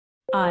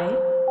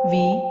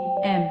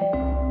IVM.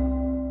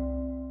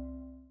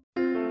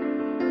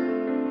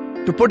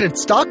 To put it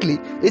starkly,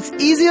 it's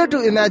easier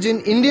to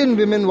imagine Indian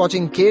women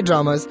watching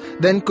K-dramas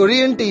than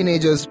Korean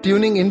teenagers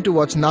tuning in to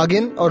watch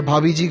Naagin or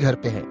Bhabiji Ghar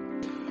Par Hain.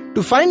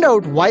 To find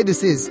out why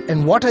this is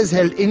and what has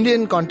held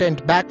Indian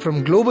content back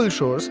from global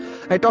shores,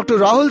 I talked to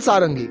Rahul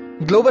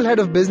Sarangi, Global Head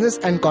of Business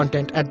and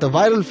Content at The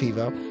Viral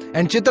Fever,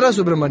 and Chhitra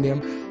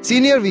Subramaniam,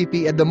 Senior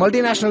VP at the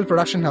multinational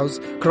production house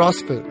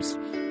Kross Films.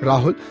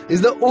 Rahul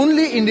is the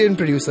only Indian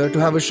producer to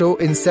have a show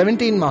in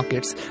 17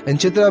 markets, and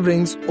Chhitra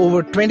brings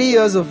over 20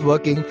 years of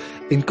working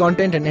in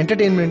content and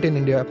entertainment in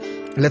India.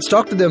 Let's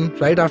talk to them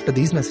right after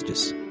these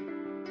messages.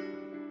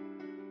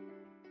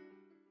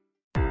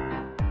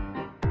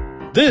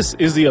 This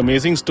is the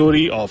amazing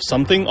story of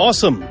something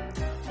awesome.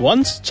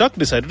 Once Chuck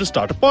decided to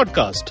start a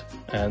podcast,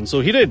 and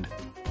so he did.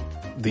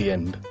 The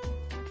end.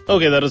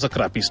 Okay, that was a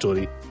crappy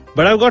story.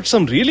 But I've got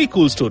some really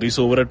cool stories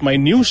over at my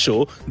new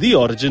show, The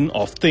Origin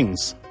of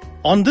Things.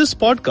 On this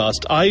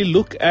podcast, I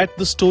look at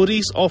the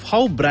stories of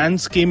how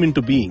brands came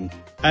into being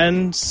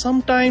and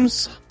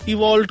sometimes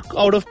evolved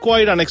out of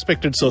quite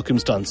unexpected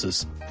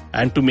circumstances.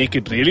 And to make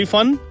it really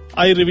fun,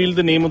 I reveal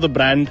the name of the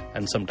brand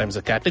and sometimes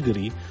a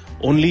category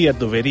only at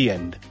the very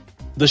end.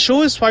 The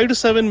show is 5 to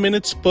 7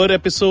 minutes per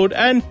episode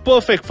and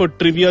perfect for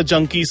trivia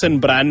junkies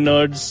and brand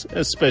nerds,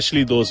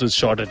 especially those with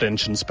short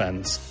attention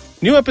spans.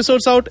 New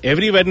episodes out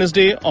every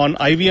Wednesday on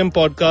IVM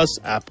Podcasts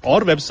app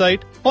or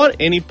website, or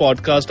any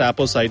podcast app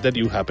or site that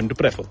you happen to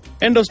prefer.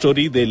 End of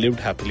story, they lived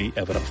happily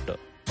ever after.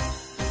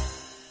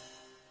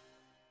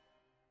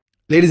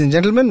 Ladies and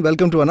gentlemen,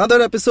 welcome to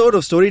another episode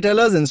of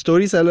Storytellers and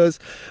Storysellers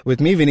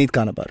with me,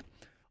 Vineet.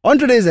 On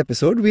today's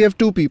episode, we have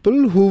two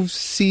people who've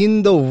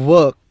seen the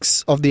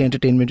works of the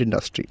entertainment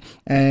industry.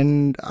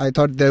 And I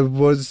thought there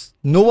was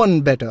no one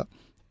better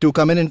to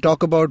come in and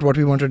talk about what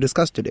we want to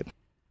discuss today.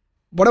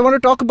 What I want to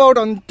talk about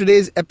on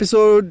today's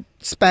episode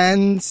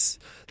spans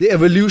the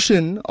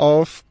evolution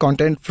of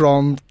content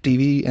from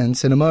TV and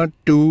cinema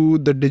to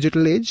the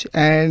digital age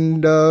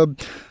and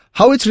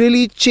how it's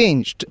really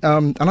changed.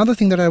 Another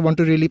thing that I want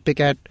to really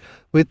pick at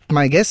with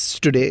my guests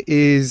today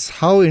is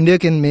how India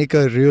can make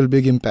a real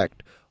big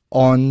impact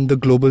on the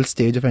global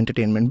stage of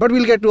entertainment. But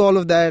we'll get to all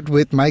of that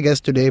with my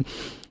guest today,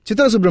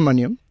 Chhitra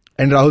Subramaniam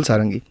and Rahul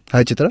Sarangi.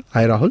 Hi Chhitra.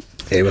 Hi Rahul.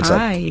 Hey, what's up?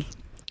 Hi.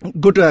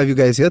 Good to have you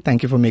guys here.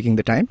 Thank you for making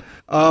the time.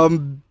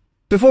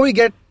 Before we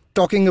get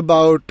talking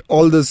about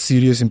all the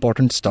serious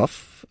important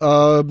stuff,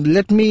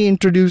 let me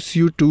introduce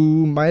you to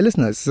my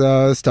listeners,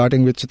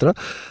 starting with Chhitra.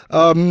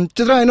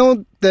 Chhitra, I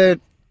know that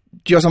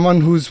you're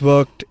someone who's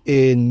worked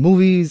in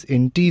movies,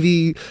 in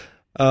TV,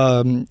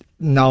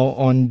 now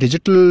on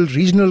digital,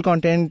 regional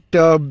content.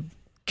 Can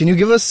you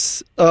give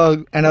us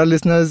and our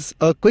listeners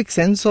a quick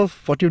sense of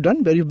what you've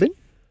done, where you've been?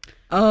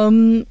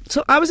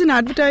 So I was in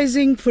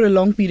advertising for a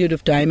long period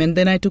of time, and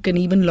then I took an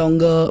even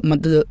longer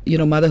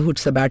motherhood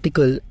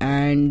sabbatical,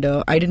 and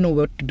I didn't know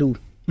what to do,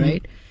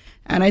 right?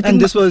 And I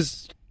think this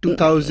was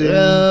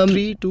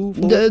 2003, 2,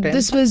 4, 10?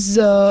 This was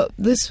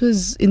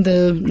in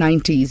the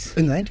 90s.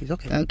 In the 90s,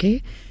 okay.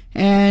 Okay.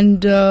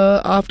 And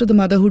after the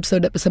motherhood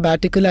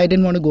sabbatical, I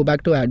didn't want to go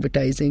back to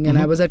advertising, and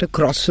I was at a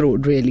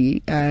crossroad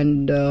really,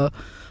 and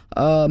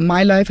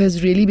my life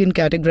has really been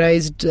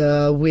categorized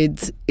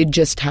with it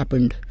just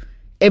happened.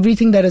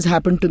 Everything that has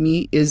happened to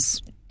me is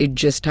it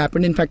just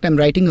happened. In fact, I'm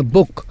writing a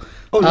book.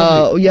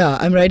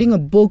 I'm writing a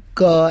book,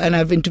 and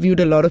I've interviewed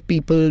a lot of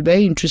people,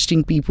 very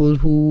interesting people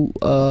who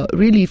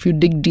really, if you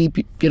dig deep,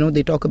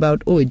 they talk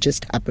about, it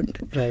just happened.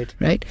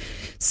 Right.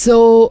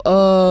 So,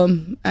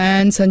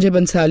 and Sanjay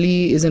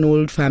Bansali is an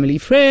old family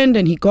friend,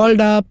 and he called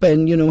up,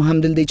 and,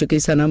 Hum Dil De Chuke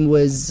Sanam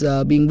was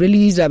being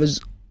released. I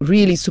was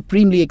really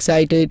supremely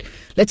excited.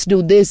 Let's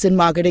do this in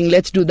marketing.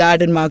 Let's do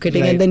that in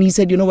marketing. Right. And then he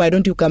said, why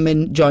don't you come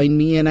and join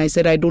me? And I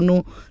said, I don't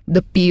know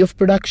the P of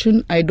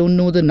production. I don't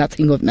know the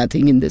nothing of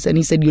nothing in this. And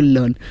he said, you'll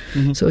learn.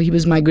 Mm-hmm. So he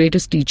was my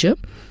greatest teacher.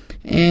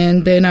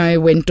 And then I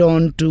went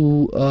on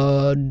to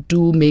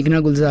do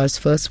Meghna Gulzar's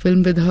first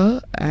film with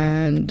her.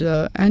 And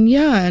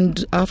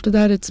after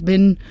that,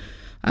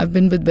 I've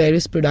been with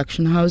various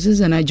production houses,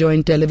 and I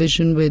joined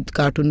television with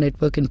Cartoon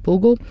Network and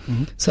Pogo.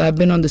 Mm-hmm. So I've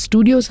been on the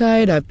studio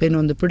side, I've been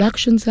on the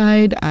production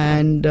side,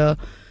 and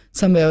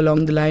somewhere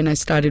along the line I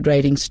started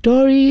writing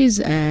stories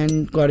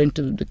and got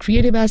into the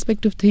creative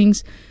aspect of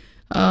things.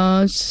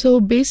 So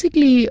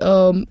basically,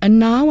 and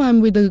now I'm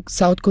with a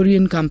South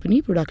Korean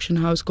company, production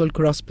house called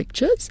Kross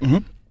Pictures,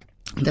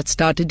 that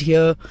started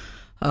here.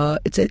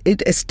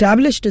 It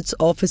established its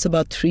office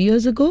about 3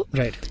 years ago,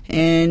 right?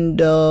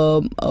 And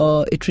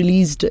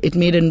it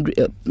made and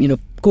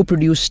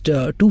co-produced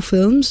 2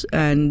 films,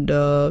 and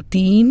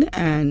Teen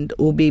and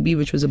Oh Baby,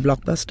 which was a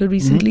blockbuster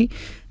recently.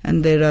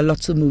 And there are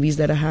lots of movies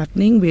that are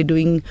happening. We're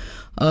doing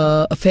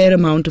a fair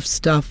amount of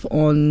stuff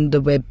on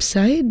the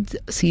website,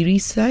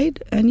 series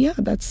side, and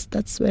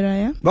that's where I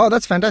am. Wow,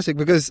 that's fantastic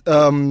because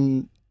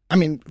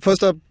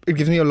first up, it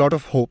gives me a lot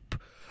of hope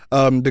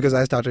because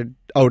I started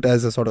out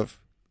as a sort of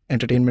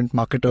entertainment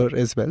marketer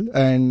as well,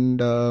 and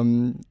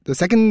the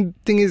second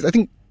thing is I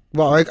think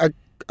I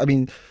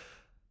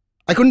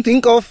couldn't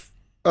think of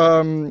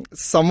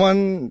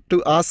someone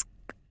to ask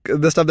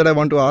the stuff that I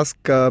want to ask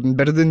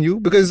better than you,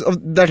 because of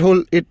that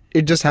whole it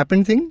just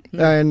happened thing.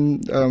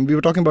 And we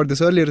were talking about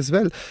this earlier as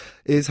well,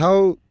 is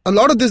how a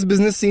lot of this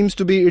business seems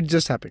to be it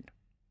just happened.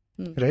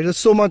 Right? There's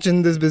so much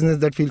in this business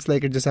that feels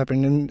like it just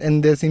happened,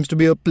 and there seems to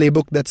be a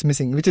playbook that's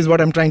missing, which is what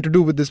I'm trying to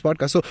do with this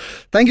podcast. So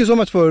thank you so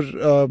much for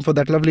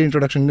that lovely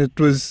introduction. It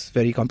was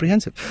very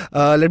comprehensive.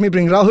 Let me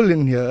bring Rahul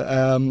in here.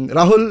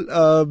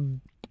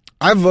 Rahul,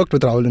 I've worked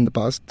with Rahul in the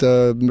past.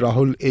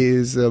 Rahul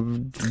is a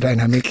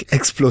dynamic,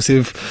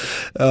 explosive,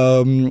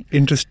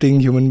 interesting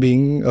human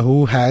being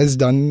who has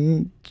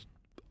done...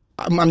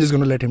 I'm just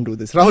going to let him do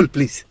this. Rahul,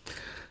 please.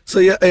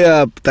 So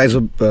thanks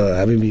for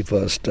having me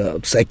first.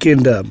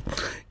 Second,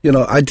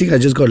 I think I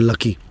just got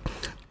lucky.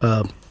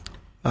 I'm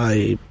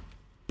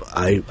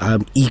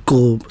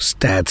eco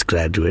stats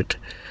graduate.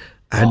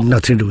 I had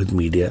nothing to do with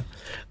media.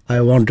 I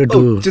wanted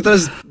to.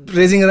 Chitra's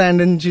raising her hand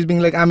and she's being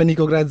like, "I'm an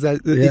eco grad as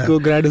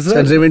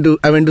well." So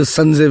I went to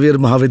San Xavier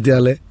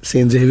Mahavidyalaya,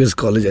 St. Xavier's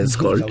College, as it's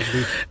called.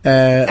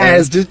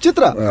 As did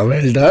Chitra.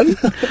 Well done.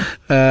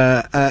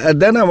 And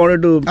then I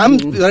wanted to.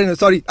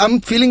 I'm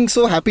feeling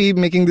so happy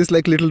making this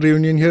like little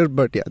reunion here,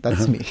 but yeah,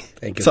 that's me.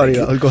 Thank you. Sorry,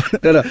 I'll go.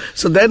 No.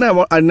 So then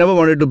I never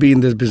wanted to be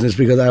in this business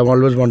because I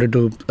always wanted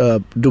to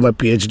do my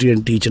PhD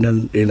and teach in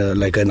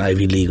an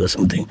Ivy League or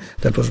something.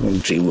 That was what my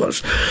dream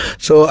was.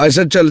 So I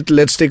said,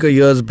 let's take a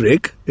year's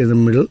break in the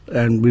middle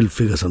and we'll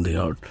figure something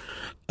out.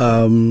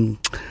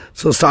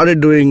 So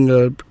started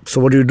doing. So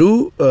what do you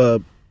do?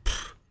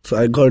 So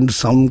I got into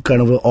some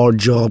kind of an odd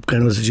job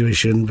kind of a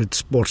situation with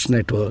sports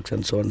networks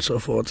and so on and so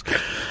forth.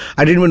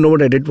 I didn't even know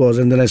what edit was,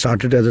 and then I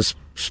started as a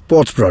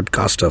sports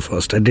broadcaster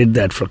first. I did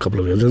that for a couple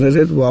of years, and I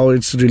said, wow,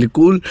 it's really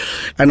cool.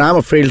 And I'm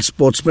a failed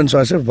sportsman, so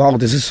I said, wow,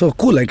 this is so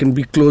cool. I can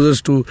be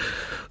closest to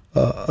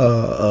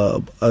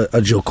a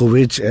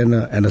Djokovic and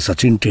a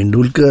Sachin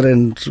Tendulkar,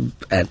 and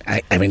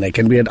I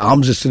can be at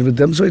arm's distance with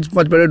them, so it's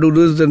much better to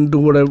do this than do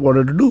what I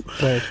wanted to do.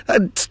 Right.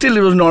 And still,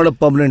 it was not a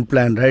permanent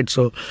plan, right?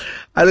 So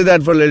I did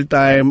that for a little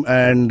time,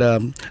 and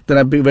then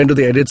I went to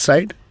the edit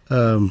side.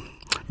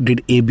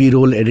 Did A-B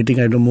roll editing.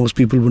 I know most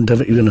people wouldn't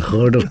have even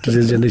heard of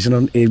this generation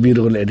on A-B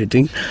roll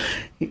editing.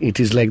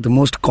 It is like the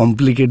most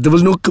complicated. There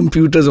was no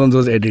computers on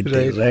those edit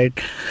days, right?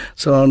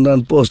 So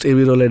on post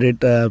A-B roll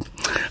edit,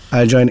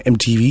 I joined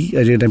MTV.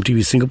 I joined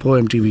MTV Singapore,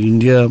 MTV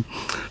India.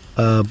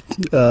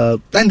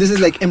 And this is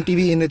like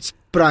MTV in its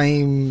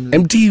prime.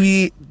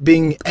 MTV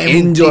being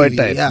enjoy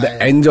MTV,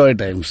 time, enjoy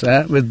times,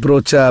 with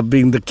Brocha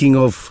being the king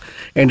of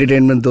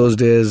entertainment those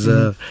days.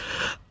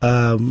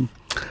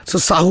 So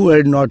Sahu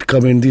had not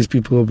come in. These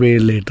people were way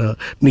later.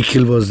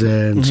 Nikhil was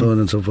there, and so on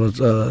and so forth.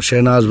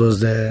 Shehnaz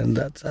was there, and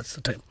that's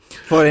the time.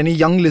 For any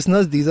young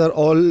listeners, these are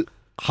all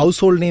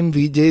household name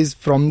VJs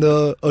from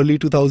the early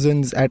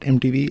 2000s at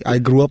MTV. I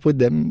grew up with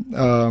them,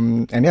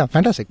 and yeah,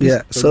 fantastic.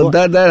 Please, so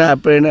that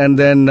happened, and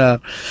then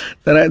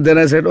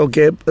I said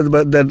okay.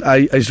 But then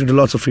I used to do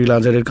lots of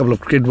freelance. I did a couple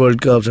of Kid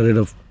World Cups. I did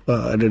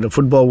a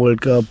Football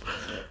World Cup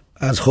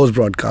as host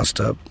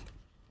broadcaster,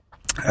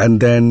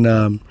 and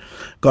then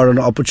got an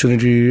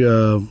opportunity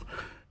to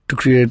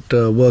create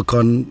work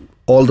on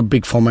all the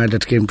big format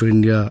that came to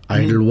India.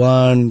 Idol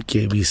 1,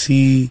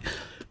 KBC,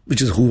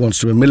 which is Who Wants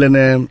to Be a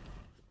Millionaire,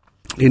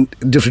 in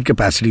different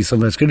capacities.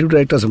 Somewhere as creative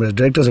director, somewhere as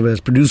director, somewhere as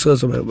producer,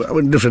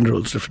 different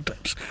roles, different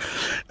times.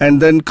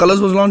 And then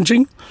Colours was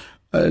launching.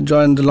 I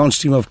joined the launch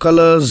team of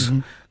Colours.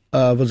 It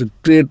was a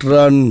great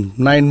run.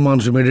 9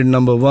 months, we made it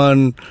number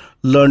 1.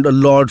 Learned a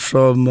lot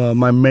from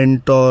my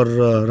mentor,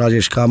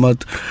 Rajesh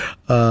Kamath.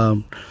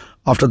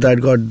 After that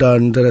got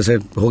done, then I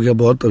said, ho gaya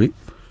bahut abhi.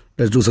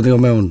 Let's do something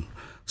of my own.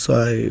 So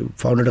I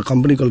founded a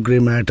company called Grey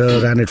Matter,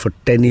 ran it for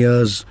 10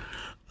 years.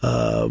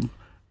 Then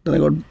I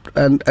got,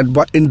 and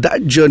in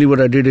that journey,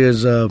 what I did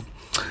is,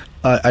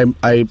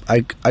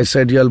 I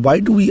said, yeah, why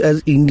do we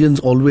as Indians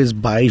always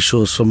buy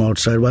shows from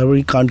outside? Why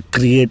we can't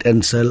create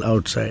and sell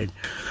outside?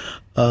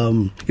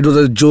 It was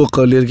a joke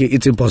earlier,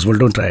 it's impossible,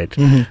 don't try it.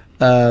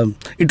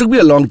 It took me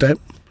a long time,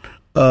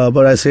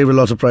 but I say with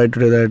lots of pride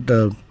today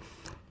that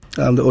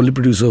I'm the only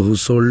producer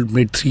who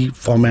made 3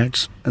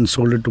 formats and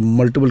sold it to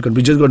multiple countries.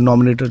 We just got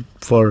nominated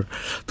for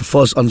the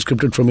first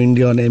unscripted from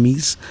India on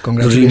Emmys.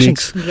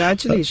 Congratulations.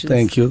 Congratulations.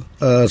 Thank you.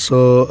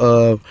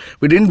 So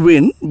we didn't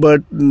win,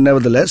 but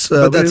nevertheless.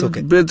 But that's okay.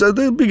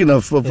 They're big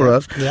enough for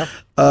us. Yeah.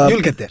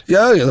 You'll get there.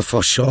 Yeah,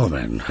 for sure,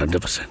 man.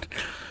 100%.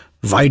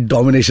 White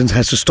dominations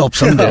has to stop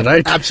someday,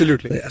 right?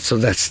 Absolutely. Yeah, so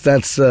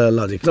that's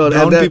logic. So,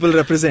 brown people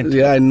represent.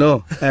 Yeah, I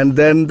know. And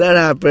then that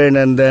happened,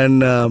 and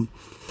then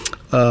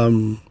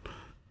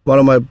one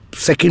of my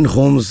second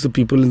homes, the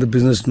people in the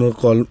business know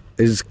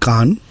is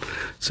Cannes.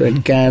 So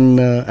at Cannes,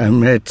 I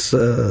met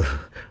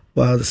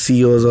one of the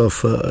CEOs of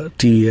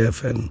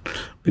TVF, and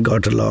we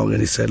got along,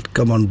 and he said,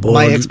 come on board.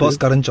 My ex-boss,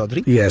 Karan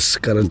Chaudhary. Yes,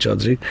 Karan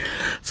Chaudhary.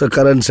 So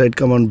Karan said,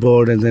 come on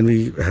board, and then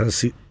we had a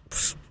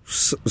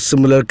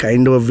similar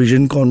kind of a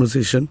vision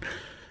conversation.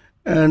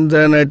 And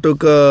then I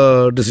took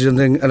a decision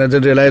thing, and I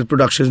then realized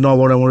production is not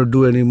what I want to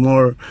do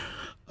anymore.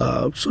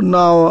 So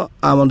now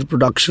I'm on the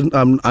production,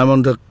 I'm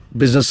on the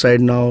business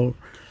side now,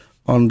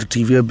 on the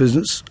TVF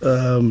business.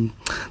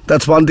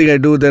 That's one thing I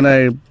do. Then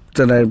I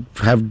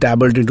have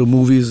dabbled into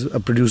movies. I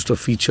produced a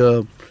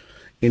feature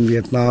in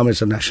Vietnam.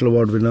 It's a national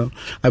award winner.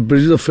 I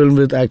produced a film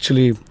with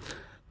actually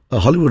a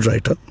Hollywood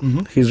writer.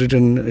 His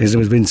name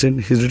is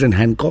Vincent. He's written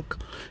Hancock.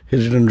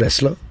 He's written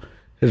Wrestler.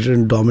 He's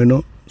written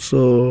Domino.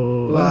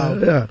 So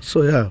Wow.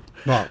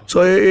 Wow.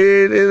 So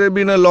it's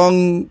been a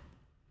long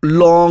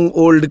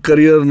old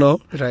career now.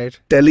 Right.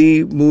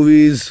 Tele,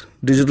 movies,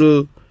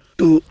 digital,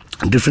 to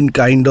different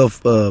kind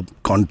of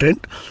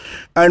content.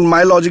 And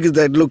my logic is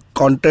that, look,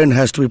 content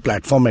has to be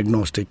platform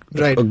agnostic.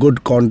 Right. A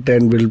good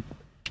content will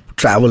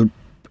travel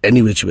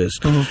any which ways.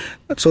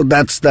 So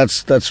that's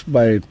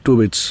my 2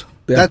 bits.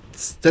 Yeah.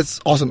 That's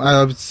awesome.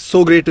 It's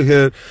so great to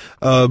hear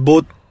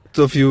both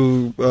of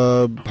you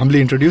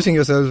humbly introducing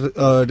yourselves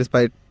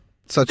despite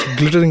such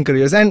glittering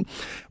careers. And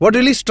what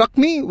really struck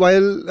me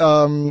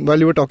while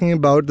you were talking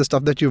about the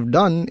stuff that you've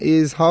done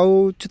is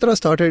how Chhitra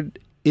started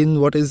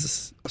in what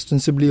is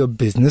ostensibly a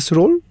business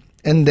role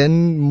and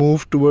then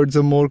moved towards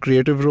a more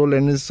creative role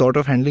and is sort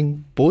of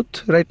handling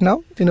both right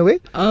now in a way.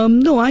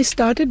 No, I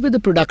started with the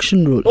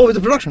production role. Oh, with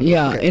the production.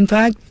 Yeah, Okay. in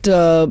fact,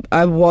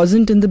 I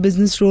wasn't in the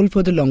business role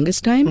for the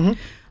longest time.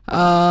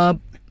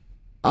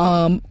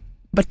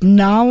 But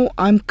now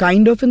I'm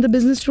kind of in the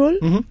business role.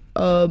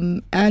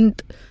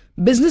 And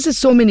business is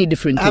so many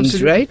different things,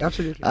 Absolutely, right?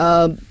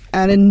 absolutely.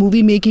 And in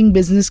movie making,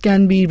 business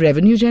can be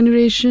revenue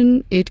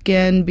generation. It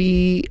can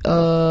be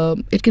so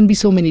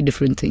many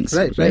different things.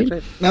 Right.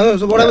 Now,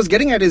 so what I was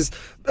getting at is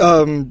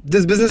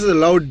this business has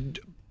allowed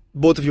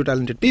both of you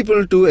talented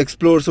people to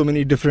explore so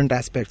many different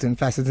aspects and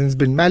facets, and it's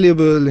been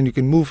malleable, and you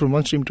can move from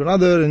one stream to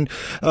another, and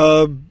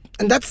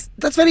that's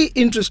very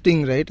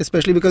interesting, right?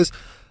 Especially because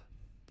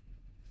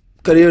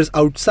careers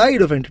outside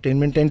of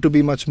entertainment tend to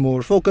be much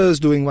more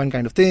focused, doing one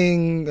kind of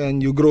thing,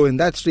 and you grow in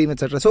that stream,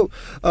 etc. So,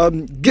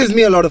 gives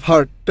me a lot of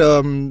heart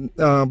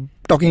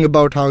talking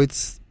about how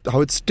it's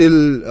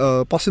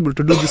still possible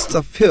to do this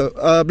stuff here.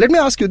 Let me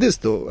ask you this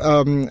though,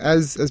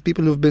 as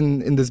people who've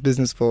been in this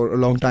business for a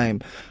long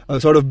time,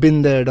 sort of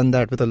been there, done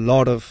that with a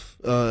lot of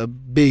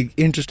big,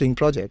 interesting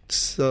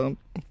projects.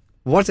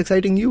 What's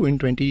exciting you in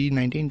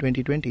 2019,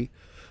 2020?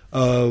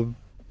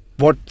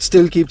 What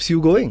still keeps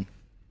you going?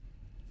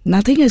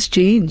 Nothing has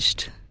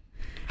changed.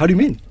 How do you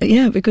mean?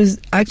 Yeah, because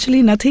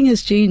actually nothing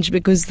has changed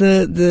because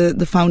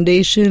the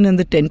foundation and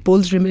the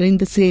tentpoles remain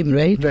the same,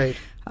 right? Right.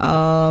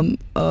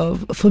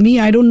 For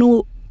me, I don't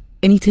know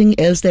anything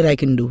else that I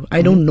can do.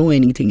 I don't know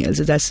anything else.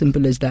 It's as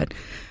simple as that.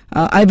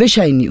 I wish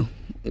I knew,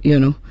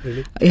 Really?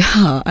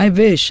 Yeah, I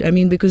wish. I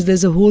mean, because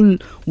there's a whole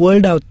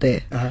world out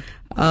there.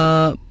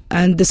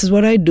 And this is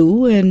what I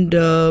do, and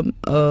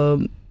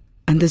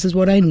this is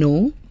what I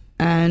know,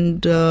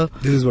 and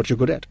This is what you're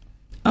good at.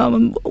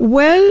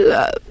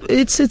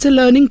 It's a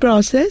learning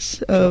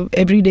process.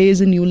 Every day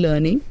is a new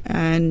learning,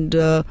 and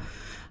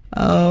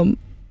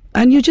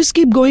you just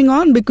keep going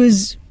on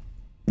because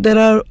there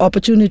are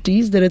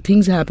opportunities, there are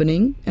things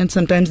happening, and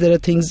sometimes there are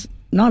things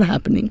not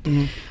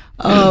happening.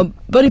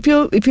 But if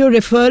you're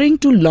referring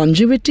to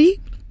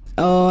longevity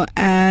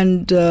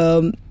and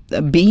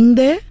being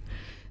there,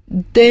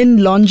 then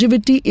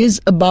longevity is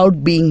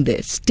about being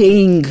there,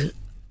 staying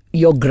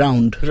your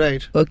ground.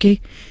 Right.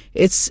 Okay,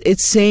 it's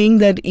saying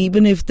that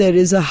even if there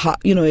is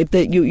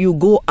you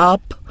go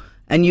up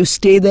and you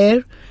stay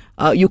there,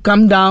 you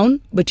come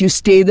down but you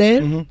stay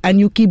there, and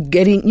you keep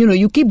getting,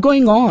 you keep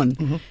going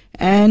on.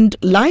 And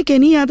like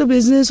any other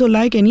business or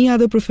like any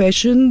other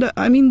profession,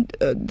 I mean,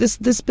 this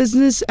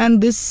business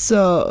and this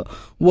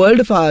world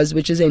of ours,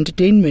 which is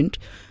entertainment,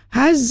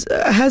 has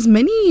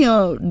many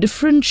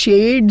different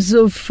shades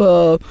of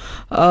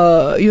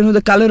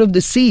the color of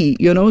the sea.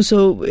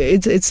 So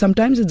it's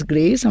sometimes it's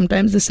grey,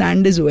 sometimes the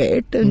sand is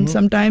wet, and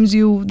sometimes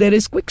there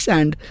is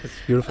quicksand. It's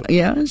beautiful.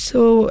 Yeah,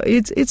 so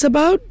it's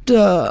about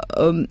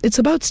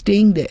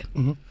staying there.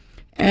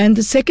 And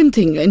the second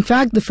thing, in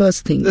fact, the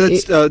first thing,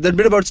 that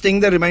bit about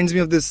staying there reminds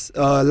me of this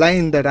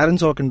line that Aaron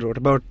Sorkin wrote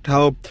about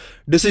how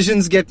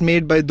decisions get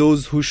made by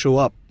those who show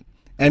up,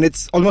 and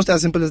it's almost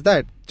as simple as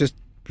that. Just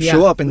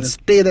show up and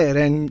stay there,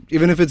 and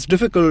even if it's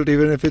difficult,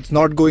 even if it's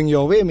not going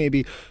your way,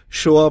 maybe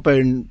show up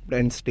and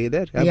stay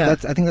there. I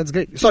think that's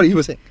great. Sorry, you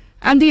were saying.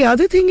 And the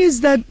other thing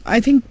is that I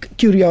think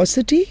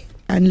curiosity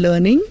and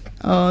learning.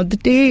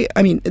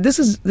 This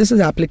is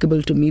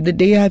applicable to me. The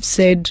day I've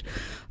said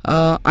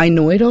I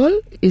know it all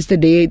is the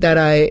day that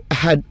I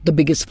had the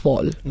biggest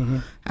fall,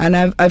 and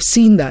I've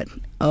seen that,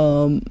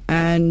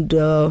 and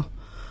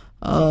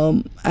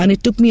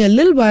it took me a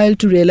little while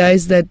to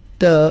realize that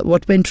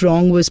what went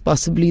wrong was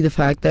possibly the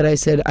fact that I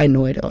said I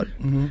know it all.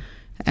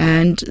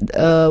 And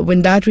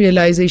when that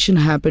realization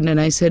happened and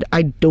I said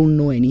I don't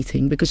know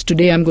anything, because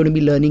today I'm going to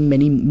be learning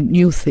many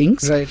new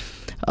things, Right.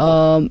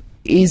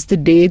 Is the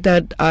day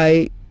that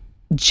I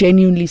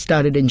genuinely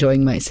started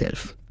enjoying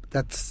myself.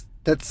 That's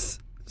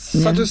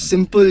such a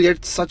simple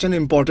yet such an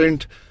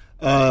important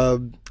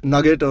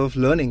nugget of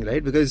learning,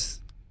 right?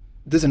 Because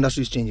this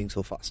industry is changing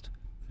so fast.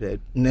 Right?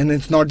 And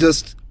it's not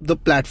just the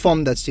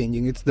platform that's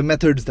changing, it's the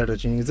methods that are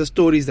changing, it's the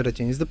stories that are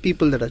changing, it's the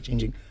people that are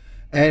changing.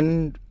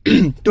 And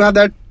to have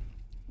that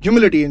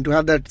humility and to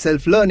have that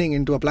self-learning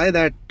and to apply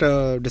that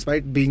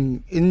despite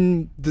being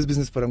in this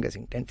business for, I'm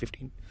guessing, 10,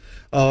 15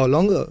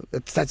 longer.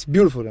 That's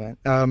beautiful, man.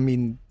 I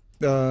mean,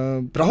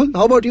 Rahul,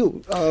 how about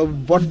you?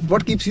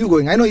 What keeps you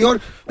going? I know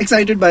you're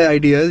excited by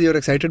ideas, you're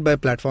excited by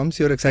platforms,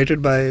 you're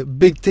excited by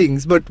big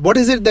things, but what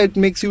is it that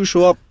makes you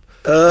show up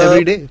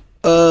every day?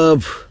 So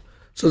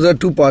there are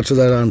two parts to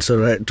that answer,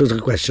 right? To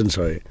the question,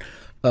 sorry.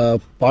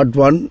 Part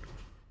one,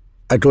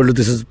 I told you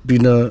this has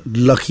been a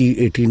lucky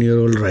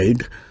 18-year-old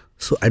ride.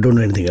 So I don't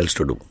know anything else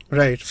to do.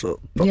 Right. So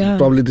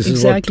probably this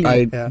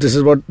exactly. This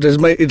is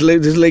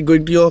like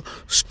going to your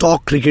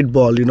stock cricket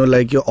ball,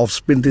 like your off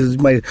spin. This is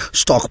my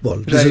stock ball.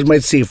 This is my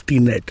safety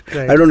net.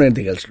 Right. I don't know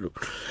anything else to do.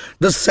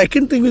 The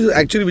second thing is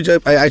actually, which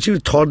I actually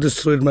thought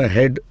this through in my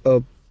head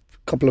a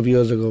couple of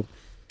years ago.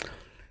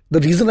 The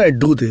reason I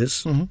do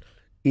this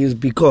is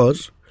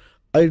because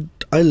I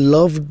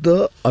love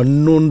the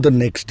unknown the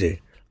next day.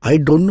 I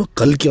don't know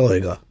kal kya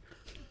hoega.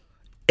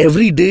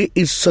 Every day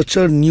is such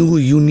a new,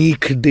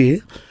 unique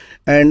day,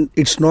 and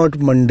it's not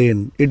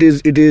mundane.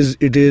 It's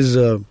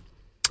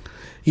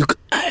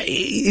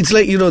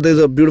like, there's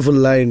a beautiful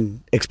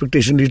line,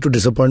 expectation leads to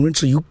disappointment,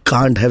 so you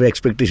can't have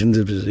expectations.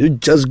 You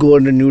just go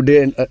on a new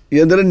day, and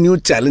there are new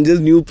challenges,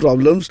 new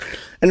problems,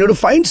 and you have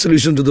to find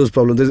solutions to those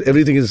problems.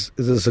 Everything is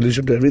a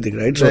solution to everything,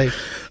 right? So,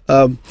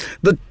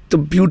 the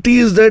beauty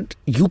is that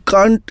you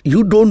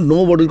don't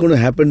know what is going to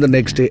happen the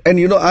next day. And,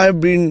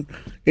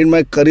 in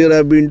my career,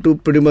 I've been to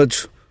pretty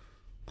much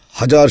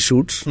 1,000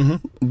 shoots,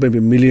 maybe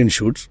 1,000,000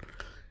 shoots.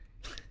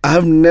 I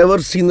have never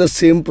seen the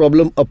same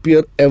problem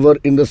appear ever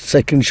in the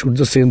second shoot,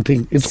 the same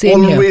thing. It's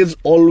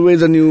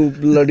always a new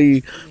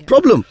bloody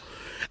problem.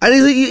 And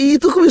ye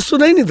to kabhi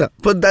suna hi nahi tha.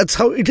 But that's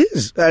how it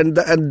is. And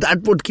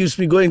that what keeps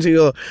me going. So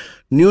your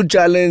new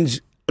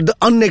challenge, the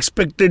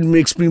unexpected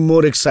makes me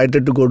more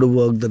excited to go to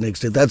work the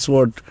next day. That's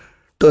what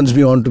turns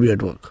me on to be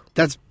at work.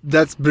 That's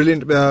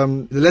brilliant.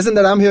 The lesson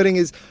that I'm hearing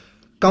is,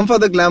 come for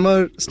the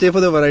glamour, stay for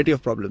the variety of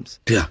problems.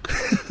 Yeah.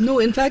 No,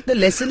 in fact, the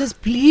lesson is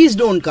please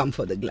don't come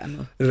for the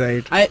glamour.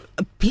 Right.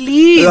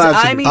 Please, No,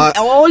 I mean,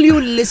 all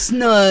you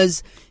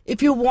listeners,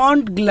 if you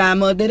want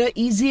glamour, there are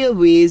easier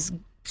ways.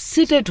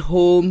 Sit at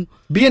home.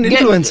 Be an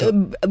influencer.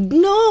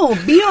 No,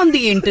 be on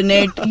the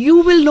internet.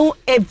 You will know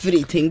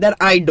everything that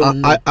I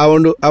don't know. I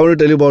want to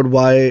tell you about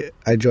why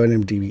I joined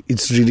MTV.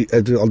 It's really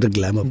all the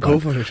glamour part. Go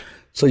for it.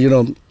 So,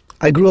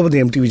 I grew up with the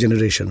MTV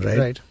generation, right?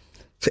 Right.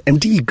 So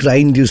MTV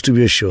Grind used to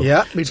be a show.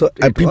 Yeah.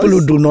 People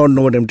who do not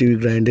know what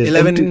MTV Grind is.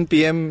 11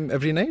 p.m.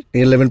 every night?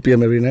 11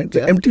 p.m. every night. The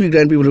MTV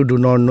Grind, people who do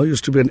not know,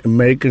 used to be an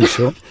American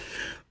show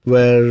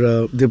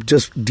where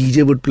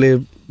DJ would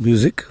play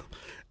music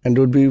and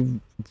there would be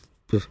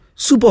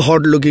super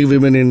hot looking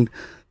women in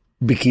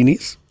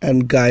bikinis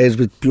and guys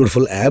with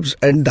beautiful abs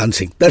and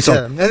dancing. That's all.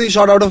 And he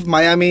shot out of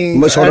Miami.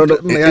 Shot out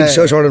of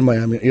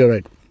Miami. You're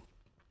right.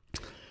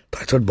 So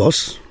I thought,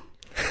 boss,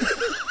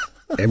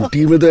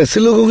 MTV में तो ऐसे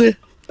लोग होंगे.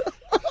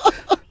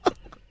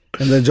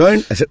 And I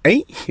joined. I said,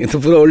 "Hey, ये तो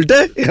पूरा उल्टा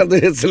है. यहाँ तो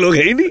ऐसे लोग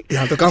हैं ही नहीं.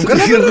 यहाँ तो काम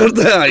करना है.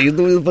 ये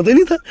तो मुझे पता ही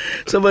नहीं था."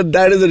 So, but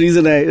that is the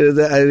reason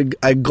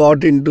I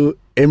got into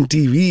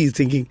MTV,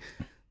 thinking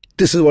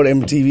this is what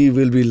MTV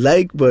will be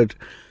like. But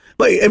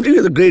MTV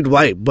is a great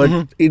vibe. But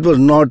it was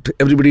not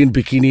everybody in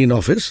bikini in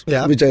office.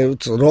 Yeah.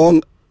 It's a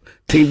wrong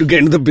thing to get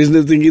into the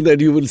business thinking that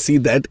you will see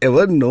that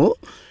ever. No.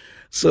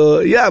 So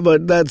yeah,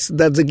 but that's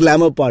the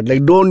glamour part.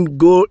 Like don't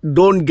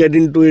get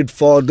into it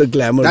for the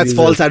glamour. That's reason.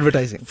 false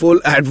advertising. Full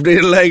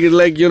advertising,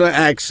 like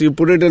axe. You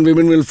put it and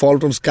women will fall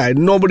from sky.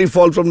 Nobody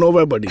falls from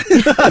nowhere, buddy.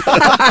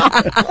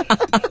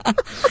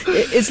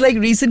 It's like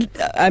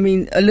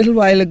a little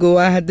while ago,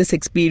 I had this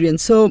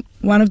experience. So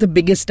one of the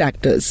biggest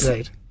actors,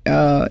 right,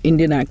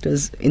 Indian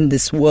actors in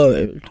this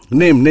world.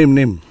 Name. No,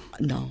 name.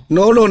 No,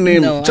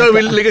 Chalo,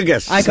 we'll take a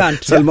guess. I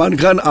can't. Salman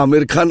Khan,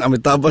 Amir Khan,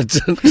 Amitabh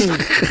Bachchan.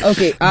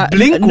 Okay.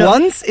 Blink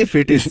once if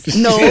it is.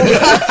 No.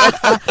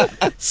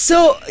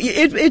 So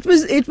it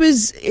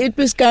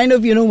was kind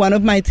of one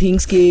of my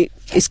things कि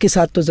इसके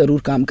साथ तो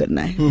जरूर काम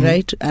करना है,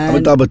 right?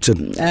 Amitabh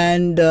Bachchan.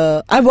 And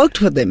I worked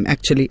for them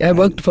actually. I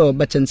worked for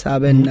Bachchan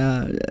Saab and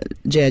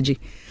Jaya ji.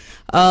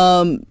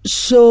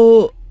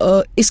 So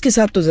इसके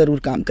साथ तो जरूर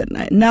काम करना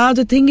है. Now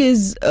the thing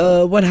is,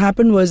 what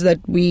happened was that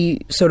we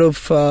sort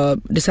of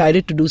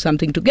decided to do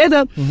something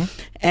together,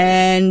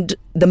 and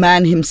the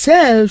man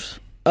himself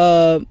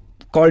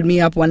called me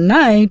up one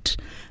night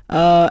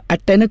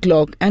at 10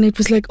 o'clock, and it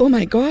was like, oh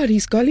my God,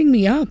 he's calling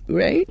me up,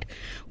 right?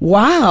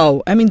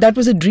 Wow. I mean, that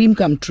was a dream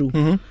come true.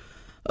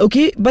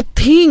 Okay, but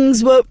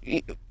things were,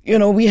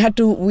 we had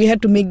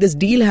to make this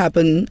deal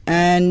happen,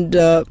 and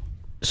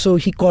so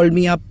he called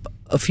me up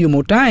a few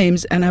more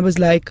times, and I was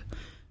like,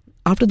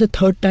 after the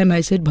third time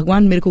I said,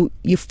 Bhagwan, mere ko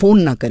ye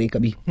phone na kare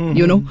kabhi,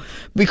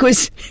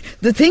 because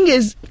the thing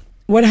is,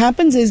 what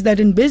happens is that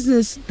in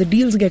business the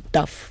deals get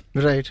tough,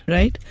 right,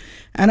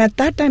 and at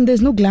that time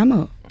there's no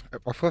glamour,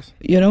 of course,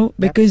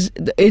 because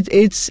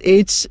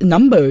it's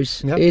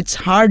numbers, it's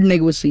hard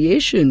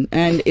negotiation,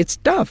 and it's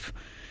tough.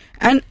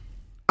 And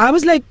I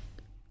was like,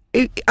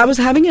 I was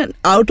having an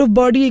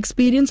out-of-body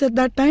experience at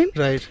that time.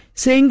 Right.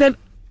 Saying that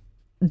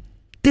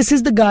this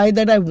is the guy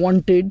that I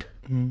wanted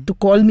to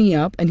call me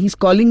up, and he's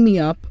calling me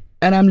up,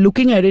 and I'm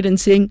looking at it and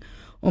saying,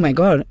 oh my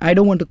God, I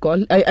don't want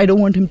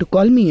him to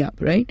call me up,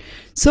 right?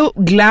 So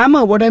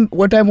glamour,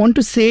 what I want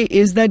to say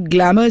is that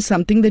glamour is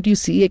something that you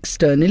see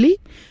externally,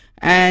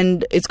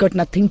 and it's got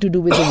nothing to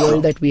do with the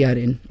world that we are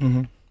in.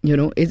 Mm-hmm. You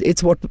know,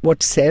 it's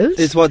what sells.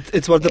 It's what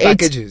the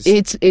package is.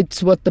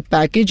 It's what the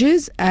package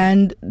is,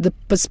 and the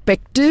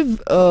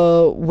perspective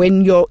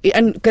when you're,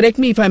 and correct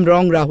me if I'm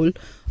wrong, Rahul,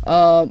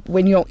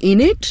 when you're in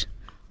it,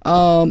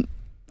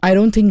 I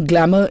don't think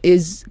glamour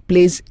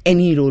plays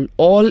any role.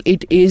 All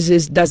it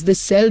is does this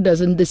sell,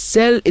 doesn't this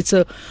sell? It's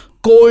a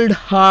cold,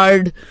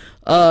 hard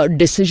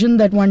decision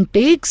that one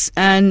takes,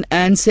 and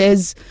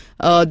says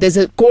there's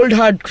a cold,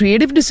 hard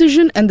creative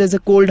decision, and there's a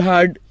cold,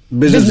 hard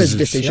business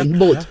decision.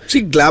 Both.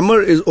 See,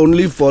 glamour is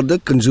only for the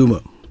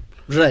consumer.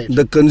 Right.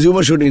 The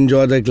consumer should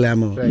enjoy the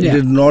glamour. Right. It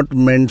is not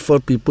meant for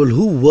people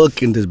who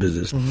work in this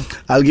business.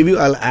 Mm-hmm.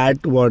 I'll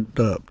add to what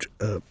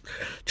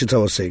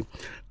Chhitra was saying.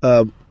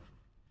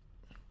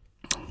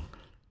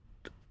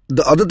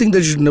 The other thing that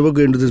you should never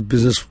go into this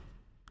business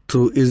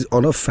through is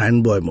on a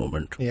fanboy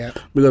moment. Yeah.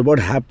 Because what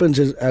happens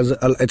is, I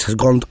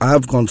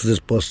have gone through this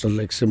personal,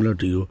 like similar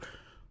to you.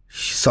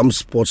 Some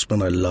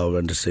sportsman I love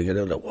and just saying,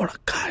 I'm like, what a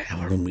guy, I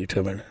want to meet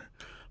him. And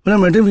when I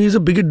met him, he's a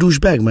bigger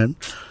douchebag, man.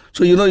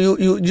 So, you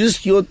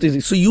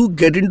so you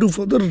get into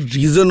for the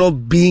reason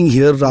of being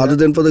here rather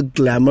than for the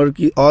glamour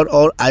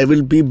or I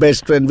will be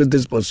best friend with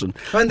this person.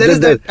 And there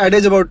is that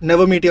adage about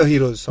never meet your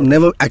heroes.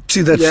 Never,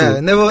 actually that's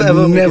true. Never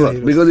ever meet your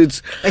heroes. Because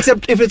it's...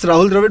 Except if it's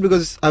Rahul Dravid,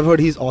 because I've heard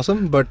he's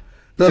awesome, but...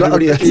 No,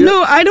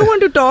 I don't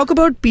want to talk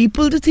about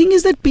people. The thing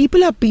is that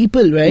people are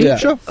people, right? Yeah.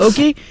 Sure.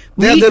 Okay.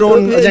 They have their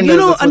own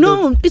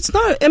agendas. It's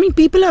not. I mean,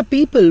 people are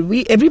people.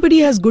 Everybody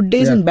has good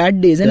days and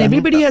bad days, and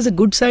everybody has a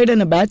good side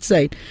and a bad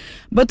side.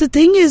 But the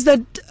thing is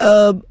that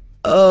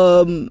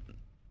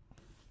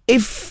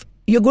if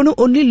you're going to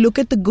only look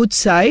at the good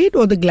side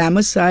or the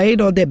glamour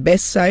side or their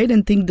best side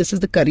and think this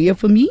is the career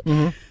for me,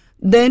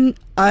 then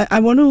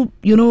I want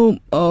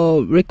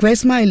to,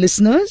 request my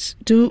listeners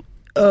to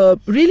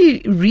really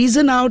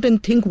reason out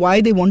and think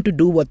why they want to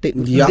do what they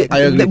I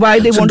agree. Why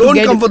they want don't to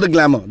get come for the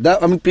glamour.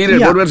 Period.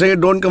 Yeah. What we're saying,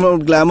 don't come for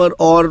glamour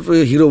or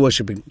hero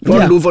worshipping.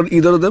 Don't do for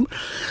either of them.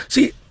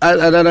 See,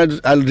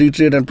 I'll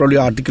reiterate and probably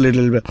articulate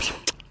a little bit.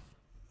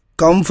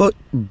 Come for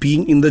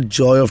being in the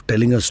joy of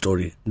telling a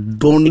story.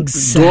 Don't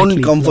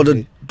come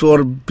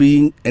for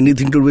being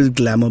anything to do with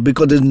glamour,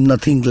 because there's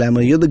nothing glamour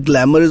here. The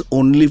glamour is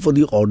only for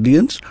the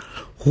audience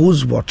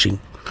who's watching.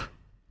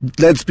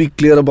 Let's be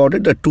clear about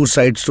it. There are two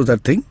sides to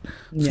that thing.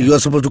 So you are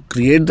supposed to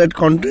create that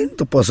content.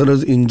 The person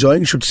who's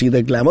enjoying should see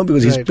the glamour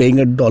because he's paying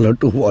 $1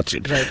 to watch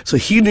it. Right. So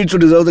he needs to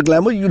deserve the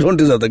glamour. You don't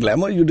deserve the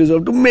glamour. You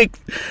deserve to make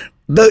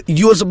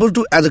you are supposed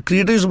to, as a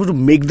creator, you're supposed to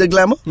make the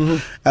glamour.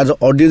 As an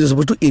audience, you're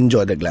supposed to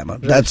enjoy the glamour.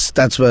 Right.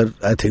 That's where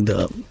I think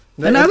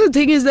Another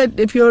thing is that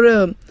if you're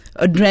a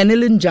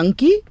adrenaline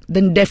junkie,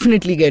 then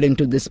definitely get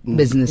into this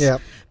business. Yeah.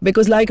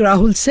 Because like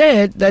Rahul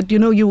said, that you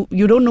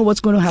don't know what's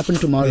going to happen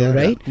tomorrow,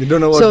 right? You don't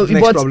know what the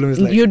next problem is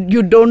like.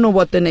 You don't know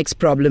what the next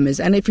problem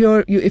is. And if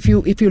you're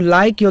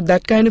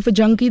that kind of a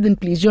junkie, then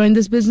please join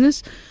this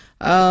business.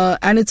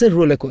 And it's a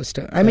roller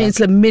coaster. I mean,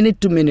 it's a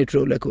minute-to-minute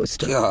roller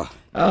coaster. Yeah.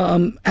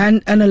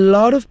 And a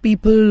lot of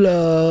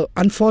people,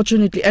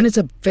 unfortunately, and it's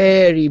a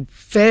very,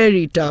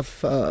 very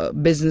tough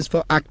business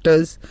for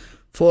actors,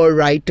 for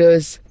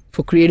writers,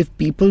 for creative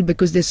people,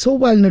 because they're so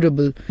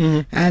vulnerable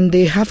and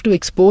they have to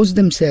expose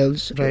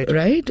themselves,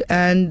 right?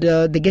 And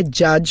they get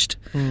judged,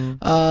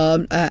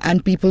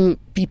 and people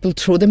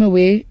throw them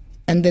away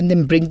and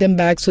then bring them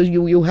back. So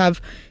you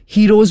have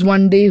heroes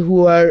one day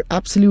who are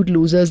absolute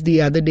losers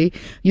the other day,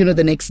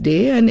 the next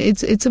day, and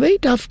it's a very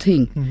tough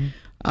thing.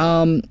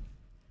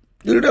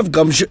 You need to have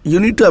gumption. You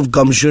need to have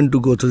gumption to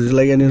go through this.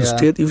 Like, and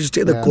if you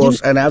stay the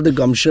course and have the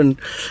gumption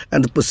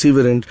and the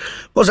perseverance,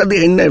 because at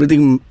the end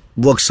everything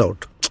works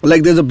out.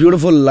 Like there's a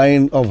beautiful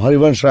line of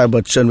Harivansh Rai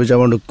Bachchan which I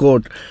want to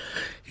quote.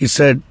 He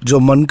said,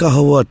 "Jo man ka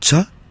ho wo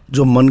acha,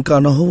 jo man ka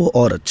na ho wo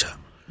aur acha."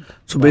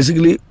 So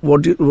basically,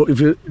 if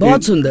you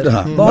बहुत सुंदर,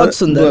 बहुत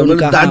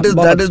सुंदर.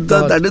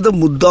 That is the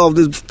mudda of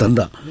this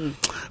dhanda.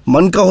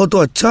 मन का हो तो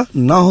अच्छा,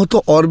 ना हो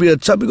तो और भी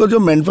अच्छा, because you're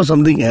meant for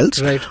something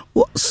else. Right.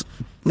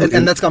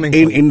 And that's coming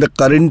in the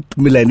current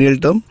millennial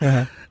term.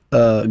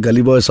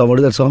 Gully Boy song, what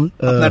is that song?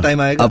 Apna time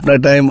aayega.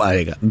 Apna time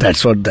aayega.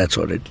 That's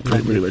what it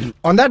very well.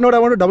 On that note, I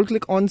want to double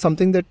click on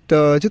something that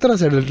Chhitra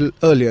said a little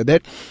earlier,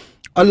 that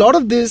a lot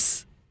of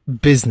this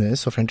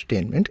business of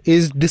entertainment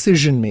is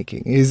decision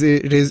making.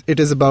 It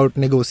is about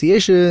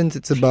negotiations.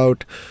 It's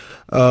about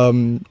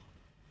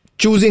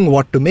choosing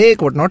what to make,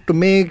 what not to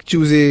make,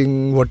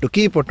 choosing what to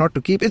keep, what not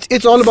to keep.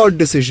 It's all about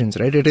decisions,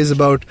 right? It is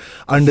about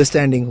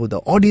understanding who the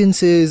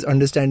audience is,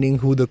 understanding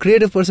who the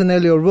creative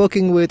personnel you're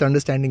working with,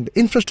 understanding the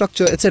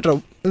infrastructure,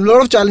 etc. A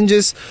lot of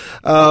challenges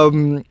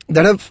that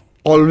have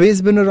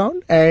always been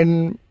around,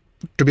 and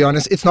to be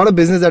honest, it's not a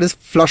business that is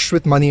flush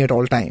with money at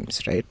all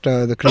times, right?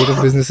 The creative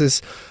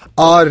businesses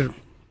are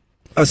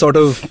a sort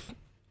of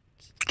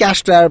cash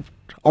strapped,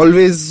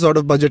 always sort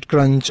of budget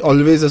crunch,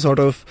 always a sort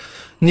of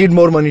need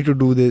more money to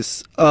do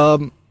this. I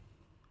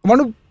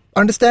want to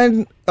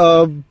understand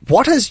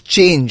what has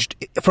changed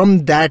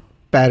from that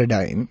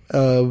paradigm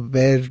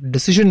where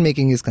decision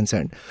making is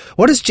concerned.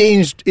 What has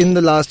changed in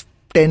the last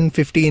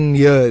 10-15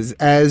 years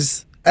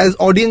as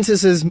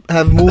audiences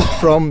have moved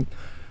from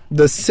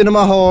the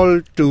cinema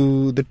hall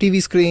to the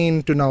TV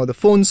screen to now the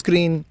phone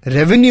screen?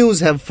 Revenues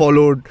have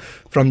followed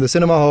from the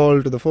cinema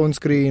hall to the phone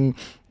screen.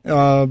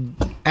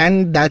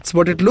 And that's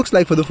what it looks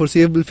like for the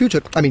foreseeable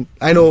future. I mean,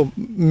 I know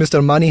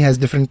Mr. Mani has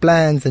different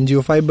plans and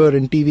JioFiber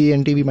and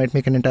TV might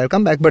make an entire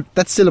comeback, but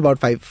that's still about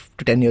 5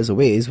 to 10 years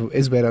away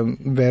is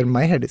where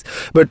my head is.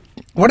 But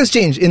what has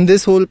changed in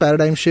this whole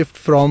paradigm shift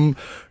from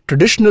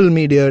traditional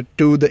media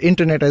to the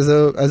internet as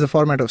a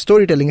format of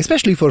storytelling,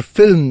 especially for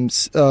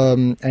films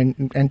and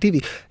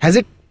TV? Has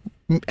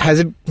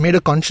there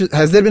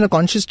been a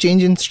conscious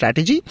change in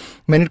strategy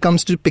when it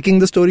comes to picking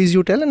the stories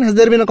you tell, and has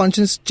there been a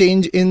conscious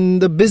change in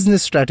the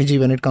business strategy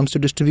when it comes to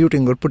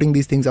distributing or putting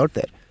these things out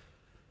there?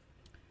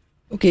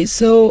 Okay,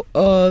 so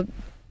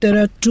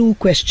there are 2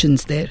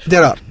 questions there.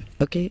 There are.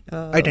 Okay,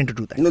 I tend to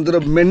do that. No, there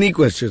are many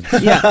questions.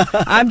 Yeah,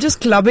 I'm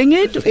just clubbing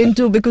it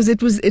into, because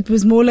it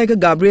was more like a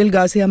Gabriel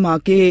Garcia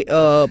Marquez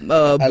book.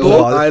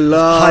 I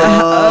love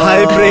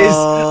high praise.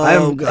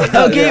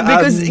 Okay,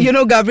 because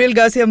Gabriel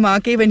Garcia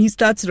Marquez, when he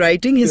starts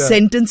writing, his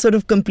sentence sort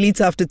of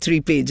completes after 3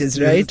 pages,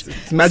 right?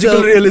 It's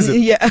magical realism.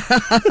 Yeah.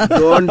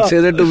 Don't say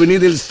that to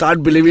Vineet; he'll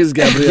start believing it's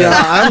Gabriel.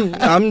 Yeah,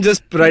 I'm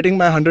just writing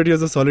my 100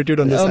 Years of Solitude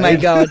on this. Oh my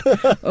God.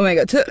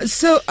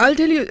 So I'll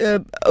tell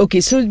you.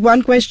 Okay, so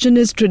one question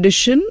is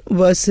tradition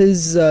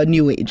versus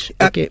new age.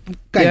 Okay,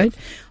 kind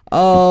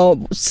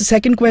of.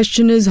 Second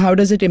question is, how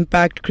does it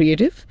impact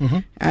creative?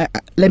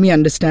 Let me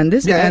understand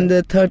this. Yeah. And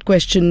the third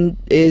question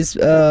is,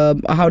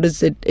 how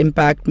does it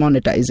impact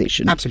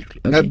monetization?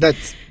 Absolutely. Okay.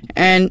 That's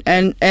and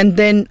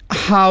then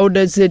how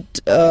does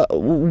it?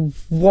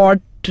 What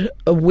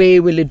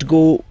way will it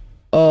go?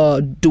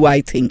 Do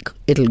I think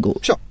it'll go?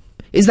 sure.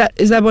 Is that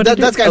what?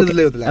 That's kind of the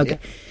lay of the land. Okay.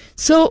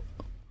 So,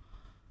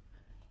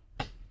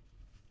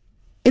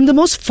 in the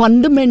most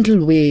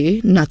fundamental way,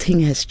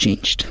 nothing has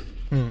changed.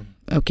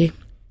 Okay?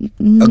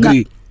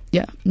 Agree.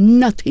 Yeah,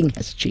 nothing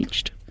has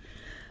changed.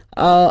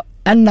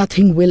 And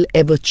nothing will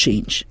ever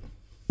change.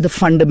 The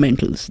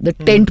fundamentals, the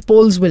tent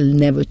poles will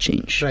never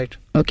change. Right.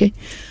 Okay?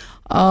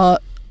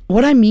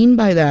 What I mean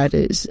by that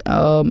is,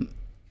 and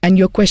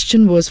your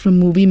question was from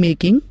movie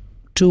making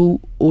to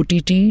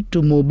OTT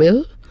to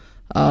mobile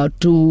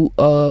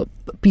to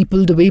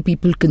people, the way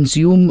people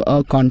consume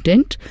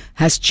content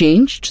has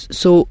changed.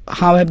 So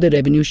how have the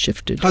revenues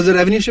shifted? How's the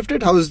revenue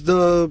shifted? How's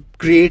the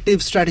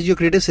creative strategy or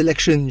creative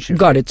selection shifted?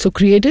 Got it. So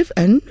creative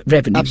and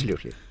revenue.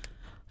 Absolutely.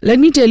 Let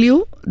me tell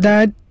you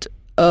that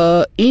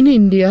in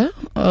India,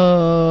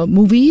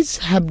 movies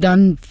have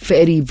done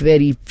very,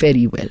 very,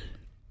 very well.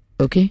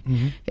 Okay?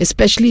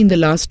 Especially in the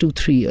last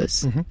 2-3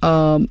 years.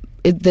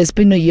 There's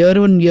been a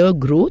year-on-year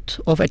growth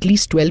of at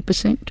least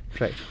 12%.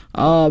 Right.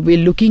 We're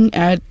looking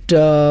at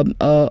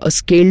a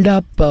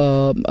scaled-up,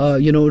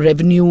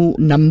 revenue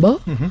number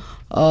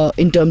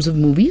in terms of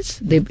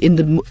movies. They've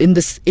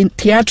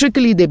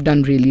theatrically they've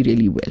done really,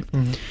 really well.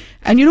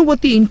 And you know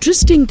what the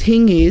interesting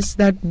thing is,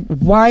 that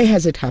why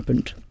has it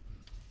happened?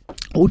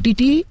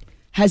 OTT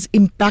has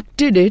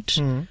impacted it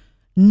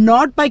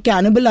not by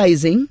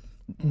cannibalizing,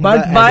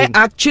 but by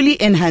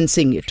actually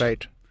enhancing it.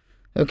 Right.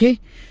 Okay.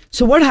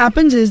 So what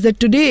happens is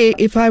that today,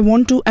 if I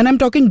want to, and I'm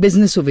talking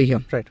business over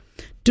here. Right.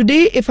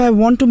 Today, if I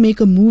want to make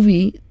a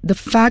movie, the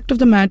fact of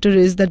the matter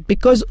is that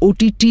because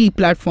OTT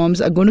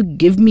platforms are going to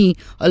give me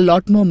a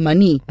lot more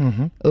money,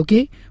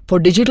 okay, for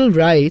digital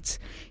rights,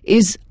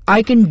 is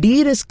I can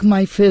de-risk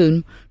my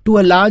film to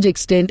a large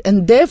extent,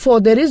 and therefore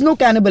there is no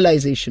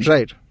cannibalization.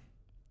 Right.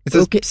 It's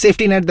a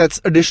safety net that's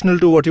additional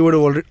to what you would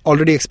have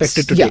already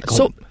expected to take home.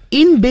 So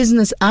in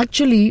business,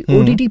 actually,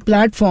 OTT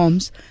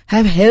platforms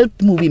have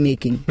helped movie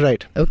making.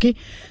 Right. Okay.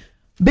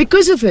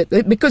 Because of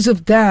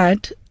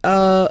that,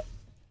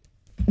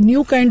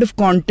 new kind of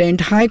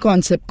content, high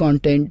concept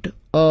content,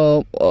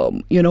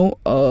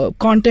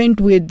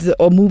 content with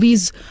or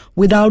movies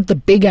without the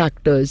big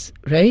actors,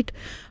 right?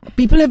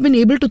 People have been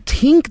able to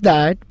think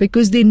that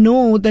because they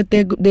know that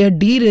they are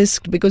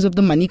de-risked because of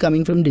the money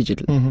coming from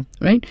digital,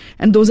 right?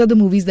 And those are the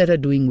movies that are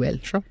doing well.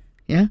 Sure.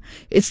 Yeah,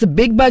 it's the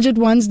big budget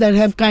ones that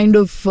have kind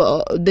of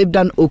they've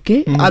done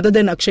okay, other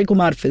than Akshay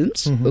Kumar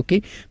films,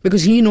 okay,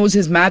 because he knows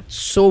his math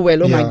so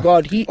well. Oh my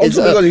God, he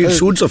also because he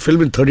shoots a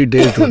film in 30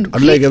 days,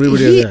 unlike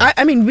everybody else.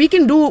 I mean, we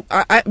can do,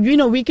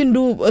 we can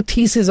do a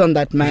thesis on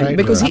that man, right,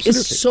 because he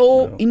is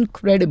so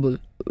incredible,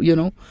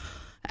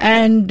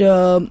 and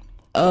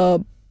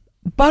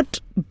but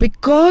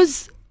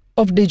because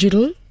of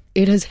digital,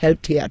 it has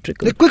helped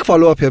theatrical. A quick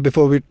follow up here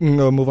before we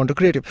move on to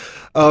creative.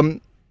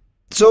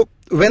 So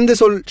when this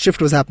whole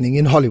shift was happening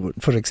in Hollywood,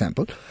 for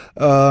example,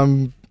 a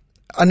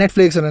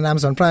Netflix or an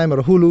Amazon Prime or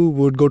a Hulu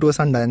would go to a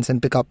Sundance and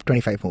pick up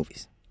 25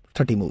 movies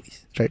 30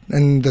 movies, right?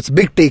 And that's a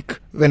big take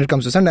when it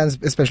comes to Sundance,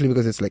 especially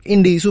because it's like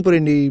indie, super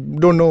indie,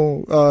 don't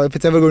know if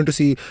it's ever going to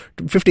see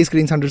 50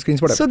 screens, 100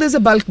 screens, whatever. So there's a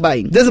bulk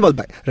buying. There's a bulk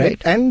buy,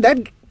 right? And that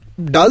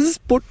does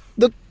put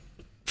the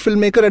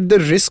filmmaker at the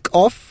risk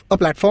of a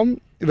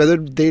platform, whether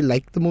they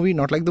like the movie,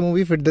 not like the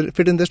movie,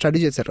 fit in their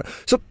strategy, etc.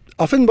 So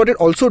often what it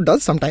also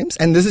does sometimes,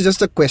 and this is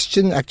just a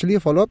question, actually a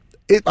follow-up,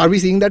 are we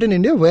seeing that in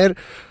India where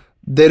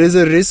there is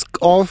a risk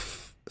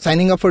of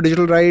signing up for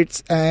digital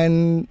rights,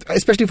 and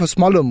especially for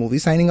smaller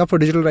movies, signing up for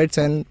digital rights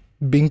and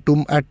being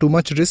at too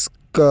much risk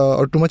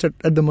or too much at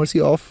the mercy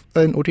of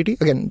an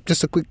OTT? Again,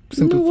 just a quick,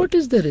 simple. No, what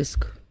is the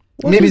risk?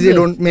 Maybe they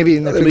don't. Maybe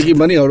they're making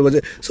money out of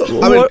it.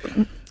 So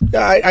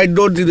I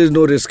don't think there's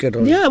no risk at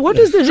all. Yeah, what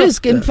is the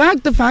risk? In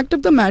fact, the fact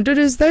of the matter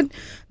is that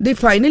they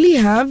finally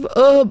have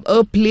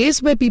a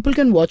place where people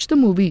can watch the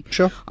movie.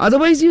 Sure.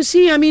 Otherwise, you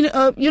see, a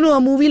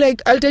movie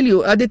like, I'll tell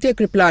you, Aditya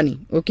Kriplani,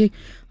 okay,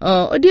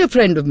 a dear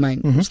friend of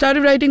mine,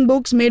 started writing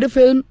books, made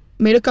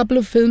a couple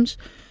of films,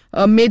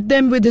 made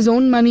them with his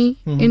own money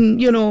in,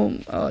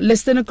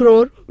 less than 1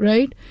 crore,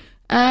 right?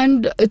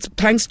 And it's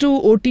thanks to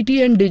OTT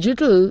and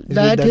digital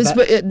that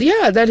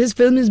his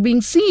film is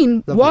being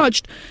seen,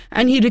 watched,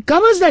 and he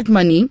recovers that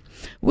money,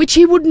 which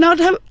he would not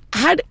have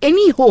had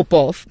any hope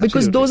of,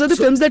 because those are the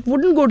films that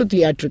wouldn't go to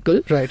theatrical.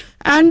 Right.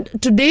 And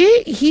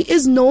today he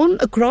is known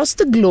across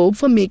the globe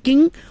for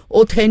making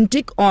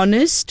authentic,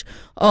 honest,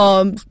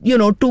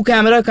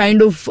 2-camera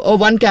kind of or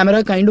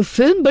 1-camera kind of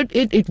film, but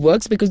it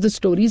works because the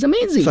story is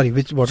amazing. Sorry,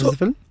 what was the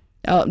film?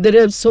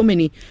 There are so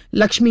many.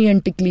 Lakshmi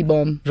and Tikli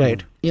Bomb.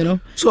 Right.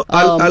 So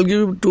I'll give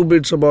you 2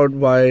 bits about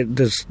why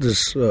this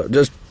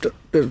just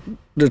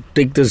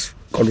take this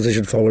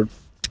conversation forward.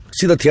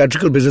 See, the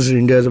theatrical business in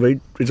India is a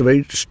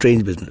very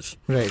strange business.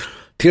 Right.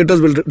 Theaters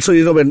will,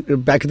 so when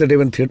back in the day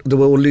when there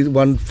were only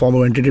one form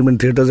of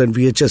entertainment, theaters, and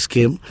VHS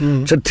came,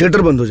 said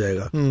theater बंद हो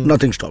जाएगा,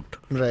 nothing stopped.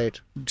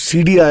 Right.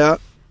 CD आया,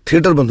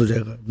 theater बंद हो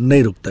जाएगा,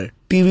 नहीं रुकता है.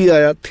 TV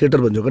आया, theater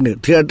बंद होगा, नहीं.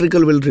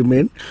 Theatrical will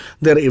remain.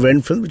 There are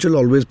event films which will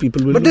always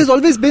people will. But there's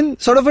always been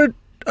sort of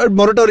a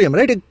moratorium,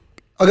 right?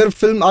 अगर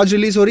फिल्म आज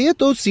रिलीज हो रही है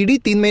तो सीडी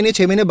 3 महीने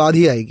 6 महीने बाद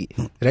ही आएगी,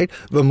 राइट?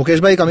 मुकेश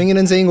भाई coming in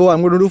and saying, oh,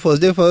 I'm going to do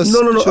first day first.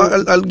 No.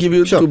 I'll give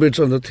you 2 bits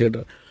on the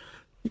theater.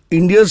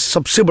 India's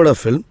सबसे बड़ा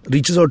film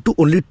reaches out to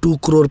only 2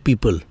 crore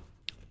people.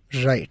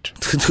 Right.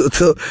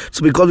 So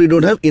because we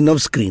don't have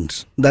enough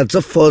screens, that's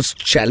the first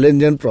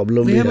challenge and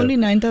problem. We have only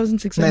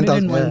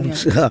 9,601.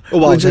 Yeah. Oh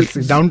wow, that's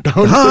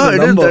downtown.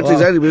 That's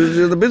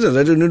exactly the business.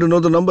 Right? You need to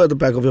know the number at the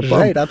back of your palm.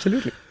 Right,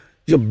 absolutely.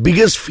 Your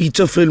biggest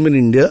feature film in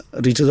India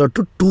reaches out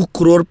to 2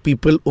 crore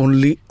people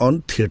only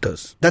on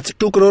theatres. That's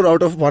 2 crore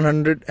out of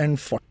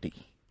 140.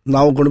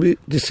 Now going to be,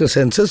 this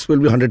census will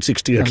be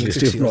 160 at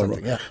least, if not more.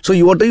 Yeah. So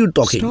what are you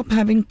talking? Stop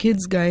having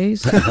kids,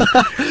 guys.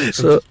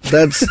 So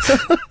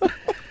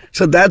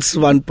that's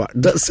one part.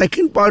 The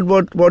second part,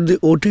 what the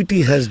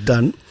OTT has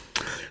done.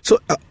 So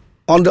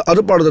on the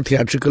other part of the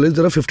theatrical is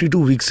there are 52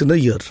 weeks in a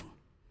year.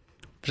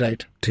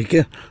 Right. ठीक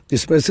है,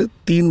 जिसमें से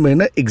 3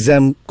 महीना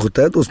exam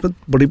होता है, तो उसमें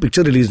बड़ी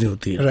पिक्चर रिलीज नहीं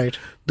होती है. Right.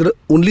 There are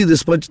only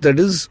this much that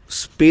is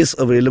space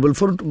available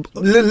for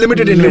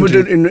limited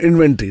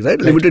inventory,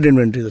 right? Limited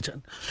inventory.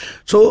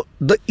 So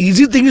the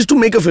easy thing is to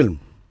make a film.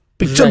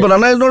 Picture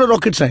banana is not a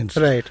rocket science.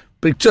 Right.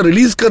 Picture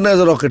release करना is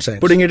a rocket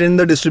science. Putting it in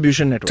the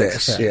distribution network.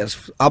 Yes.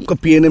 आपका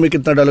P&A में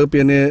कितना डालोगे,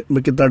 P&A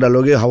में कितना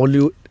डालोगे, how will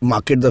you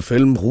market the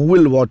film, who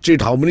will watch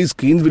it, how many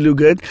screens will you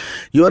get?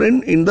 You are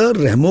in the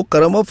Rehmo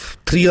Karam of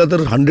 3 other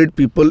 100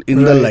 people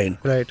in the line.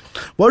 Right.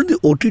 What the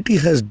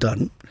OTT has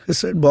done, he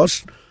said,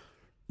 boss,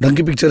 ढंग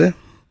की picture है,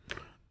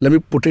 let me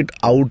put it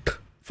out.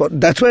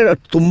 That's why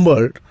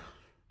Tumbad.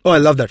 Oh, I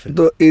love that film.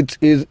 So it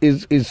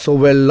is so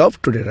well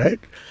loved today, right?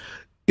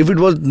 If it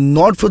was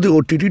not for the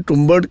OTT,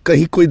 Tumbad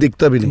kahi koi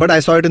dikhta bhi nahi. But I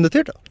saw it in the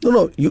theatre.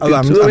 No.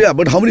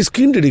 But how many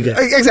screens did he get?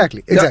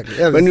 Exactly.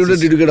 Yeah. When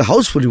did you get a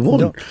house full? You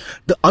won't. No.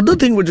 The other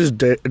thing which is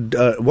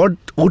what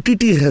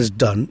OTT has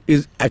done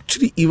is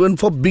actually even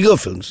for bigger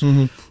films,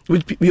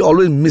 which we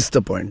always miss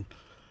the point.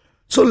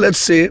 So let's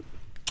say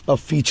a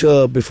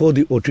feature before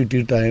the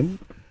OTT time,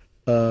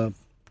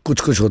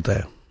 कुछ होता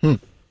है.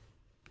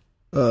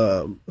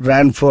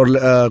 Ran for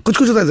कुछ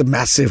होता है a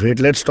massive hit.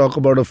 Let's talk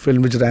about a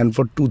film which ran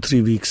for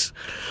 2-3 weeks.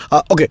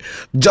 Okay,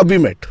 Jab We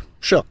Met.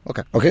 Sure.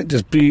 Okay,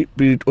 just pre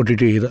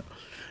OTT era.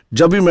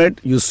 Jab We Met,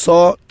 you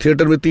saw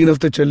theatre में 3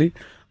 हफ्ते चली.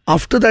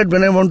 After that,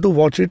 when I want to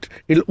watch it,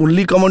 it'll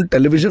only come on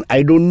television.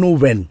 I don't know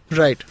when.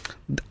 Right.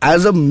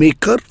 As a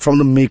maker, from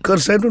the maker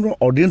side, from the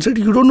audience side,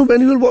 you don't know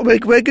when you will.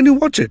 Where can you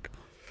watch it?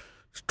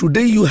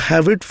 Today you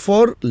have it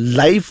for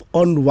live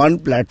on one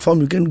platform.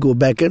 You can go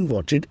back and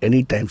watch it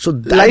anytime. So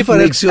that live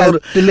makes till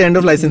the end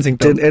of licensing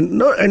term.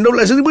 No end of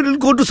licensing, but it'll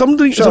go to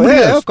somebody else.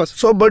 Yeah, of course.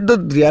 So, but the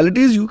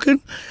reality is you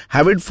can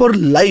have it for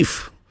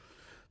life.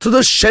 So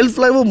the shelf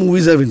life of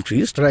movies have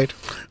increased. Right.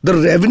 The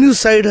revenue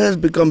side has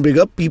become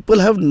bigger. People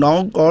have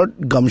now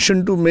got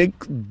gumption to make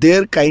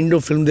their kind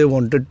of film they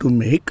wanted to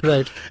make.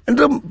 Right. And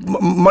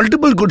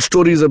multiple good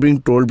stories are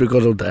being told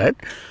because of that.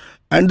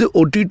 And the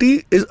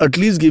OTT is at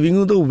least giving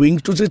you the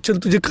wings to say, "Chal,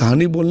 tujhe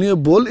kahani bolni hai,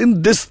 bol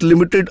in this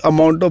limited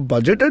amount of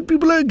budget," and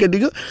people are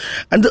getting a.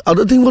 And the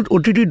other thing what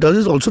OTT does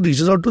is also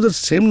reaches out to the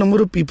same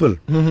number of people.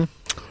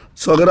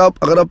 So अगर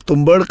आप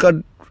तुम्बाड़ का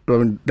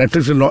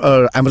Netflix will not,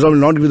 Amazon will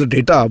not give you the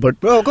data, but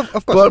of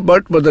course.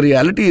 But the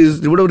reality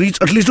is it would have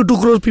reached at least to 2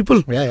 crore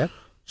people. Yeah.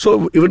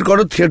 So if it got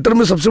a theatre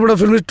में सबसे बड़ा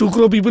film is 2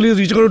 crore people, is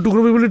reaching out to 2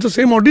 crore people, it's the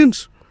same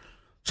audience.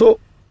 So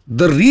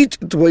the reach,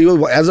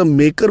 as a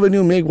maker, when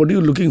you make, what are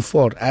you looking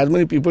for? As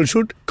many people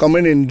should come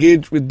and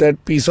engage with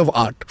that piece of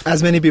art.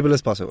 As many people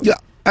as possible. Yeah,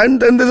 and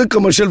then there's a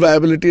commercial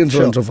viability and so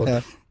on and so forth.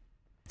 Yeah.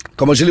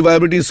 Commercially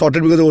viability is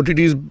sorted because the OTT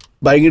is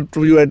buying it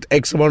for you at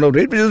X amount of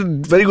rate, which is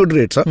very good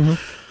rates.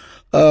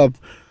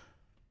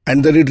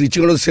 And then it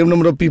reaching out to the same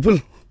number of people.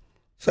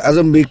 So as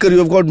a maker, you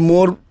have got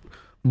more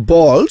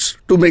balls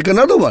to make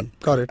another one.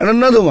 Correct. And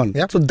another one.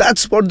 Yep. So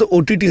that's what the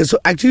OTT has. So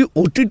actually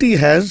OTT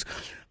has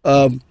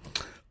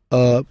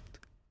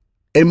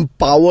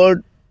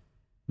empowered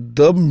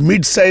the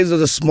mid-size or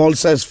the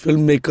small-size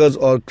filmmakers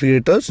or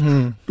creators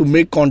to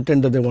make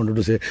content that they wanted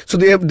to say. So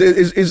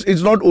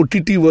it's not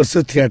OTT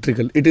versus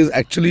theatrical. It is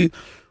actually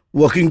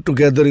working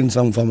together in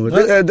some form.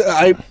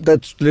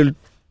 That's little.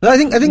 I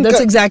think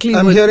That's exactly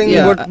I'm what- hearing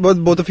yeah.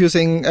 what both of you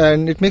saying,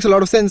 and it makes a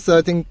lot of sense.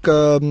 I think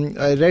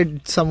I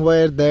read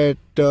somewhere that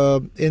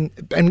in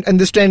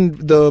this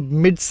trend, the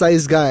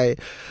mid-sized guy,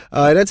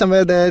 I read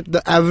somewhere that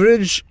the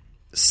average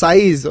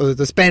size or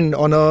the spend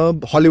on a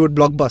Hollywood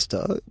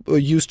blockbuster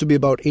used to be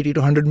about 80 to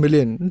 100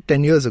 million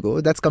 10 years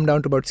ago. That's come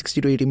down to about 60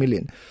 to 80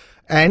 million.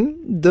 And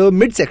the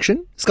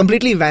midsection is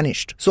completely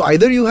vanished. So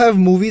either you have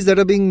movies that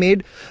are being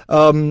made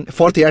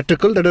for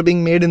theatrical, that are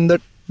being made in the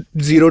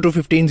 0 to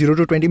 15, 0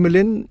 to 20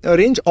 million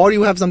range, or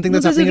you have something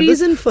that's there's a happening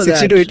reason at the for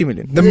 60 that. to 80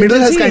 million. The middle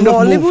has kind of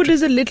Hollywood moved.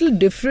 is a little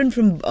different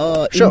from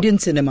Sure. Indian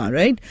cinema,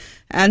 right?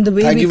 And the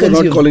way Thank we you for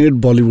consume. not calling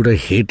it Bollywood. I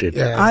hate it.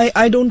 Yeah.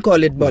 I don't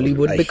call it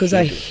Bollywood I because hate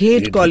I it.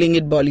 hate Hate calling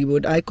it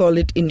Bollywood. I call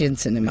it Indian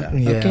cinema.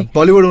 Yeah. Okay.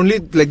 Bollywood only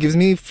gives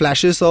me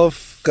flashes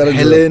of Karan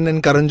Helen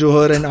and Karan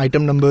Johar and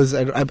item numbers.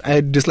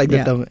 I dislike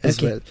that term as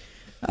okay. well.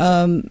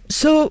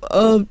 So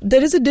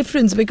there is a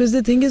difference because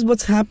the thing is,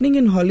 what's happening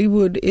in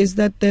Hollywood is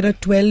that there are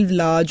 12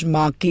 large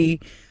marquee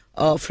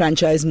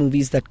franchise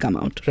movies that come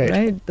out,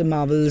 right? The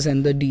Marvels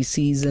and the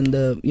DCs and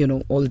the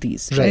all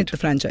these, right? The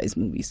franchise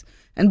movies,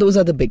 and those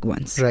are the big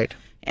ones, Right.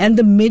 And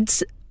the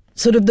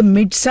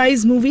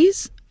mid-size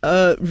movies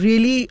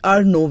really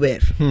are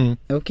nowhere.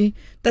 Okay,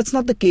 that's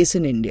not the case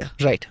in India.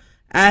 Right.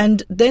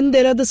 And then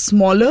there are the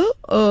smaller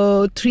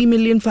 $3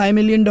 million, $5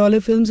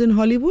 million films in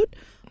Hollywood,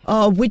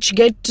 which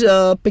get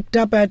picked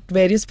up at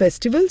various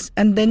festivals,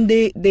 and then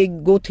they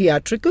go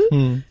theatrical,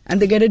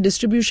 and they get a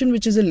distribution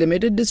which is a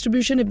limited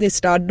distribution. If they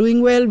start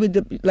doing well with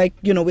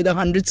with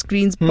 100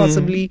 screens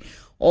possibly,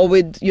 or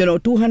with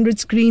 200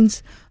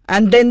 screens,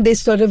 and then they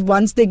sort of,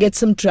 once they get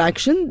some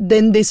traction,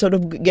 then they sort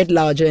of get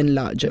larger and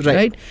larger,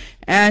 right?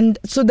 And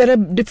so there are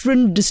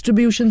different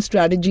distribution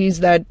strategies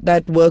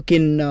that work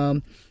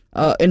in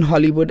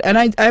Hollywood.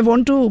 And I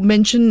want to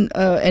mention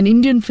an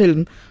Indian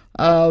film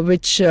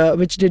which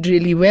did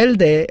really well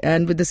there,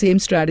 and with the same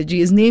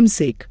strategy, is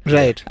Namesake.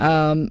 Right.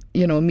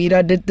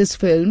 Meera did this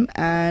film,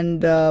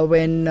 and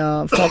when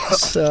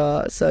Fox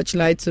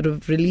Searchlight sort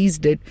of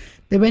released it,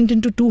 they went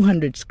into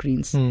 200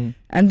 screens.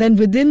 And then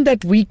within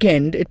that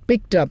weekend, it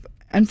picked up,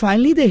 and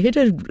finally they hit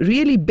a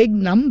really big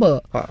number.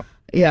 Wow.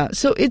 Yeah,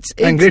 so it's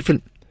And great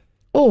film.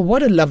 Oh,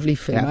 what a lovely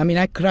film. Yeah. I mean,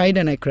 I cried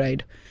and I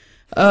cried.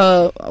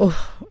 I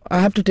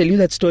have to tell you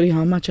that story,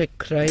 how much I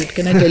cried.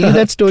 Can I tell you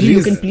that story?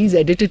 You can please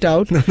edit it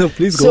out. No,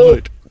 please go for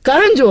it.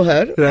 Karan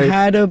Johar Right.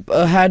 had a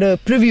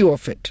preview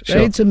of it, Sure.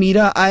 right? So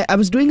Meera, I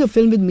was doing a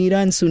film with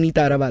Meera and Suni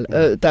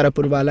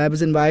Tarapurwala. I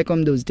was in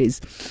Viacom those days.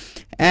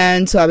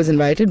 And so I was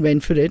invited,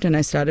 went for it, and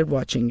I started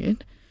watching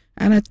it.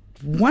 And at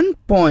one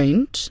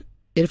point,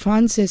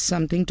 Irfan says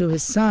something to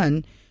his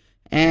son,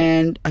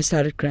 and I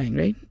started crying,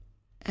 right?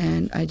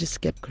 And I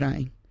just kept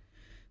crying.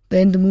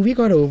 Then the movie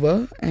got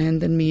over, and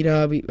then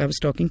Meera, I was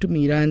talking to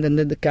Meera, and then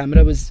the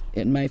camera was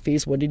in my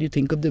face. What did you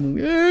think of the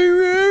movie?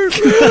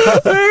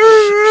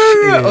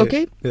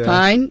 Okay,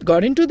 fine.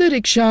 Got into the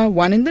rickshaw,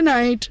 1 in the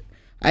night.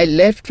 I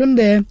left from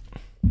there.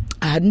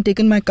 I hadn't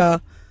taken my car.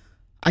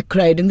 I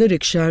cried in the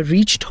rickshaw,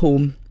 reached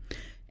home,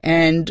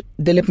 and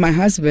Dilip, my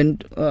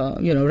husband,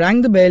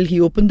 rang the bell. He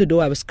opened the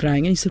door. I was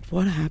crying, and he said,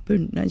 "What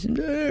happened?" And I said,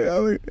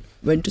 I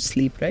went to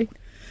sleep, right?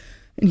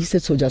 And he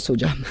said, Soja.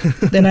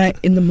 Then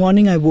in the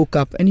morning, I woke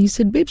up, and he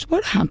said, "Babes,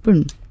 what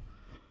happened?"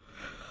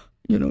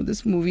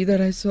 This movie that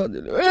I saw. And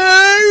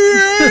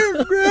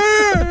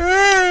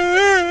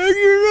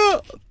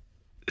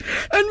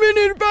when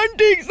Irfan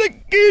takes the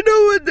kid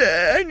over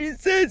there, and he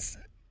says,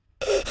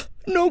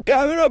 "No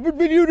camera, but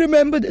will you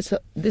remember this?"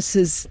 This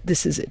is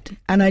it.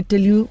 And I tell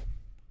you,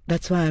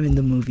 that's why I'm in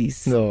the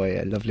movies. Oh,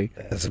 yeah, lovely.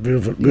 That's a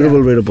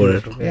beautiful way to put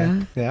it.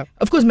 Yeah.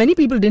 Of course, many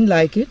people didn't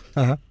like it.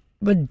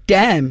 But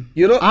damn,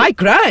 I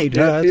cried.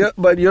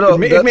 But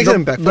it makes an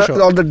impact, for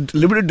sure. The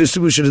limited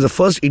distribution is the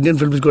first Indian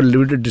film which got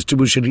limited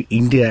distribution in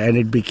India, and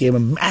it became a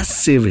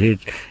massive hit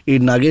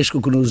in Nagesh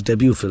Kukunu's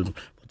debut film.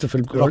 the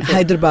film called?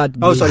 Hyderabad.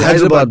 Oh, sorry,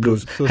 Hyderabad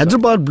Blues. So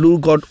Hyderabad Blue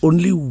got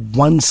only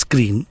one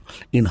screen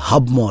in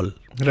Hub Mall.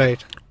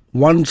 right.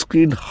 One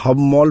screen Hub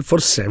Mall for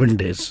 7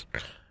 days.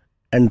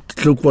 And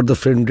look what the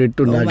film did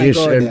to my Nagesh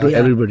God, and to yeah.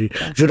 everybody.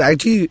 Should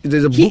actually,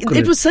 there's a book on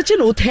It was such an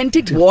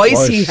authentic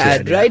voice he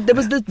had, yeah. right? There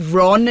was the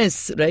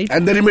rawness, right?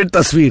 And then he made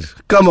Tasveer.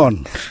 Come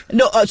on.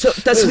 No, so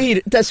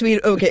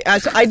Tasveer. Okay,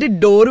 so I did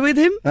Door with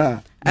him,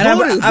 Ah. and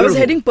Door is I was beautiful.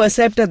 heading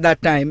Percept at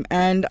that time,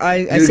 and I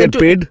You said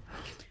get paid?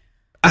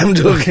 I'm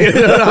joking.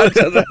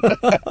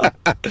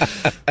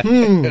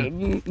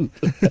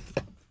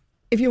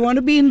 if you want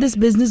to be in this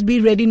business, be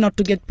ready not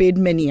to get paid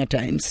many a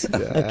times.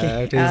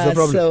 That is the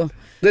problem. So,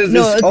 There's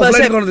no, this offline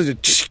Percept,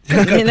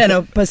 conversation.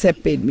 no,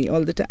 Percept paid me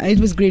all the time. It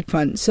was great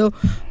fun. So,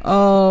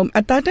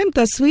 at that time,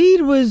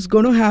 Tasveer was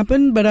going to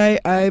happen, but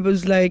I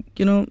was like,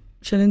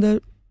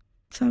 Shalinder,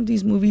 some of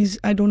these movies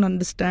I don't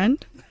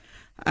understand,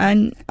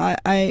 and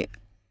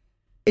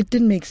it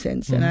didn't make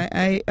sense, and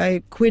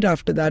I quit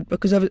after that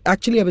because I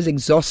was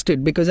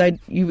exhausted because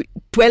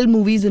 12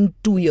 movies in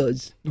 2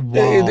 years.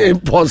 Wow.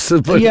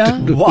 Impossible Yeah.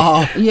 to do.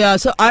 Wow. Yeah,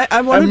 so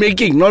I wanted I'm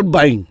making, not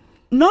buying.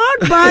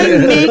 not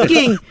buying,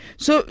 making.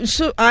 So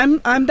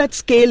I'm that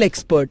scale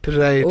expert.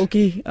 Right.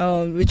 Okay.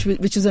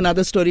 Which is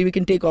another story we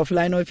can take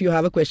offline, or if you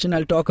have a question,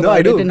 I'll talk No, about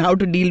I do. it and how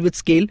to deal with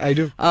scale. I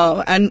do.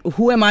 And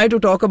who am I to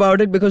talk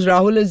about it? Because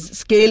Rahul is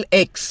scale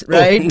X,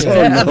 right?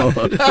 no.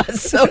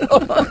 So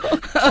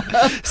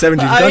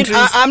 17 countries.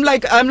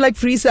 I'm like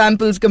free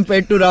samples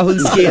compared to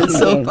Rahul's scale.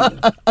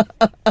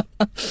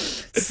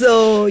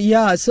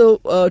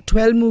 So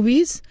 12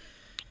 movies.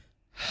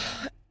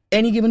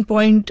 Any given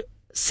point,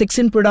 6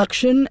 in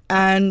production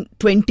and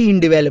 20 in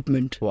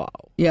development. Wow.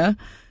 Yeah,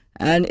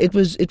 and it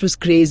was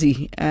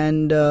crazy.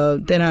 And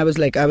then I was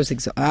like,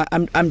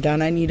 I'm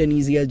done. I need an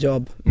easier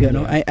job.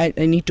 I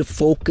need to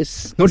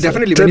focus. No,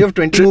 definitely. When you have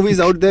 20 movies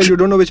out there, you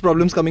don't know which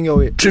problem's coming your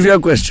way. Trivia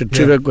question.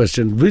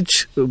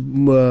 Which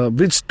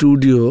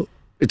studio?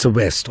 It's a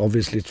West.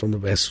 Obviously, it's from the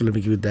West. So let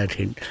me give you that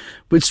hint.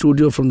 Which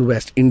studio from the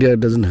West? India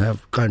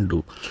can't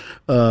do.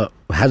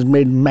 Has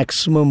made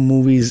maximum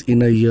movies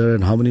in a year,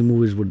 and how many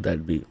movies would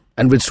that be?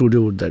 And which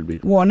studio would that be?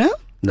 Warner?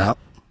 No.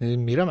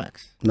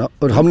 Miramax. No.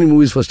 Or how many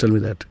movies? First, tell me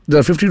that. There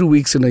are 52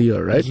 weeks in a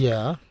year, right?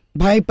 Yeah.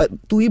 भाई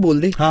तू ही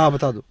बोल दे. हाँ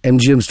बता दो.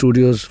 MGM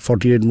Studios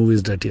 48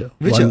 movies that year.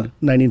 Which year?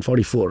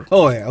 1944.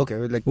 Oh yeah, okay.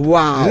 Like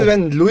Wow. this is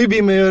when Louis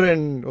B. Mayer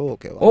and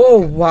okay. Wow. Oh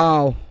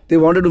wow. They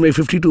wanted to make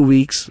 52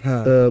 weeks,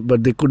 Huh.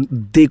 but they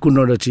could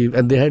not achieve,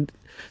 and they had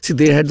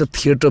the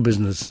theatre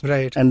business,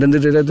 Right. and then they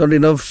had not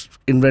enough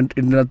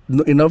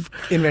enough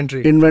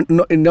Inventory.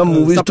 enough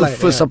movies supply,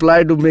 to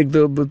supply to make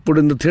put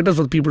in the theatres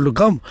for people to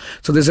come.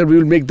 So they said we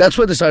will make. That's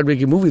why they started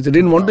making movies. They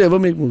didn't want to ever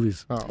make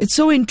movies. Oh. It's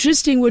so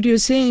interesting what you're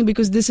saying,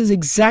 because this is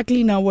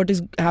exactly now what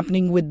is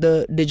happening with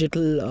the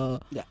digital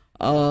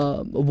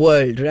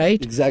world,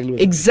 right?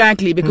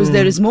 Exactly, because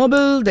there is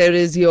mobile, there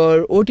is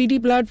your OTT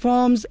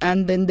platforms,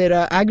 and then there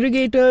are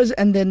aggregators,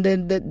 and then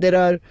there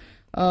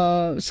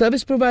are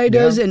service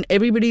providers, and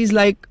everybody's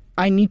like,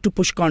 I need to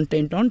push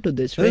content onto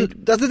this, right?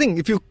 That's the thing.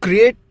 If you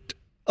create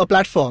a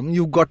platform,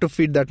 you've got to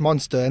feed that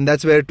monster, and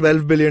that's where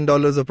 $12 billion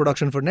of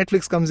production for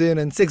Netflix comes in,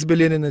 and $6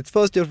 billion in its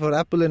first year for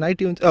Apple and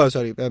iTunes.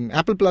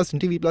 Apple Plus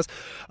and TV Plus.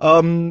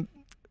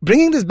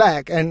 Bringing this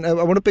back, and I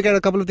want to pick out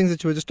a couple of things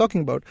that you were just talking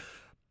about.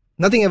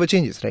 Nothing ever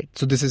changes, right?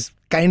 So this is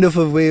kind of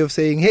a way of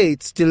saying, hey,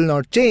 it's still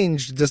not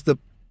changed. Just the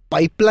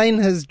pipeline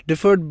has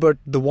differed, but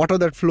the water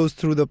that flows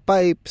through the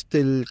pipe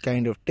still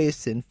kind of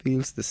tastes and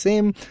feels the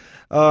same.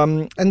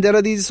 And there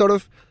are these sort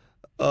of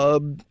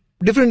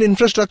different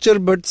infrastructure,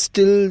 but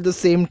still the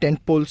same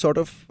tentpole sort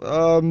of.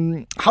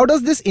 How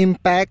does this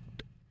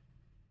impact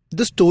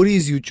the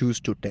stories you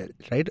choose to tell,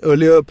 right?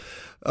 Earlier,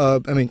 I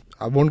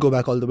won't go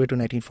back all the way to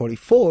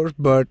 1944,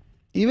 but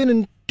even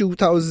in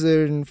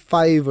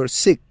 2005 or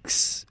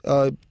 6,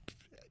 I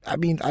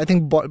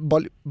think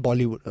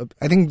Bollywood,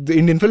 I think the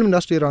Indian film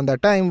industry around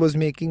that time was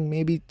making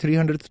maybe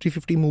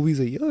 350 movies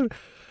a year.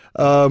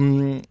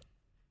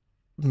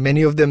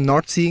 Many of them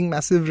not seeing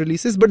massive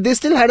releases, but they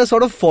still had a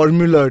sort of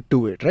formula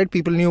to it, right?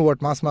 People knew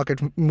what mass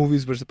market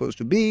movies were supposed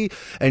to be,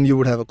 and you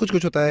would have a Kuch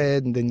Kuch Hota Hai,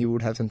 and then you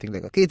would have something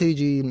like a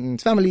K3G, and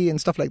its family,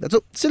 and stuff like that.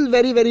 So still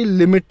very, very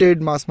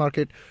limited mass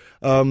market.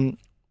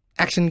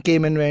 Action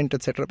came and went,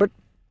 etc. But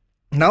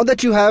now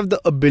that you have the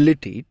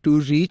ability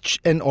to reach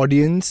an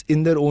audience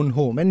in their own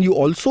home, and you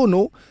also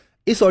know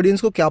इस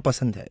audience को क्या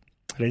पसंद है,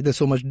 right? There's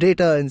so much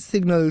data and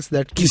signals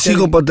that किसी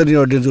को पता नहीं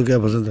audience को क्या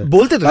पसंद है.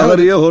 बोलते थे अगर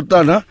ये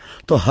होता ना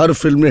तो हर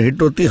फिल्म में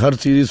हिट होती, हर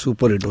सीरीज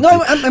सुपर हिट होती. No,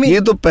 I mean,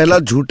 ये तो पहला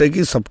झूठ है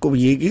कि सबको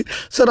ये कि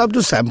सर आप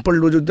जो सैंपल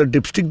लो, जो the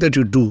dipstick that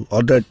you do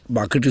और that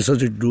market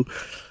research you do,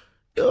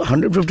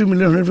 140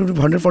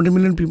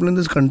 million people in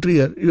this country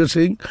here. You're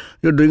saying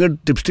you're doing a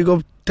dipstick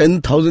of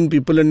 10,000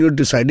 people and you're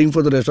deciding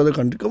for the rest of the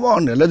country. Come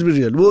on, let's be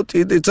real.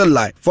 It's a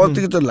lie. First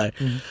thing, it's a lie.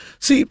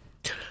 See,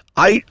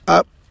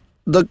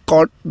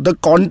 the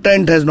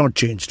content has not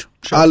changed.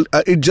 Sure.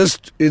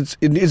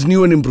 It's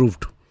new and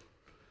improved.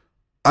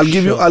 I'll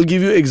give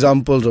you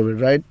examples of it.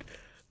 Right?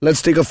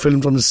 Let's take a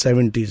film from the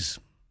 70s.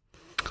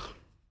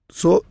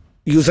 So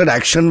you said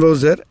action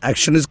was there.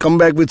 Action is come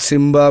back with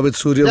Simba, with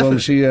Surya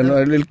Vamshi,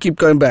 and it'll keep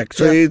coming back.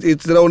 So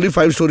there are only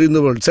 5 stories in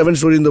the world, 7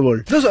 stories in the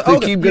world. No, so, they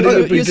keep getting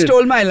repeated. You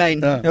stole my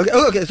line.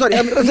 Okay, sorry.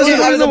 I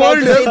was about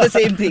to say the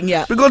same thing,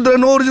 yeah. Because there are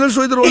no original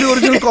stories, there are only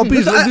original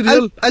copies. Let's be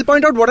real. I'll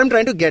point out what I'm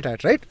trying to get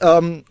at, right?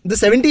 The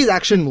 70s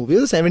action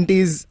movies, the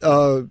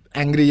 70s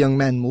angry young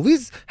man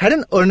movies had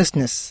an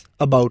earnestness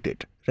about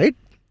it, right?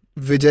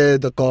 Vijay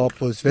the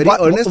cop was very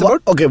earnest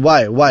about. Okay,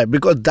 why?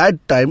 Because that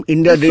time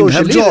India didn't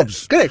have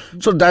jobs. Correct.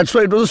 So that's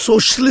why it was a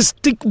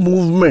socialistic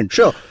movement.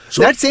 Sure.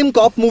 So that same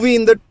cop movie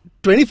in the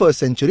 21st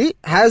century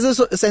has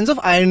a sense of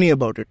irony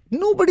about it.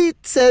 Nobody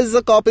says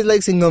the cop is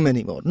like Singham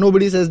anymore.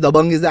 Nobody says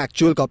Dabangg is the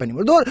actual cop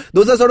anymore.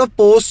 Those are sort of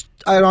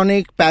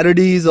post-ironic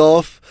parodies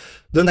of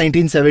the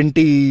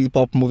 1970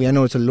 pop movie. I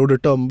know it's a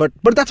loaded term, but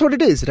that's what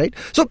it is, right?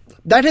 So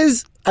that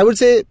is, I would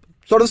say,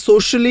 sort of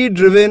socially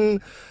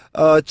driven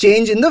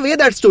change in the way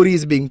that story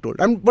is being told.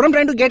 What I'm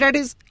trying to get at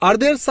is, are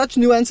there such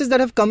nuances that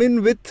have come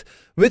in with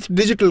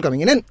digital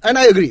coming in? And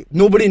I agree,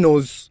 nobody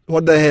knows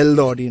what the hell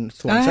the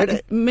audience wants.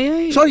 Right?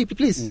 May I? Sorry,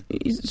 please.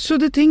 So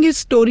the thing is,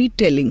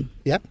 storytelling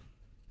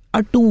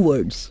are 2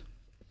 words.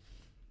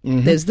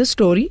 Mm-hmm. There's the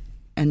story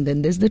and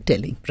then there's the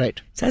telling.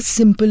 Right. It's as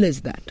simple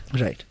as that.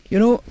 Right. You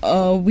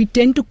know, we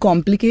tend to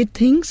complicate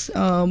things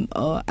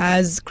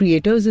as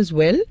creators as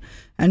well.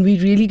 And we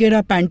really get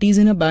our panties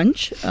in a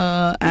bunch.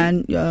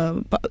 And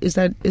is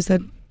that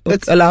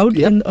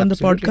allowed on the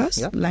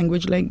podcast? Yeah.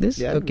 Language like this?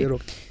 Yeah, okay.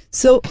 okay.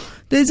 So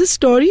there's a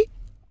story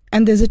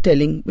and there's a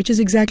telling, which is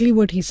exactly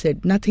what he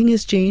said. Nothing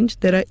has changed.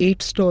 There are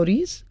 8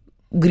 stories,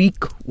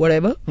 Greek,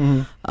 whatever.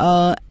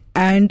 Mm-hmm.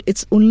 And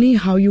it's only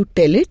how you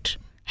tell it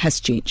has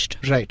changed.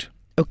 Right.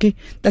 Okay,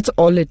 that's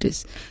all it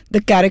is.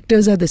 The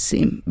characters are the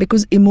same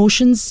because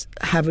emotions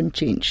haven't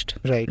changed.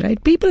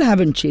 Right. People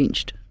haven't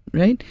changed.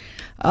 Right.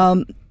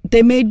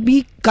 There may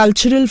be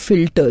cultural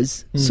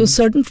filters. So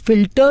certain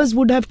filters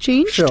would have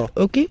changed. Sure.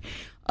 Okay.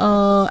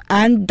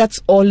 And that's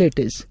all it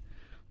is.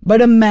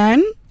 But a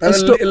man...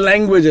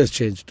 language has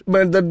changed.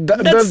 But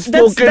that's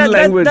spoken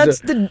language.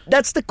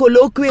 That's the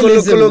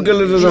colloquialism.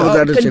 Colloquialism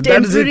that has changed.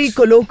 Contemporary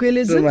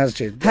colloquialism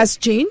has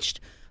changed.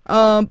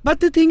 But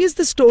the thing is,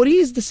 the story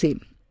is the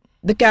same.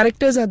 The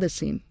characters are the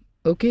same.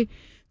 Okay.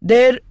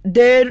 Their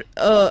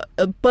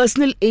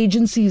personal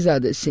agencies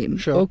are the same.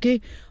 Sure. Okay.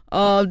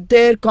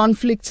 Their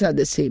conflicts are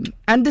the same.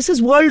 And this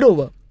is world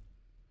over.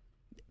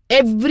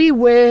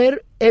 Everywhere,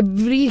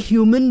 every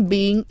human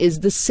being is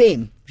the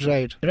same.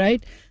 Right.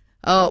 Right?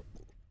 The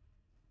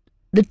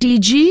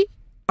TG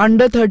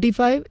under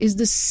 35 is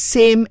the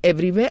same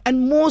everywhere,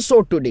 and more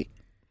so today.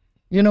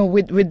 You know,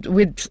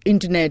 with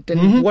internet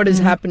and what is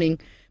happening.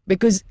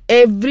 Because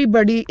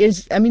everybody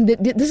is, I mean,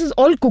 this is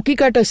all cookie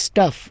cutter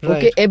stuff. Right.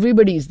 Okay,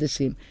 everybody is the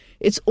same.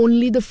 It's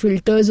only the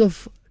filters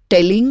of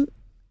telling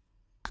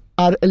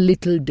are a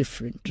little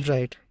different.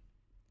 Right.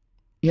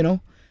 You know,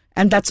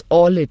 and that's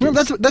all it is.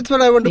 That's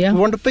what I want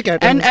to pick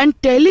at.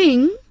 And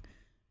telling,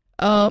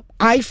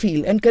 I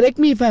feel, and correct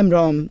me if I'm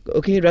wrong,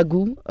 okay,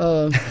 Raghu.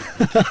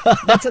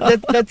 That's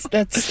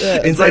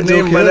inside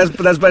name.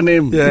 That's my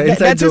name. Yeah,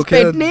 that's his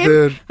pet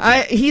name.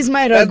 He's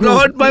my Raghu.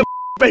 That's not my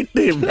pet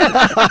name.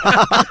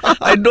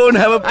 I don't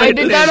have a pet name. I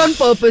did that on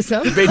purpose,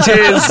 huh?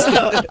 Bitches.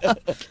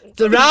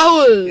 So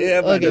Rahul.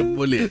 Yeah,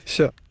 okay.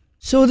 Sure.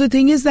 So the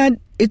thing is that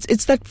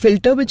it's that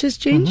filter which has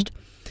changed.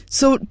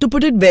 So to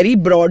put it very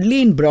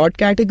broadly in broad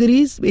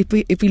categories, if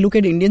we look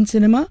at Indian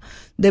cinema,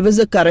 there was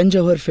a Karan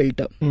Johar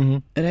filter,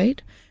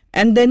 right?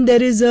 And then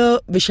there is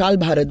a Vishal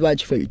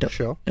Bharadwaj filter,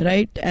 sure,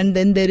 right? And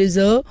then there is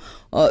a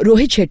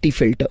Rohit Shetty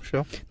filter.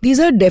 Sure. These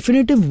are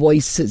definitive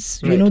voices.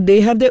 Right. You know,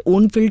 they have their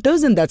own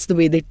filters, and that's the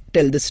way they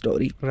tell the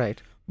story.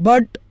 Right.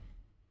 But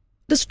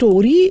the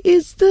story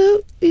is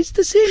the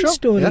same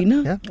story,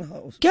 na? Yeah.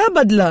 क्या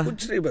बदला?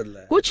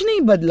 कुछ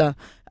नहीं बदला.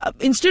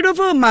 Instead of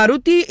a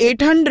Maruti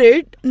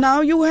 800, now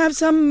you have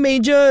some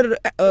major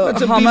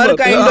Hummer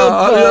kind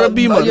of. A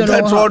Beamer.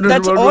 That's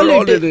all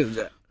it is.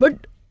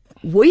 But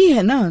वही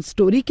है ना,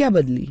 story क्या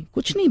बदली?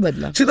 कुछ नहीं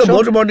बदला. See, the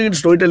most important in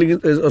storytelling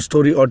is a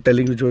story or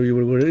telling, whichever you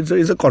will go.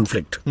 It's a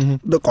conflict.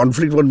 The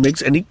conflict what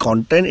makes any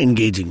content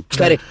engaging.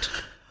 Correct.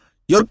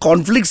 Your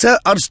conflicts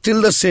are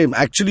still the same.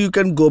 Actually, you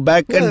can go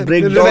back and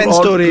break down all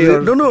story.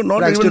 No,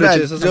 not even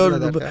that.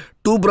 Your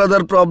two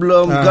brother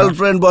problem,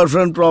 girlfriend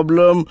boyfriend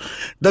problem.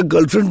 The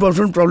girlfriend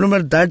boyfriend problem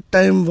at that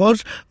time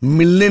was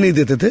मिलने नहीं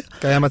देते थे.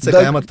 कयामत से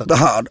कयामत तक.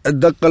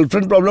 The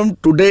girlfriend problem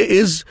today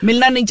is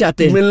मिलना नहीं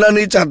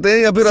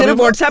चाहते या फिर सिर्फ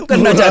WhatsApp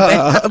करना चाहते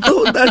हैं. So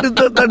that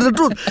is the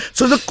truth.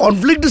 So the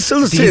conflict is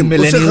still the same.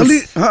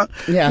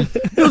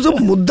 उससे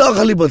मुद्दा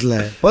खाली बदला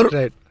है.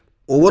 पर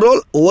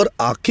ओवरऑल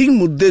ओवरआर्किंग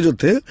मुद्दे जो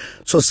थे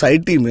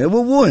सोसाइटी में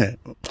वो हैं,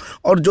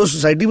 और जो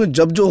सोसाइटी में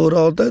जब जो हो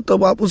रहा होता है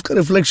तब आप उसका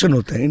रिफ्लेक्शन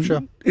होते हैं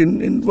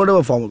in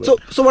whatever form.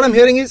 So what I'm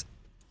hearing is,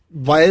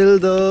 while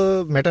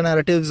the meta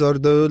narratives or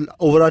the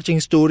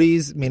overarching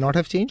stories may not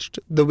have changed,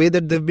 the way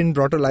that they've been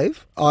brought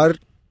alive are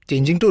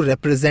changing to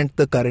represent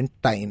the current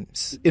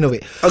times in a way.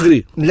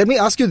 Agree. Let me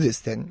ask you this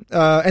then,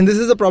 and this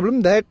is a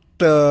problem that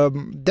a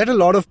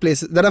lot of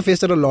places that are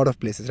faced at a lot of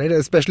places, right?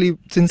 Especially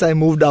since I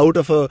moved out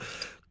of a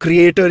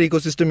creator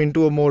ecosystem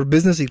into a more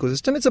business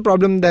ecosystem. It's a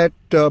problem that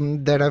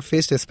that I've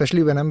faced,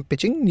 especially when I'm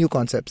pitching new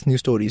concepts, new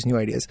stories, new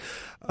ideas.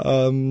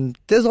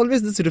 There's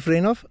always this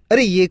refrain of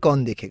 "Arey ye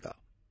kaun dekhega,"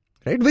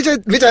 right?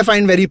 Which I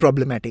find very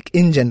problematic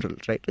in general,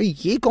 right?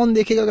 Ye kaun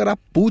dekhega agar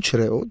aap pooch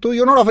rahe ho, तो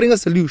you're not offering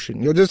a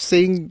solution. You're just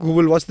saying who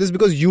will watch this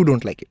because you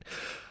don't like it.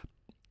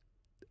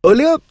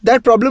 Earlier,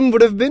 that problem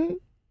would have been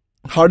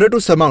harder to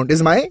surmount,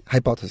 is my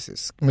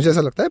hypothesis. मुझे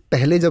ऐसा लगता है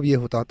पहले जब ये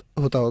होता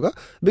होगा,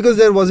 because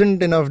there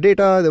wasn't enough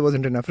data, there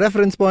wasn't enough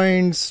reference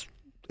points,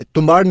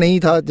 Tumbbad नहीं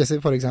था,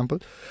 जैसे for example,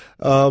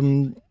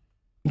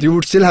 you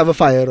would still have a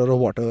fire or a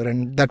water,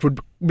 and that would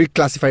be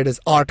classified as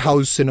art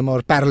house cinema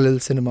or parallel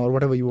cinema or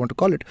whatever you want to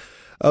call it.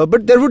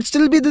 But there would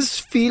still be this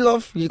feel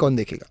of ये कौन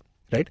देखेगा,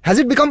 right?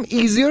 Has it become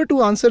easier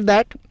to answer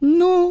that?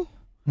 No.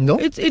 No?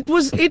 It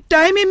was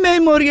time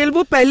immemorial.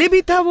 वो पहले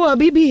भी था, वो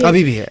अभी भी है.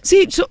 अभी भी है. See,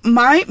 so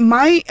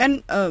my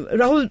and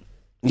Rahul,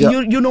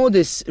 you know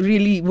this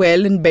really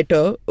well and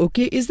better.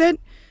 Okay, is that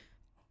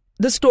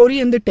the story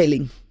and the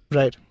telling?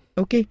 Right.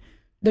 Okay,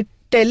 the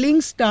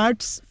telling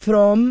starts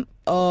from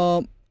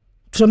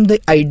the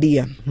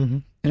idea,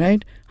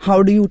 right?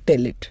 How do you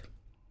tell it,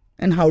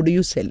 and how do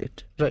you sell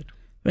it? Right.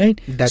 Right.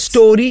 That's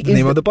story the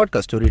name of the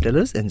podcast: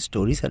 storytellers and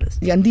story sellers.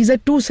 Yeah, and these are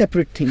two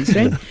separate things,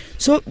 right?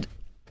 So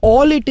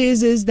all it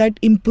is that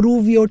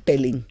improve your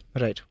telling.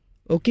 Right.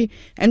 Okay.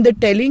 And the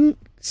telling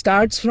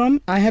starts from,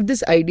 I have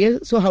this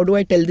idea, so how do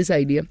I tell this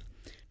idea?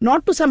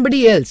 Not to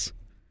somebody else.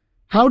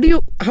 How do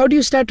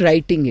you start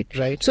writing it?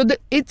 Right. So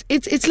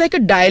it's like a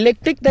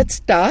dialectic that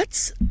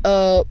starts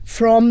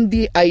from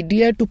the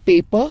idea to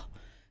paper,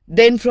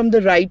 then from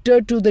the writer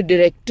to the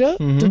director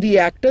to the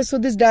actor. So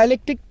this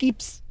dialectic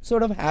keeps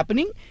sort of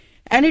happening,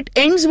 and it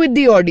ends with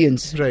the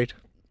audience. Right.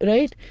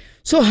 Right.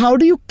 So how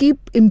do you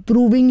keep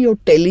improving your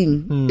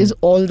telling is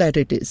all that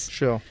it is.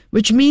 Sure.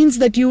 Which means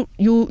that you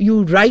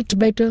write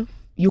better,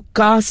 you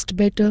cast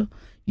better,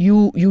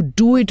 you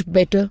do it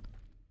better,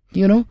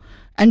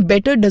 and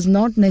better does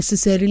not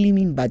necessarily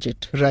mean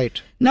budget.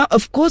 Right. Now,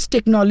 of course,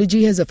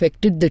 technology has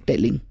affected the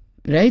telling,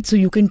 right? So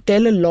you can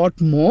tell a lot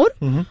more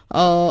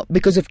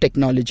because of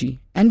technology.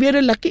 And we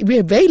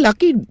are very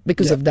lucky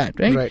because of that,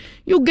 right? Right.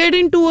 You get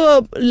into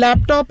a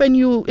laptop and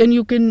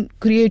you can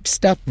create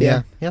stuff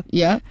there.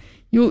 Yeah.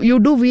 You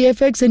do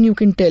VFX and you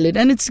can tell it,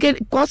 and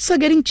costs are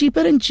getting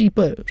cheaper and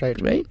cheaper.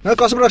 Right. Now,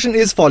 cost of production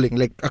is falling,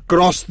 like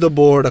across the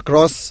board,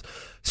 across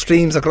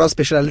streams, across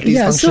specialities,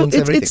 functions, so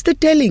everything. it's the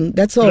telling.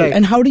 That's all. Right.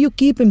 And how do you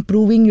keep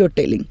improving your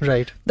telling?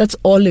 Right. That's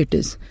all it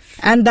is,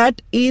 and that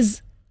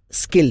is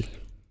skill.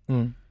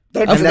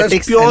 That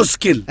takes pure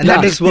skill. And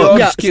that takes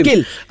work.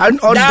 Skill. And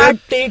on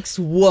that takes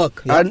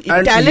work. And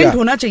talent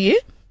होना चाहिए,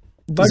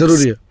 but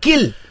ज़रूरी है.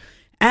 skill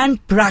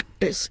and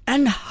practice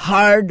and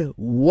hard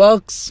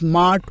work,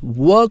 smart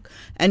work,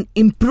 and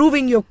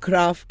improving your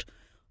craft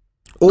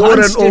over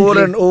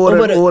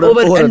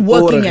and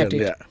working at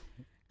it. Yeah.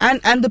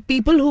 And the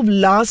people who've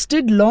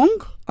lasted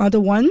long are the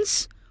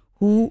ones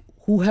who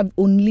have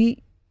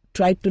only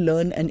tried to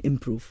learn and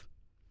improve.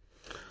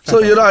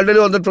 So, I'll tell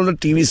you on that from the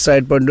TV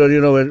side, but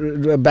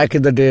back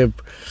in the day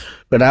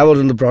when I was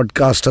on the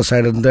broadcaster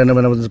side, and then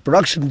when I was on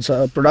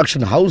the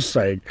production house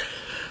side,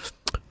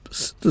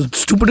 the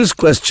stupidest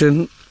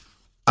question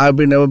I've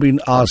ever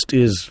been asked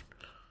is,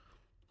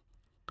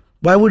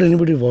 why would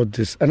anybody watch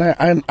this? And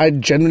I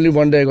genuinely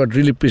one day I got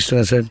really pissed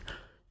and I said,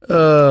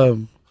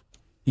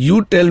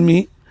 you tell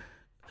me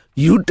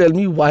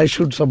why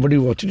should somebody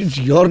watch it? It's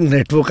your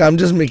network. I'm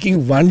just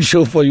making one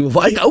show for you.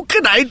 Why? How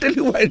can I tell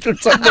you why should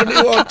somebody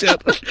watch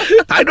it?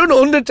 I don't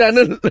own the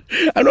channel.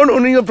 I'm not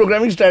owning your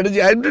programming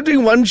strategy. I'm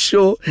doing one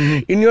show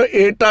in your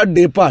 8-hour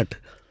day part.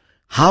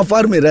 Half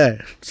hour मेरा है,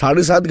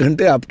 7.5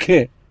 घंटे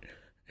आपके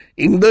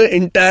in the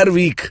entire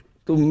week.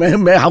 So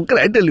how can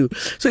I tell you?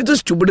 So it's a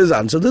stupidest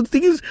answer. The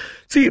thing is,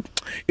 see,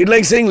 it's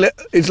like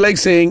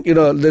saying,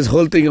 this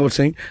whole thing about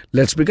saying,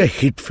 let's make a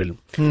hit film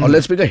or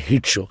let's make a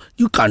hit show.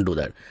 You can't do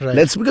that. Right.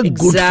 Let's make a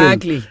good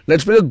film.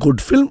 Let's make a good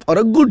film or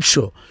a good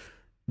show.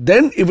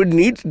 Then if it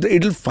needs,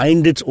 it'll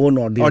find its own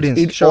audience.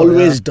 It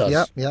always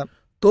does. Yeah.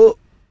 So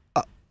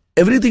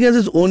everything has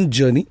its own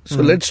journey.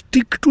 So let's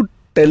stick to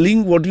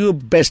telling what you're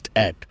best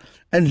at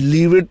and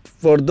leave it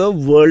for the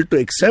world to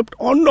accept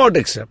or not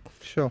accept.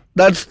 Sure.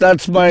 That's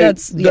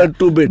the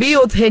 2 bits. Be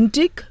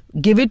authentic,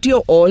 give it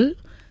your all,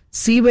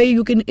 see where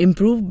you can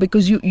improve,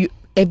 because you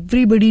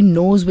everybody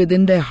knows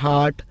within their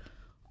heart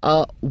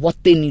what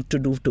they need to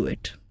do to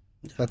it.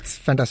 That's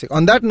fantastic.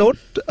 On that note,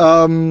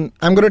 I'm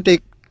going to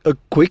take a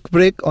quick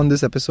break on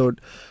this episode.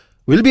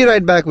 We'll be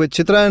right back with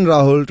Chhitra and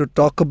Rahul to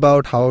talk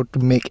about how to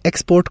make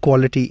export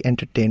quality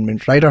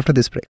entertainment right after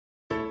this break.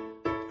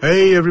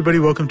 Hey everybody,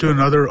 welcome to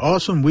another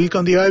awesome week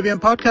on the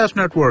IVM Podcast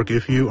Network.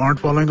 If you aren't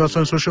following us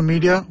on social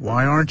media,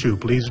 why aren't you?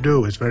 Please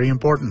do. It's very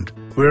important.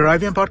 We're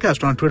IVM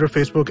Podcast on Twitter,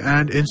 Facebook,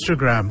 and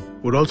Instagram.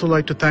 Would also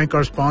like to thank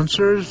our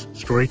sponsors,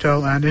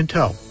 Storytel and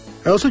Intel.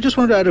 I also just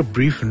wanted to add a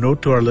brief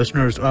note to our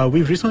listeners.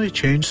 We've recently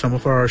changed some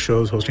of our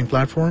show's hosting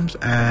platforms,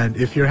 and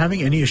if you're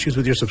having any issues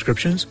with your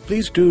subscriptions,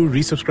 please do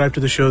resubscribe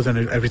to the shows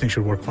and everything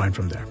should work fine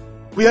from there.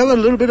 We have a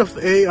little bit of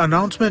a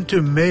announcement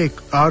to make.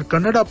 Our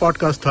Kannada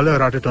podcast Thala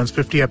Arate turns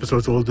 50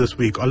 episodes old this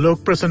week. Alok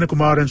Prasanna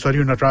Kumar and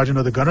Saryu Natarajan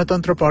of the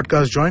Ganatantra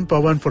podcast joined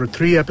Pawan for a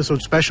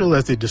 3-episode special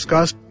as they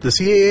discussed the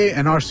CAA,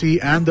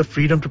 NRC and the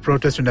freedom to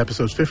protest in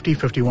episodes 50,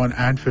 51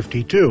 and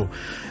 52.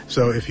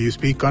 So if you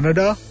speak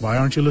Kannada, why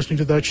aren't you listening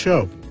to that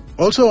show?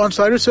 Also on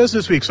Cyrus Says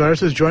this week,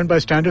 Cyrus is joined by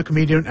stand-up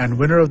comedian and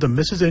winner of the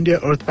Mrs. India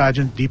Earth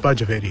pageant, Deepa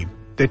Javeri.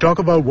 They talk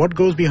about what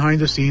goes behind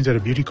the scenes at a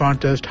beauty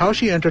contest, how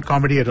she entered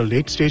comedy at a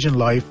late stage in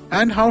life,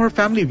 and how her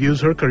family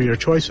views her career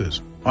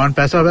choices. On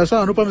Paisa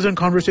Vaisa, Anupam is in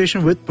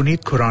conversation with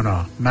Puneet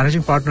Khurana,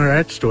 managing partner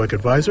at Stoic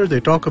Advisor.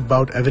 They talk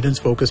about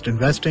evidence-focused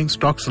investing,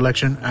 stock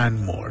selection,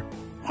 and more.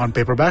 On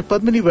Paperback,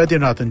 Padmini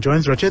Vaidyanathan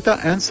joins Racheta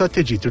and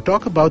Satyajit to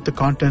talk about the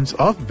contents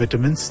of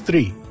Vitamins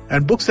 3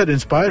 and books that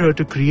inspire her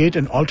to create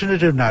an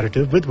alternative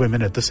narrative with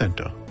women at the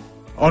center.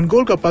 On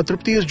Golgappa,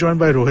 Trupti is joined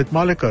by Rohit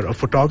Malekar, a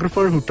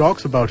photographer who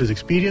talks about his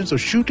experience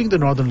of shooting the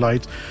Northern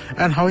Lights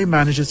and how he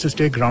manages to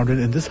stay grounded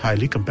in this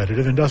highly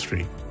competitive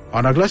industry.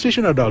 On Agla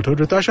Station Adulthood,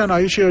 Ritasha and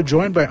Ayushi are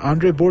joined by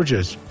Andre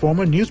Borges,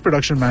 former news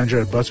production manager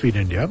at BuzzFeed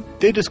India.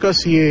 They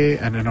discuss CAA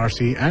and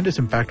NRC and its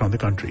impact on the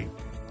country.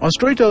 On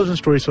Storytellers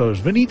and Storysellers,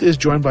 Vineet is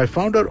joined by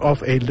founder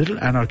of A Little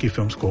Anarchy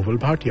Films, Koval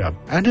Bhatia,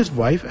 and his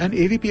wife and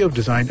AVP of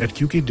Design at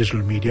QK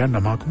Digital Media,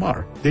 Nama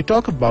Kumar. They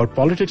talk about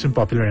politics and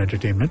popular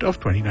entertainment of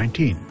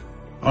 2019.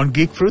 On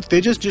Geek Fruit,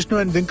 Tejas, Jishnu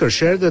and Dinkar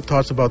share their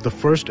thoughts about the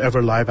first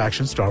ever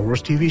live-action Star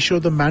Wars TV show,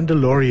 The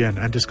Mandalorian,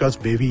 and discuss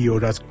Baby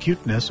Yoda's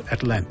cuteness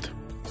at length.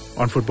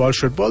 On Football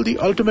Shutball, the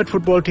ultimate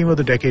football team of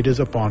the decade is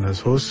upon us.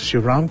 Hosts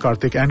Shivram,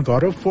 Karthik and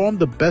Gaurav formed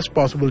the best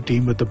possible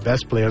team with the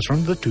best players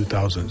from the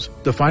 2000s.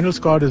 The final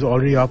squad is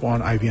already up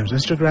on IVM's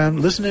Instagram.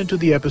 Listen into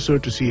the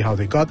episode to see how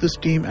they got this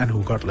team and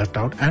who got left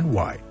out and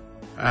why.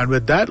 And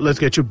with that, let's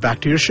get you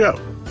back to your show.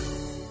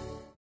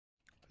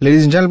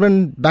 Ladies and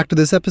gentlemen, back to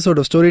this episode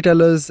of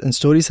Storytellers and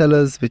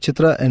Storysellers with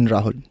Chitra and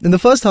Rahul. In the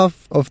first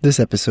half of this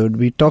episode,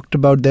 we talked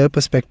about their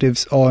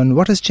perspectives on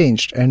what has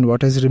changed and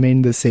what has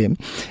remained the same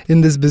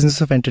in this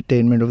business of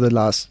entertainment over the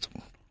last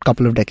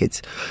couple of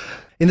decades.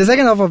 In the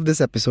second half of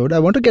this episode, I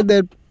want to get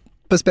their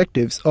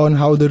perspectives on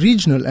how the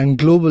regional and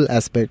global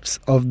aspects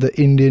of the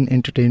Indian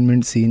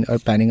entertainment scene are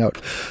panning out.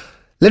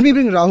 Let me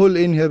bring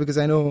Rahul in here because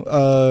I know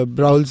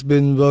Rahul's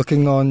been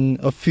working on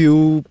a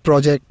few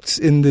projects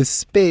in this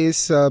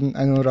space. I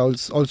know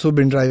Rahul's also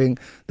been driving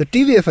the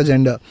TVF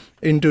agenda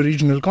into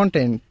regional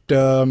content.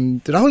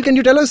 Rahul, can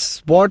you tell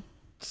us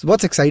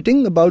what's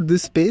exciting about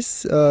this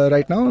space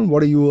right now and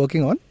what are you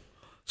working on?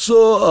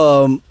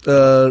 So,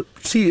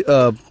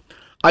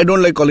 I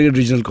don't like calling it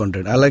regional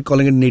content. I like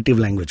calling it native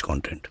language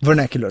content.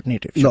 Vernacular,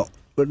 native. Sure. No.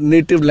 But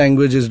native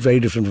language is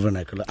very different from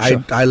vernacular.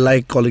 Sure. I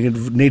like calling it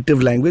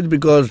native language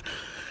because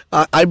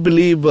I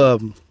believe,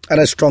 and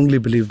I strongly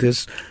believe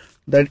this,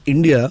 that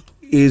India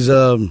is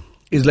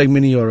like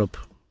mini Europe.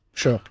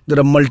 Sure. There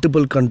are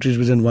multiple countries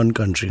within one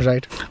country.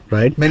 Right.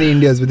 Right. Many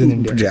Indias within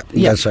India.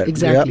 Yeah, that's right.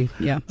 Exactly.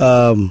 Yeah.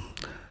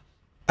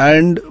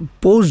 And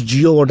post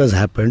Geo, what has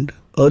happened?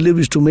 Earlier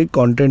we used to make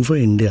content for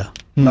India.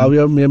 Now we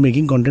are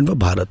making content for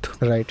Bharat.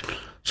 Right.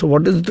 So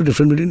what is the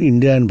difference between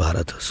India and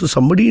Bharat? So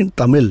somebody in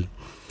Tamil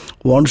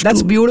wants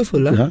That's to...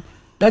 beautiful. Huh? Yeah.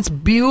 That's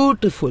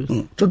beautiful.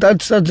 So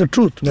that's the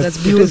truth.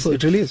 That's beautiful.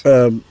 It really is.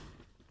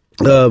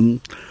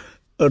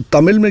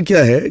 Tamil में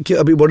क्या है कि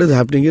अभी what is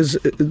happening is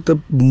the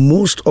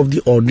most of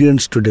the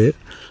audience today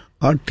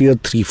are tier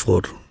 3,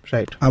 4.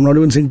 Right. I'm not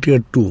even saying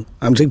tier 2.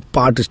 I'm saying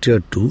part is tier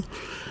 2.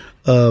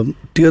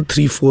 Tier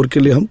 3, 4 के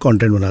लिए हम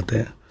content बनाते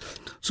हैं.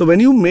 So when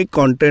you make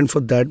content for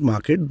that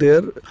market,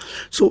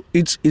 so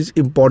it's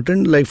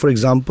important. Like for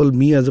example,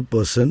 me as a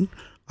person,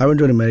 I went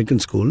to an American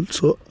school,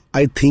 so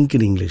I think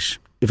in English.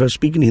 If I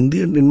speak in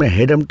Hindi, in my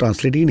head I'm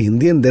translating in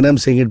Hindi and then I'm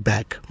saying it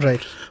back. Right.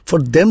 For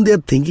them, they're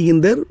thinking in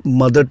their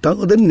mother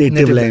tongue or their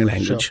native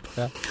language. Sure.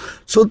 Yeah.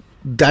 So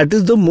that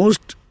is the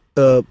most,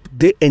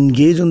 they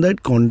engage on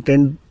that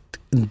content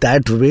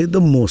that way the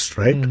most,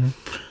 right?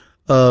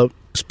 Mm-hmm.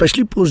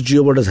 Especially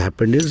post-Geo, what has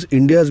happened is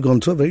India has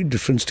gone through a very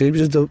different stage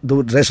which the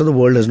rest of the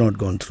world has not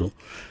gone through.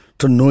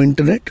 So no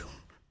internet,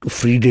 to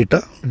free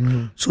data.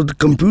 Mm-hmm. So the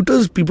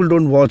computers, people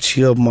don't watch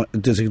here.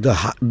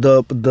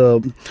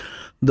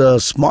 The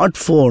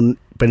smartphone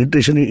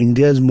penetration in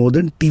India is more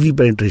than TV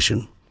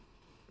penetration.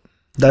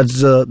 That's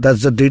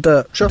the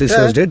data. Sure.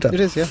 Research data. It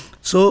is, yeah.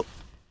 So,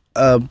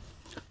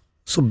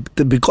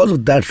 because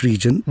of that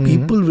region,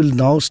 people will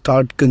now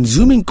start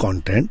consuming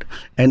content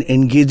and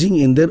engaging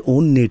in their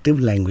own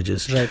native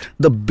languages. Right.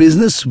 The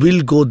business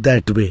will go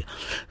that way.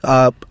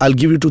 I'll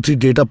give you 2-3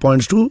 data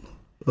points to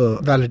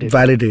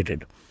validate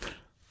it.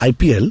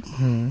 IPL,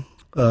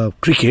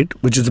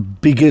 cricket, which is the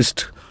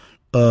biggest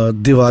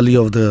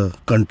Diwali of the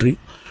country.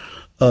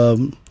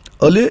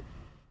 Earlier,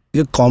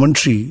 your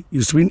commentary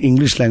used to be in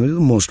English language, the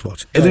most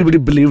watched. Right. Everybody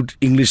believed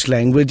English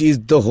language is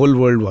the whole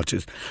world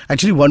watches.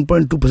 Actually,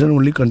 1.2%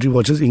 only country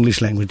watches English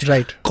language.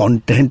 Right.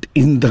 Content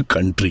in the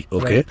country.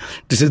 Okay. Right.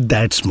 This is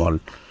that small.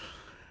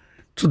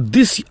 So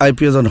this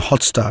IPL is on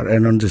Hotstar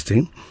and on this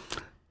thing.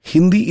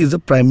 Hindi is the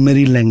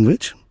primary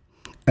language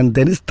and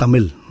then is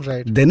Tamil.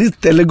 Right. Then is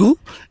Telugu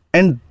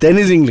and then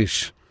is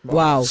English.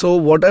 Wow. So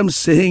what I'm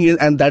saying is,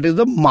 and that is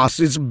the mass.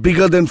 It's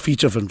bigger than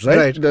feature films, right?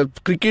 Right. The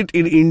cricket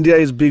in India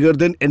is bigger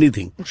than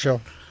anything.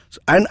 Sure.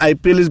 And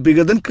IPL is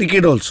bigger than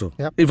cricket also.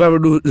 Yep. If I were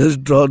to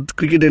just draw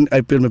cricket and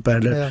IPL mein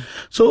parallel. Yeah.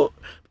 So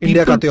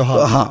India ka people-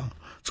 tyohar.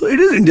 So it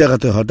is India ka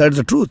tyohar. That's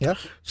the truth. Yeah.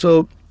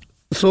 So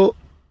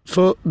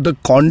the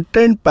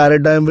content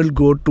paradigm will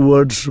go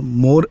towards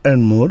more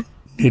and more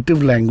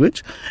native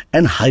language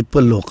and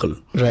hyper local.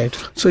 Right.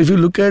 So if you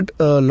look at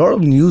a lot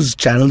of news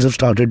channels have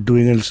started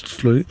doing it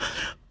slowly.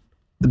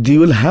 They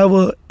will have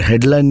a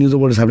headline news of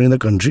what is happening in the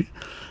country.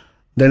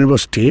 Then it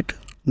was state.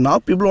 Now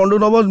people want to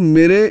know about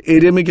mere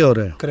area mein kya ho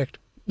raha hai. Correct.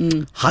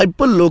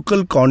 Hyper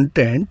local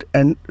content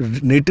and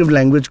native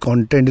language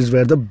content is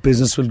where the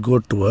business will go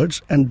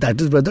towards, and that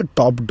is where the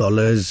top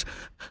dollar is.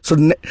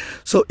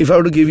 So if I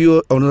were to give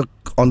you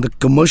on the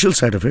commercial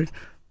side of it,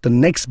 the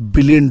next $1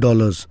 billion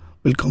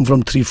will come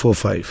from 3, 4,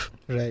 5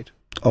 Right.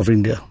 of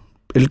India.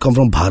 It will come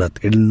from Bharat.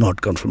 It will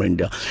not come from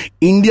India.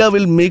 India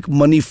will make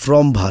money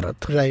from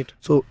Bharat. Right.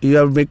 So you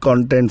have to make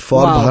content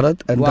for Wow.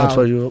 Bharat, and that's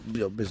Wow. why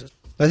your business.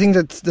 I think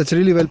that's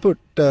really well put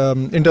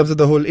in terms of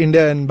the whole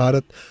India and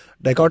Bharat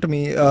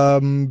dichotomy.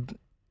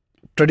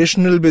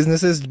 Traditional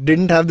businesses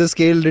didn't have the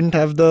scale, didn't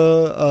have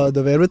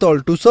the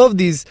wherewithal to serve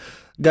these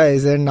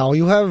guys, and now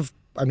you have,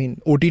 I mean,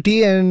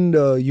 OTT and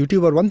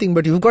YouTube are one thing,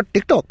 but you've got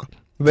TikTok,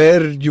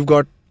 where you've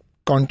got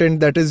content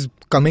that is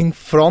coming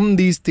from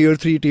these tier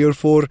 3, tier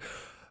 4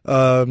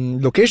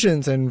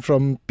 locations, and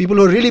from people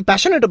who are really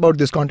passionate about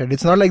this content.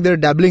 It's not like they're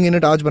dabbling in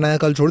it, aaj banaya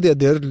kal chhod diya.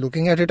 They're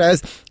looking at it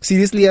as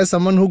seriously as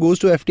someone who goes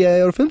to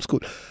FTI or film school.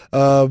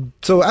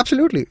 So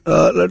absolutely.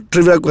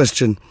 Trivia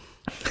question.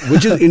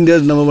 Which is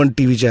India's number one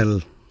TV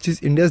channel? Which is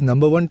India's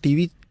number one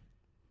TV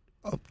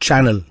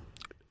Channel.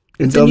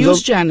 It's a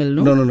news channel,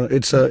 no? No.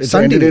 It's an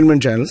Sun TV.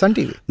 entertainment channel. Sun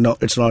TV. No,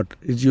 it's not.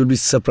 You'll be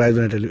surprised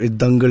when I tell you. It's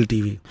Dangal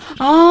TV.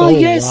 Oh,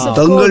 yes, wow. of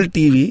Dangal course.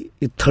 TV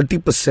is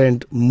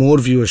 30% more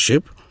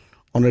viewership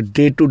on a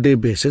day-to-day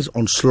basis,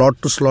 on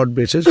slot-to-slot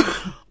basis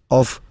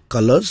of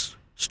Colors,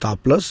 Star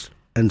Plus,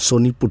 and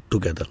Sony put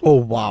together. Oh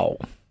wow.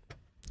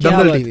 Kya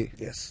Dangal baat. TV.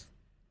 Yes.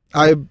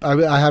 I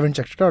haven't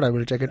checked it out. I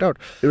will check it out.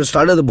 It was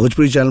started as a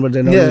Bhojpuri channel, but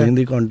then now Yeah. it's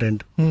Hindi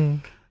content.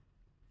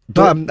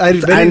 So, and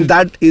very-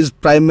 that is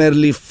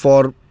primarily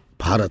for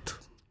Bharat.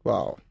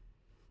 Wow.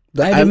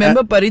 I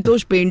remember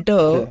Paritosh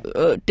Painter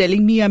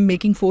telling me I'm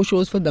making 4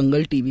 shows for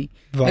Dangal TV.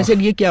 Wow. I said,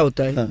 ये क्या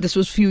होता है? This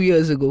was few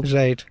years ago.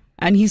 Right.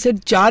 And he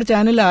said 4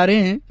 channel आ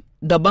रहे हैं.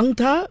 दबंग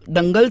था,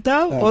 दंगल था,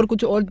 और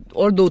कुछ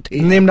और 2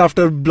 थे. Named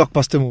after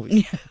blockbuster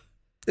movies.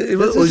 It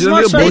was This is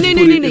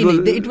originally a not-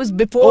 Bhojpuri. It was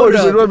before.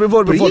 it was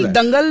before that.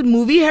 Dangal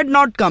movie had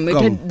not come. It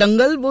had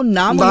Dangal वो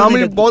नाम नाम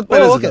ही उन्होंने बहुत रखा.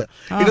 पहले Oh, से okay.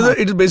 था.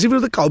 It is basically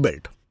the cow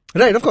belt.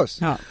 Right, of course.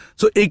 हाँ.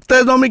 So Ekta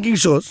is now making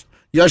shows.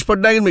 Yash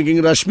Patnaik is making.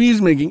 Rashmi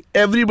is making.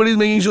 Everybody is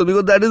making shows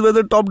because that is where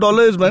the top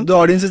dollar is, man. The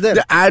audience is there.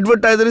 The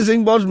advertiser is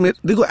saying, boss,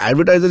 देखो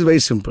advertiser is very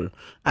simple.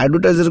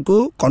 Advertiser को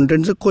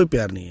content से कोई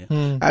प्यार नहीं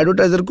है.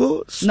 Advertiser को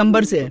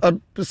number से है. और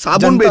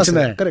साबुन जनता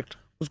बेचना से, है. correct.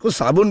 उसको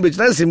साबुन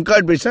बेचना है, सिम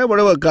कार्ड बेचना है,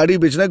 बड़ा गाड़ी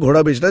बेचना है,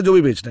 घोड़ा बेचना है, जो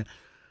भी बेचना है.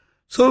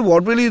 So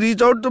what will he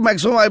reach out to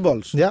maximum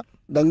eyeballs? Yeah.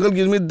 Dangal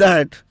gives me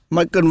that.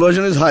 My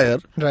conversion is higher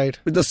Right.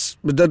 with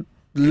the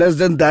less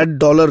than that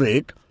dollar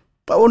rate.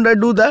 Why won't I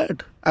do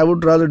that? I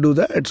would rather do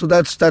that. So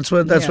that's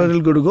where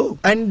it'll go to go.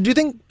 And do you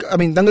think, I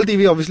mean, Dangal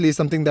TV obviously is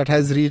something that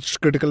has reached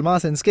critical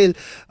mass and scale.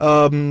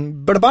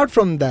 But apart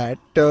from that,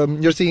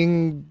 you're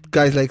seeing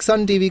guys like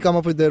Sun TV come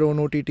up with their own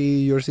OTT.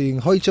 You're seeing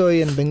Hoi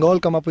Choi and Bengal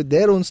come up with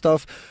their own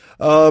stuff.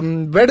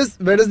 Where does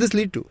this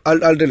lead to? I'll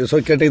tell you. So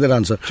I can take that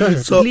answer. Sure.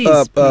 So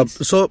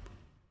Please. so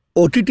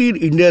OTT in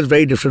India is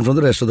very different from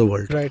the rest of the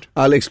world. Right.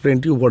 I'll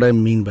explain to you what I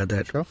mean by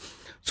that. Sure.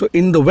 So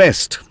in the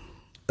West,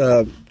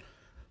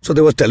 so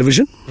there was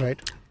television. Right.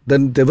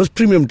 Then there was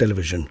premium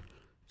television.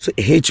 So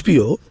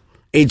HBO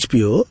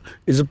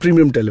is a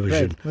premium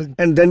television. Right.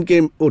 And then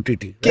came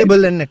OTT. Right?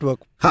 Cable and network.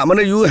 हाँ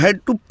मैंने you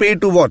had to pay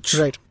to watch.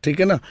 Right. ठीक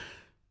है ना?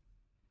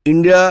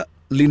 India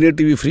linear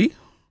TV free,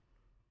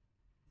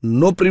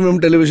 no premium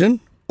television,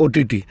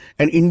 OTT.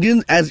 And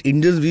as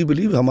Indians we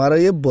believe हमारा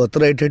ये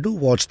birthright है to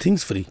watch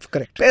things free.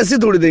 Correct. पैसे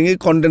थोड़ी देंगे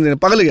content देने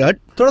पागल है क्या? हट.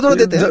 थोड़ा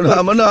देते हैं.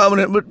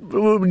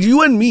 But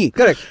you and me.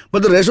 Correct.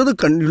 But the rest of the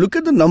country, look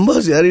at the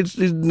numbers here. It's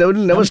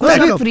never stack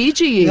हमको up. फ्री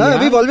चाहिए. Yeah, यार.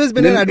 we've always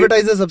been an Then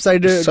advertiser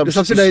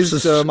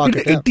subsidized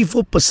market. Yeah.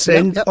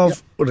 84% Yeah.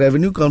 of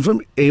revenue comes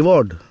from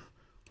AVOD.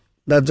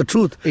 That's the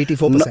truth.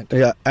 84%.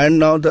 Yeah, and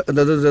now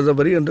there's a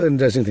very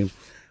interesting thing.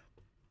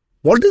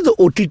 What is the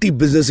OTT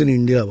business in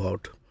India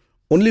about?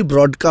 Only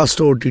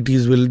broadcaster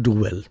OTTs will do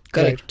well.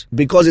 Correct.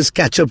 Because it's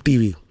catch-up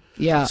TV.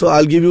 Yeah. So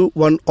I'll give you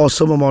one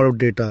awesome amount of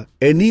data.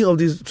 Any of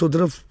these, so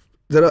there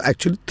are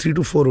actually 3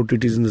 to 4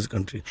 OTTs in this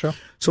country. Sure.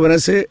 So when I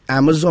say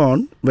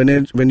Amazon,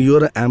 when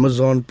you're an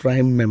Amazon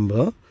Prime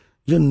member,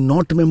 you're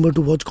not a member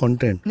to watch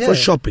content for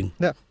shopping.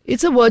 Yeah.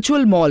 It's a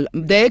virtual mall.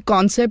 Their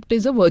concept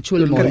is a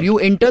virtual mall. Correct. You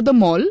enter the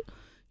mall,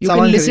 You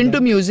can listen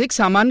to music,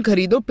 सामान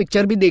खरीदो,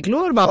 picture भी देख लो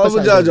और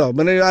वापस आ जाओ.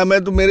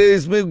 मैं तो मेरे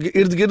इसमें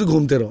इर्द-गिर्द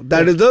घूमते रहो.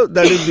 That is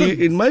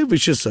the in my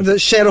wishes, sir. The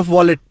share of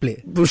wallet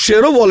play.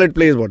 Share of wallet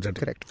play is what that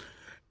is. Correct.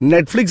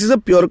 Netflix is a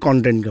pure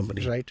content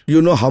company. Right.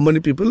 You know how many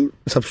people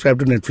subscribe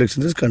to Netflix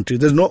in this country.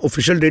 There's no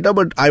official data,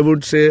 but I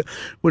would say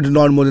it's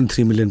not more than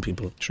 3 million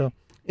people. Sure.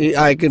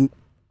 I can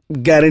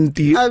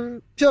guarantee.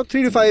 Sure,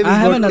 3 to 5 I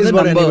have another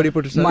number. Anybody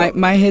put it.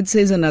 My head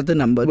says another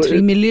number.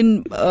 3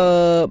 million,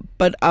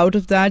 but out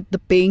of that, the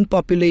paying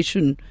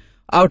population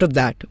out of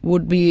that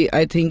would be,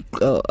 I think,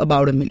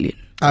 about 1 million.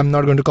 I'm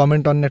not going to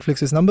comment on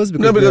Netflix's numbers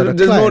because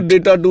there's no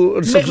data to...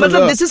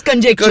 But this is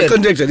conjecture.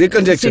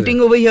 Conjecture. Sitting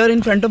over here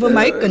in front of a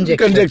mic,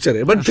 conjecture.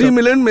 Conjecture. But 3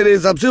 million मेरे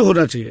हिसाब से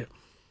होना चाहिए.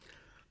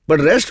 But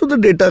rest of the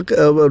data,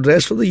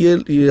 rest of the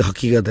ये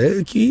हकीकत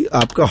है कि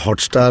आपका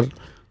Hotstar,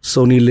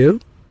 Sony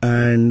Live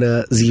and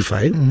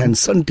Z5 and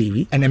Sun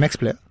TV and MX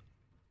Player.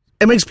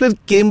 MX Player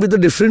came with a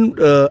different.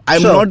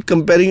 I'm not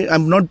comparing.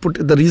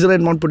 The reason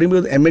I'm not putting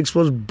because MX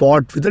was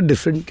bought with a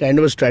different kind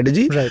of a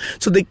strategy. Right.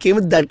 So they came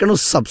with that kind of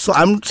sub. So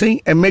I'm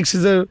saying MX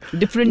is a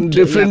different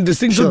this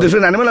thing. Sure. So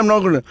different animal. I'm not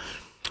going to.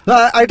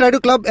 No, I try to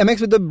club MX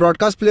with the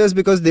broadcast players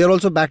because they are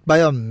also backed by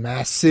a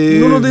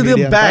massive. No,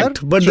 they're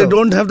backed, but they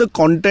don't have the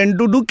content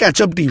to do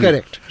catch-up TV.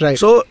 Correct. Right.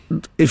 So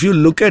if you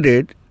look at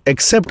it,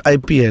 except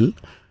IPL,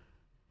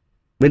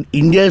 when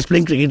India is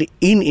playing cricket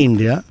in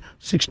India,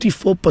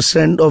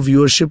 64% of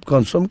viewership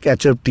comes from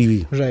catch-up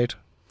TV. Right.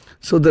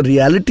 So the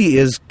reality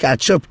is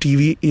catch-up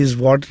TV is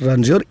what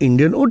runs your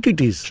Indian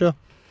OTTs. Sure.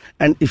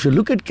 And if you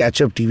look at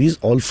catch-up TV, is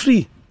all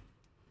free.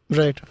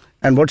 Right.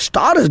 And what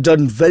Star has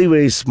done very,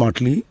 very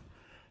smartly,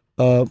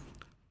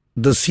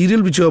 the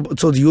serial which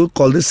you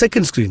call the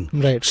second screen.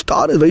 Right.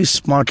 Star is very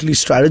smartly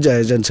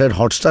strategized and said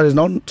Hotstar is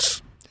now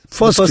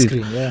first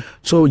screen. Yeah.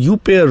 So you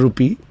pay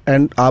 ₹1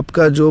 and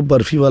आपका जो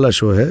बर्फी वाला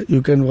show है,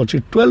 you can watch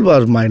it 12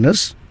 hours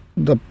minus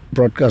the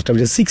broadcast time,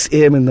 which is 6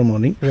 a.m. in the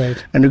morning.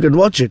 Right. And you can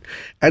watch it.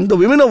 And the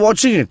women are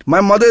watching it.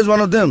 My mother is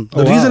one of them.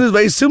 The reason is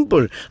very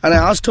simple. And I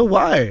asked her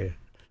why.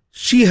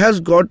 She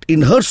has got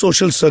in her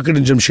social circuit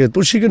in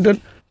Jamshedpur, she can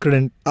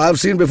tell, I've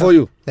seen before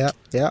you.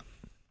 Yeah.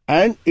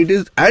 And it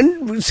is,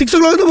 and 6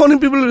 o'clock in the morning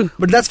people...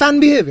 But that's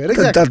fan behavior,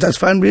 exactly. That's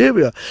fan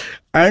behavior.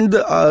 And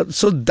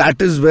so that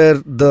is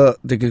where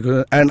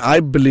and I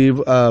believe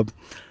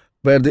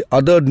where the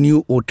other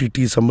new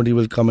OTT somebody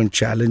will come and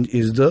challenge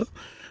is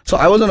so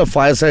I was on a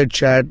fireside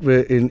chat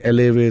in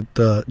LA with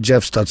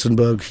Jeff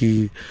Stutzenberg.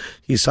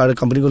 He started a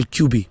company called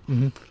QB.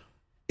 Mm-hmm.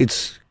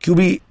 It's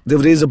QB, they've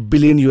raised $1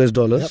 billion.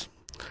 Yep.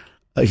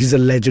 He's a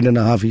legend and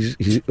a half.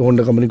 He owned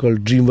a company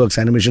called DreamWorks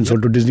Animation,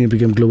 sold to Disney,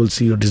 became global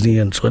CEO of Disney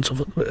and so on and so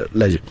forth.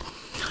 Legend.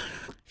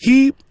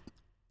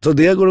 So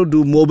they are going to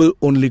do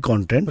mobile-only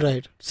content.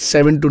 Right.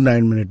 7 to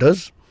 9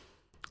 minutes.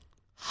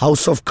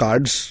 House of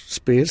Cards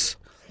space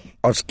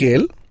or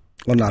scale,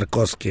 or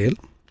Narcos scale.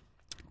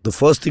 The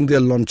first thing they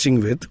are launching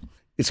with,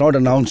 it's not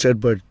announced yet,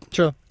 but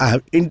sure. I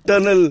have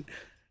internal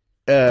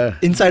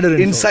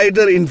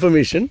insider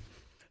information.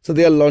 So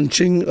they are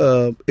launching,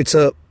 it's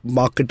a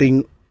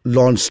marketing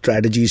launch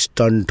strategy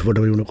stunt,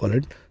 whatever you want to call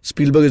it.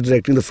 Spielberg is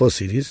directing the first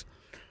series.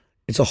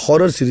 It's a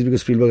horror series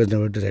because Spielberg has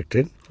never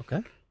directed.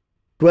 Okay.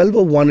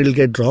 12:01 it'll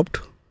get dropped.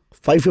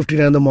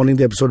 5:59 in the morning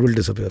the episode will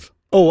disappear.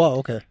 Oh wow,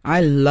 okay.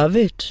 I love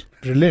it.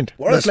 Brilliant.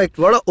 What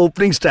an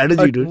opening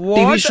strategy, dude.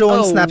 TV show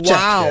on Snapchat.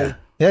 Wow.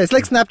 Yeah, it's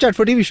like Snapchat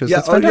for TV shows.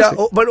 Yeah,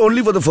 but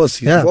only for the first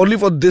season. Yeah. Only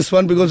for this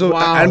one because of,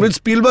 and with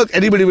Spielberg,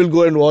 anybody will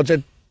go and watch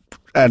it.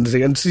 And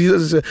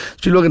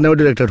Spielberg has never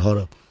directed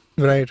horror.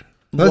 Right.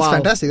 No, it's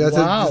fantastic.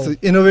 That's an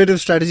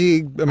innovative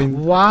strategy. I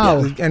mean,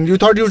 wow. Yeah, and you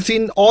thought you'd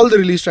seen all the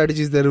release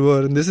strategies there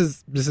were, and this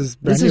is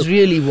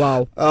really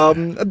wow.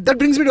 That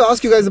brings me to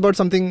ask you guys about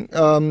something.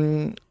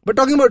 But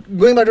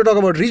going back to talk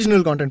about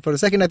regional content for a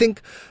second, I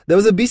think there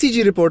was a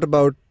BCG report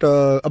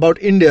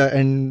about India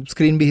and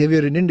screen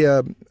behavior in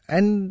India,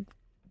 and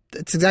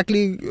it's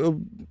exactly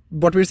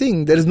what we're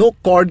seeing. There is no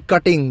cord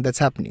cutting that's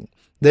happening.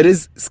 There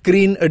is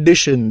screen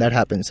addition that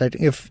happens. Right?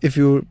 If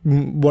you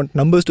want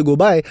numbers to go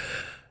by,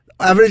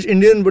 average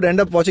Indian would end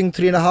up watching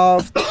 3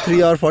 hour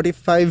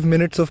 45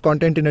 minutes of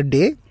content in a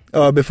day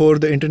before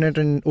the internet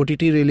and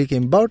OTT really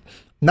came about.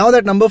 Now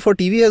that number for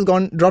TV has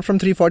dropped from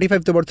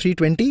 345 to about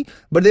 320,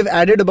 but they've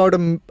added about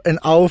an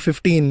hour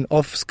 15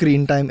 of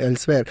screen time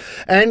elsewhere.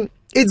 And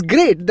it's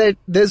great that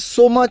there's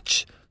so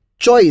much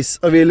choice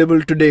available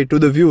today to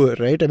the viewer,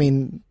 right? I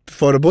mean,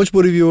 for a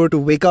Bhojpuri viewer to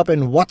wake up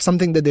and watch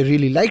something that they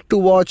really like to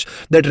watch,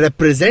 that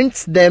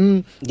represents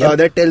them,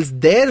 that tells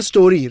their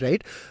story,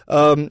 right?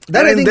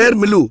 That in their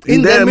milieu.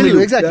 In their milieu,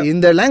 exactly. Yeah.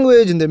 In their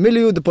language, in their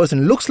milieu, the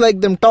person looks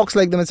like them, talks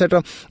like them,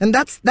 etc. And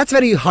that's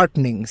very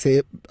heartening,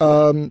 say.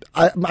 I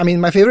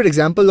mean, my favorite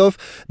example of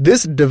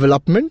this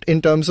development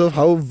in terms of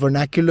how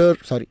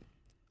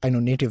I know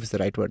native is the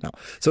right word now.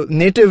 So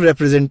native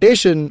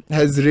representation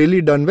has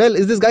really done well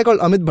is this guy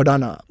called Amit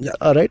Bhadana. Yeah.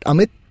 Right?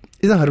 Amit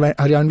is a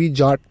Haryanvi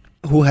Jat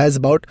who has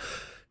about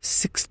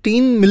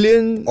 16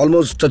 million...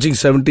 Almost touching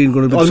 17.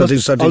 Going to be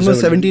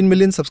almost 17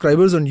 million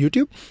subscribers on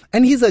YouTube.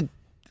 And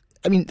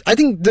I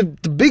think the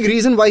big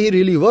reason why he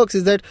really works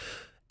is that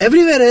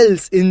everywhere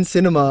else in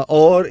cinema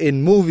or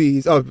in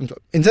movies or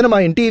in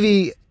cinema, in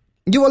TV,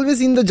 you've always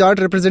seen the Jat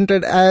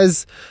represented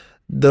as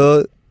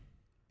the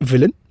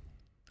villain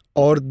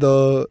or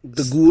the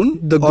goon,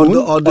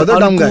 or the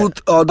dumb guy,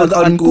 or the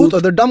uncouth or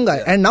the dumb guy.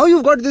 And now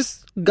you've got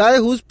this guy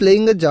who's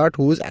playing a Jat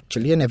who's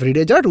actually an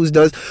everyday Jat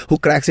who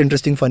cracks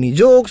interesting funny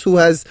jokes, who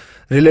has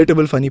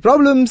relatable funny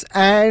problems,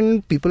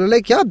 and people are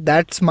like, yeah,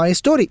 that's my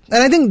story.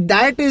 And I think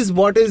that is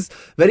what is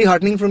very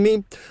heartening for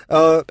me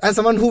as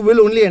someone who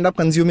will only end up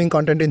consuming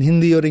content in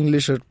Hindi or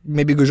English or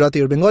maybe Gujarati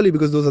or Bengali,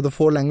 because those are the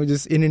 4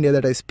 languages in India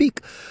that I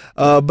speak.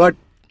 But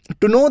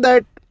to know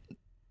that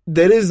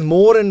there is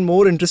more and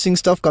more interesting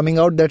stuff coming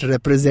out that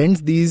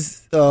represents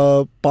these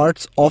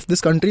parts of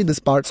this country, these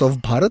parts of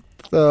Bharat,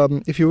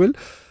 if you will.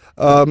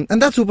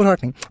 And that's super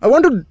heartening. I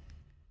want to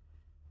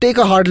take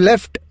a hard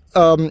left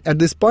at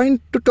this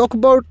point to talk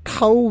about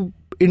how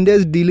India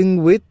is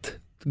dealing with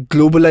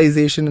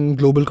globalization and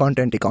global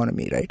content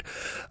economy, right?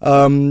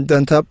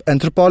 The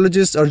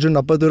anthropologist Arjun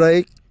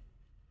Appadurai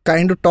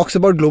kind of talks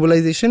about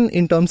globalization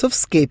in terms of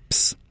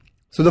scapes.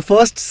 So the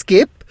first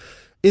scape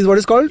is what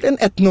is called an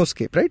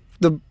ethnoscape, right?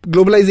 The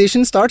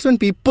globalization starts when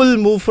people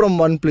move from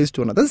one place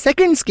to another. The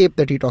second scape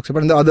that he talks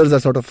about, and the others are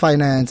sort of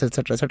finance,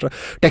 etc.,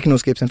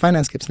 technoscapes and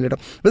financescapes later.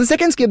 But the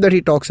second scape that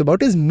he talks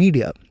about is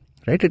media,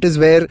 right? It is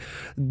where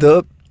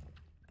the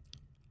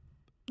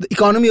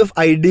economy of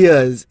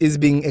ideas is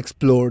being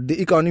explored.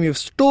 The economy of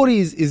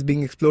stories is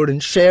being explored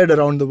and shared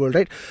around the world,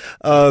 right?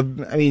 I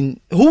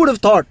mean, who would have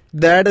thought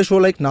that a show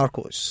like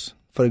Narcos,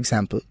 for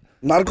example?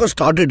 Narcos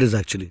started this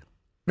actually.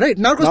 Right,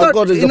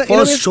 Narcos is the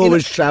first show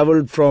which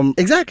travelled from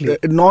exactly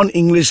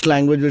non-English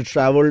language, which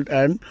travelled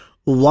and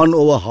won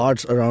over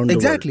hearts around the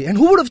world. Exactly, and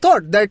who would have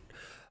thought that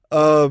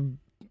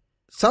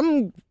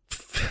some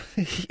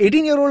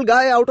 18-year-old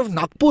guy out of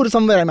Nagpur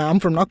somewhere,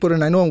 I'm from Nagpur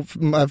and I know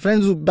my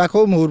friends back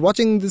home who are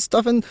watching this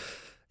stuff, and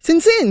it's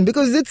insane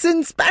because it's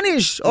in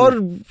Spanish or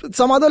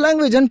some other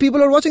language and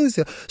people are watching this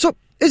here. So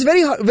it's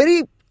very,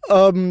 very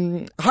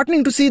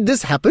heartening to see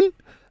this happen,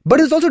 but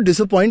it's also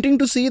disappointing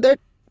to see that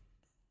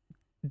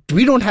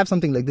we don't have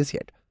something like this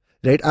yet,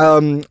 right?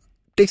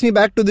 Takes me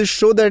back to this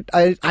show that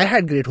I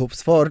had great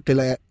hopes for till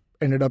I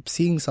ended up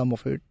seeing some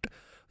of it.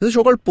 There's a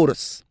show called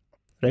Porous,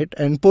 right?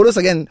 And Porous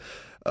again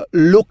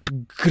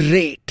looked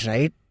great,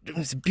 right? It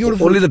was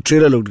beautiful. Only the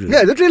trailer looked great.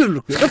 Yeah, the trailer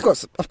looked great, of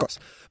course.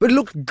 But it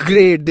looked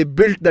great. They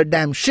built the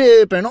damn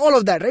ship and all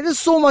of that, right? There's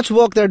so much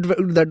work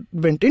that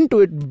went into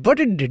it, but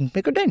it didn't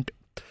make a dent,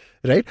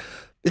 right?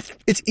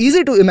 It's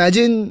easy to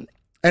imagine.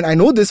 And I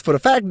know this for a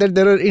fact that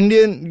there are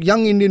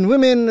young Indian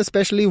women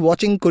especially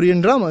watching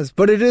Korean dramas.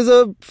 But it is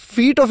a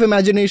feat of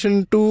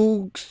imagination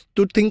to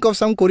think of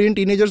some Korean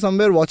teenager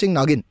somewhere watching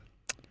Naagin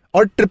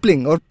or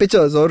Tripling or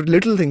Pictures or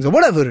Little Things or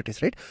whatever it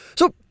is, right?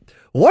 So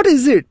what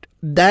is it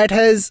that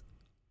has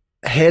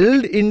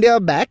held India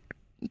back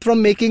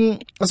from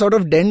making a sort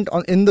of dent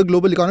in the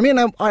global economy?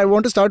 And I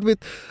want to start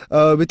with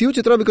you,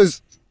 Chhitra,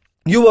 because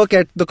you work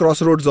at the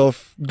crossroads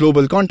of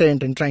global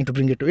content and trying to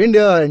bring it to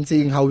India and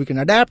seeing how we can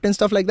adapt and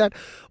stuff like that.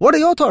 What are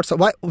your thoughts?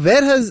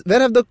 Where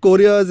have the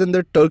Koreas and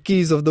the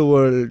Turkeys of the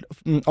world,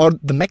 or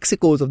the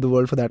Mexicos of the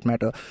world for that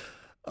matter,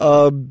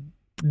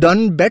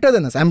 done better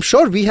than us? I'm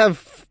sure we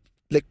have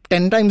like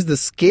 10 times the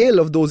scale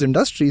of those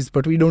industries,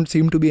 but we don't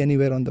seem to be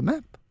anywhere on the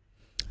map.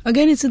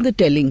 Again, it's in the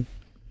telling.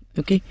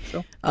 Okay,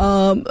 sure.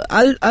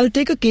 I'll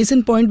take a case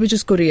in point, which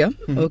is Korea.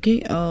 Mm-hmm. Okay,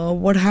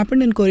 what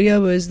happened in Korea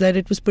was that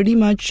it was pretty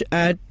much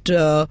at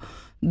the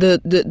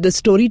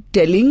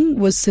storytelling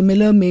was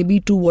similar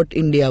maybe to what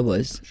India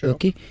was. Sure.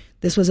 Okay,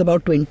 this was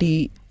about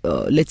 20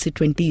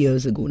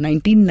 years ago.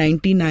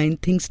 1999,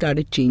 things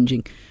started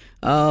changing.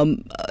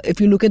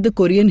 If you look at the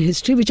Korean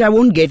history, which I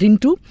won't get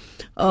into,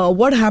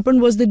 what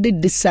happened was that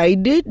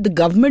the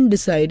government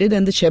decided,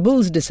 and the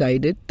chaebols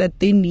decided that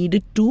they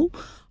needed to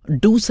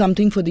do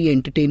something for the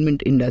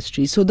entertainment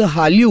industry. So the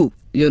Hallyu,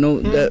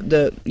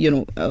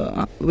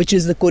 which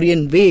is the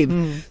Korean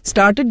wave,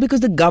 started because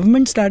the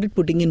government started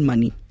putting in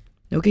money.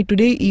 Okay,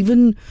 today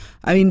even,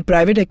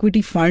 private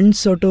equity funds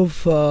sort of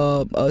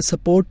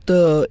support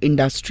the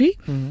industry,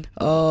 and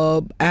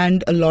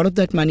a lot of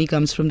that money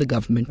comes from the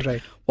government.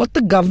 Right. What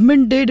the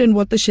government did and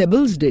what the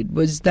chaebols did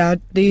was that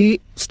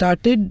they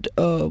started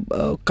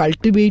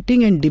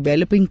cultivating and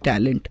developing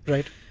talent.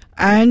 Right.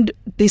 And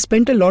they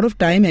spent a lot of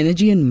time,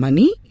 energy and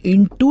money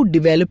into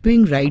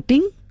developing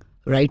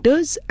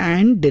writers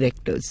and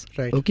directors.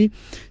 Right. Okay.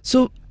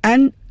 So,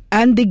 and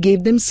they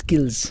gave them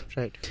skills.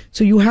 Right.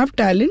 So you have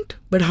talent,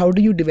 but how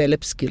do you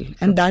develop skill?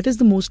 And that is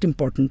the most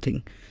important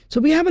thing.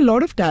 So we have a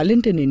lot of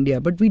talent in India,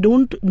 but we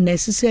don't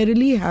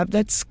necessarily have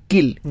that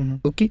skill. Mm-hmm.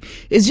 Okay.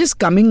 It's just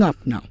coming up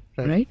now.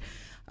 Right.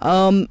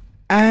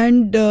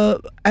 And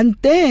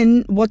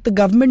then what the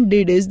government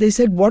did is they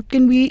said, what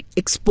can we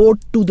export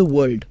to the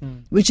world,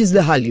 which is the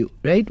Hallyu,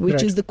 right?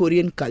 Which is the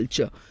Korean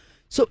culture.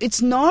 So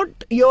it's not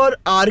your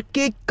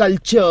archaic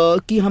culture,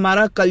 ki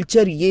hamara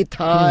culture ye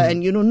tha,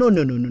 and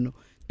no.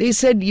 They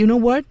said, you know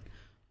what?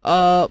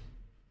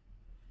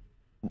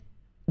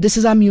 This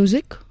is our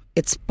music.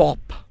 It's pop.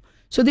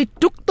 So they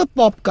took the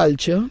pop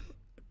culture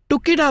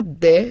took it up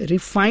there,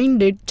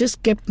 refined it,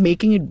 just kept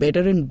making it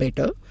better and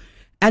better,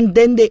 and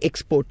then they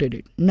exported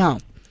it. Now,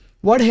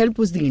 what helped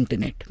was the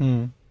internet.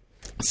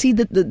 See,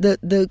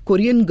 the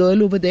Korean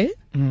girl over there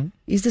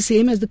is the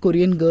same as the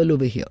Korean girl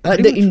over here,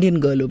 the Indian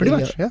girl over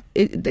here.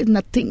 There's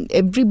nothing,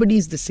 everybody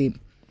is the same.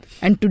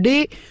 And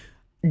today,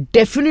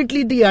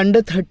 definitely the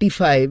under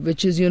 35,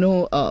 which is,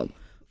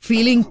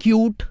 feeling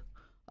cute,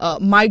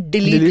 might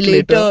delete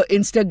later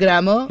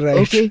Instagrammer,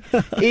 okay,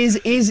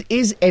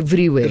 is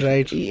everywhere.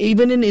 Right.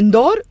 Even in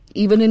Indore,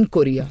 even in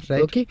Korea.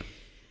 Right. Okay.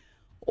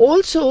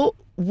 Also,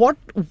 what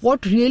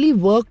really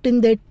worked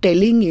in their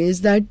telling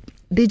is that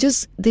they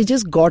just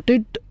got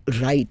it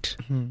right.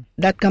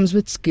 That comes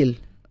with skill,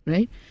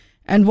 right?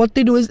 And what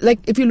they do is, like,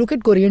 if you look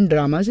at Korean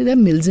dramas, they're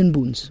mills and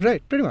boons.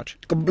 Right, pretty much.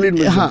 Complete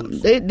mills and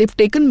boons. They've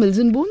taken mills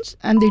and boons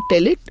and they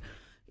tell it.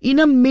 In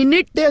a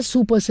minute, they're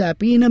super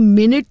sappy. In a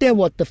minute, they're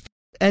what the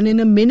and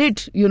in a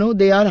minute,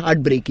 they are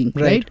heartbreaking,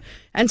 right?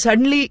 And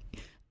suddenly,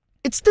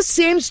 it's the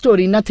same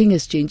story. Nothing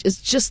has changed.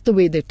 It's just the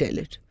way they tell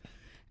it.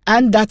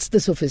 And that's the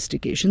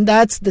sophistication.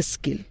 That's the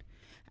skill.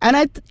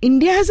 And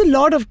India has a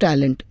lot of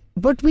talent.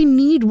 But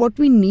what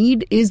we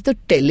need is the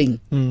telling,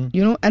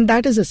 and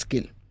that is a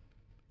skill.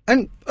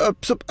 And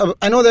so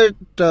I know that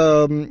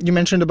you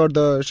mentioned about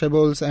the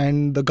Shebols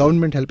and the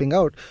government helping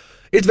out.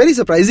 It's very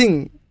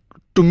surprising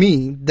to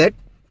me that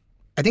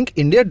I think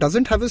India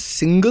doesn't have a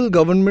single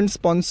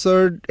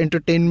government-sponsored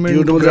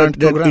entertainment grant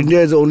program. India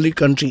is the only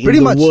country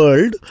in the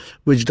world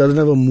which doesn't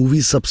have a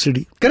movie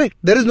subsidy. Correct.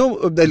 There is no...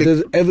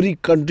 every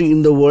country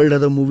in the world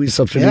has a movie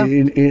subsidy.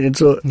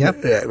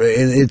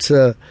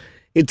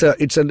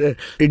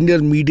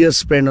 India's media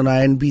spend on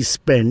INB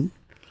spend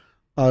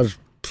are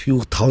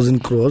few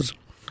thousand crores.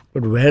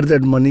 But where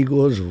that money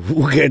goes,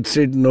 who gets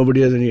it,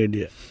 nobody has any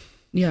idea.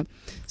 Yeah.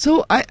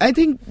 So I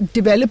think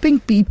developing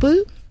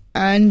people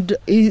and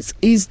is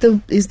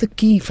the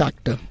key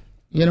factor.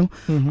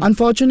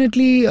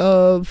 Unfortunately,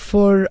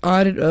 for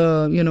our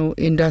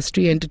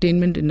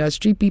entertainment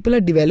industry, people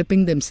are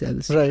developing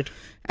themselves. Right.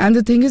 And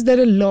the thing is, there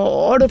are a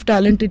lot of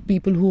talented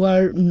people who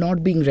are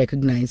not being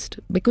recognized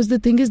because the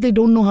thing is, they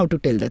don't know how to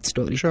tell that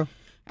story. Sure.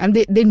 And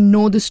they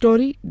know the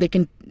story. They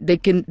could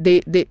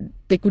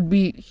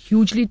be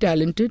hugely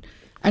talented,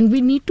 and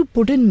we need to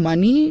put in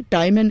money,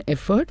 time, and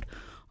effort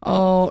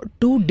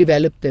to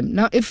develop them.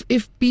 Now,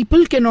 if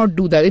people cannot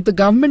do that, if the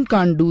government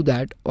can't do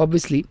that,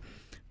 obviously,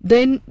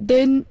 then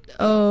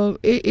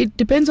it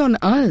depends on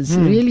us,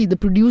 really, the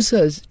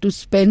producers, to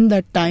spend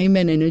that time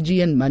and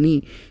energy and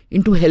money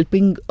into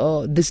helping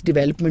this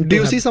development. Do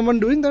you see someone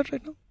doing that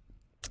right now?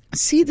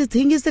 See, the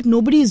thing is that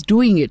nobody is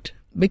doing it.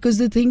 Because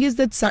the thing is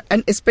that,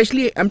 and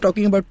especially I'm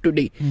talking about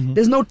today,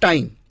 there's no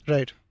time.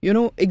 Right.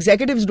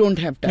 Executives don't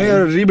have time.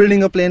 You're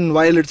rebuilding a plane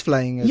while it's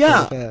flying.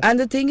 And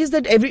the thing is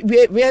that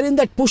we are in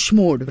that push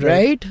mode,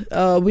 right?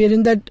 We are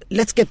in that,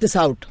 let's get this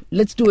out.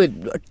 Let's do it.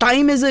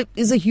 Time is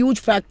a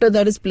huge factor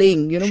that is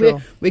playing. Sure.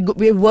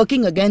 We're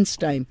working against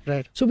time.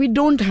 Right. So we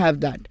don't have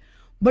that.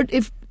 But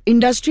if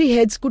industry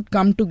heads could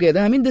come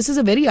together, I mean, this is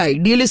a very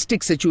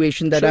idealistic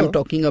situation that I'm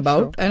talking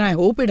about, and I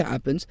hope it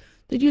happens.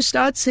 That you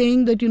start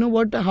saying that,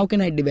 how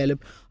can I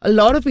develop? A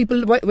lot of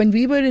people, when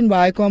we were in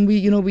Viacom,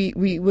 we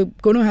were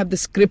going to have the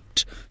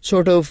script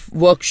sort of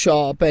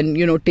workshop and,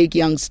 take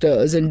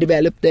youngsters and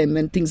develop them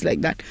and things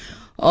like that.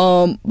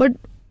 But,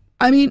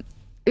 I mean,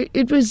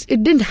 it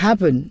didn't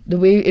happen the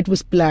way it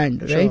was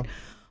planned, right?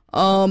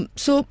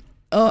 So,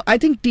 I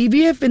think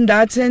TVF in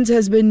that sense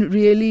has been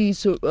really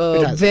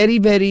very,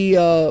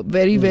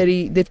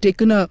 very.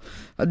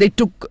 They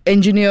took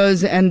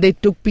engineers and they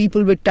took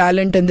people with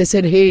talent and they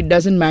said, hey, it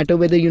doesn't matter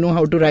whether you know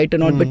how to write or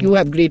not, but you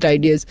have great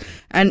ideas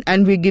and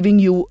we're giving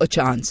you a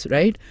chance,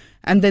 right?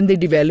 And then they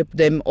developed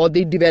them, or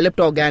they developed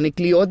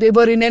organically, or they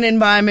were in an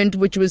environment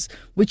which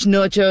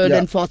nurtured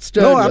and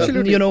fostered,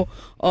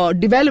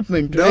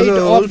 development, right,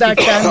 of that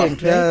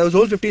talent. Right? Yeah, there was a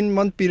whole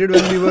 15-month period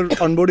when we were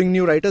onboarding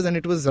new writers, and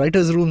it was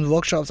writers' rooms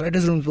workshops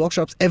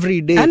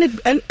every day.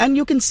 And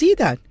you can see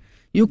that.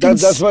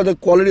 That's why the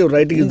quality of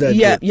writing is that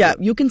good. Yeah.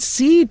 You can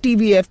see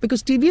TVF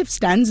because TVF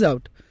stands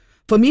out.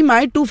 For me,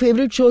 my two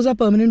favorite shows are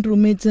Permanent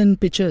Roommates and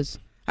Pictures.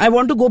 I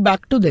want to go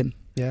back to them.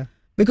 Yeah.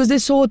 Because they're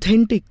so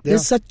authentic. Yeah.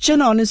 There's such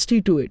an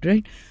honesty to it,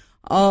 right?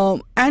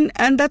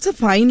 And that's a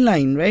fine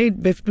line, right?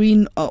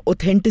 Between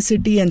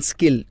authenticity and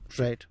skill.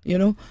 Right.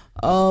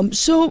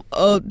 So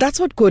that's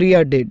what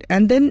Korea did.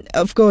 And then,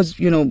 of course,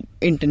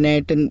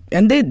 internet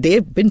and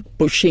they've been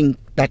pushing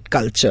that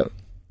culture.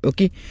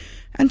 Okay.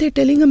 And they're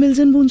telling a Mills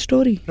and Boon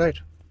story. Right.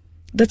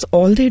 That's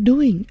all they're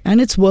doing.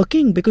 And it's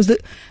working because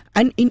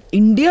and in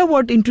India,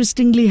 what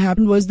interestingly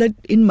happened was that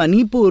in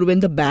Manipur, when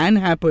the ban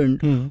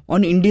happened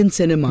on Indian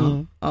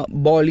cinema,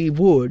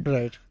 Bollywood,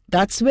 right.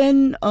 That's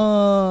when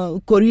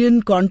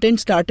Korean content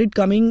started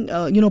coming,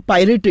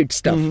 pirated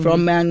stuff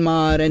from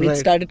Myanmar, and it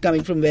started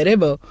coming from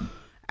wherever.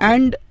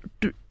 And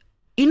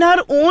in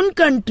our own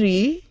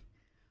country,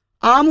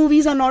 our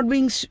movies are not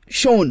being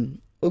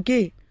shown,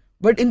 okay?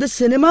 But in the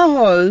cinema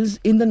halls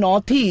in the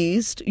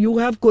Northeast, you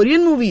have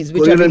Korean movies.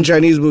 Which Korean and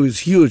Chinese movies,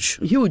 huge.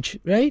 Huge,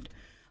 right?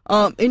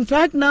 In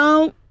fact,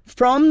 now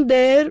from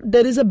there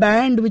is a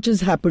band which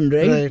has happened,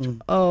 right?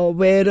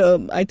 Where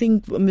I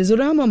think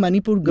Mizoram or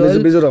Manipur girl.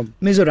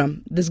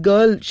 Mizoram. This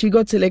girl, she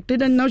got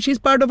selected and now she's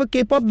part of a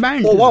K-pop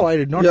band. Oh wow, I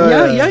did not know.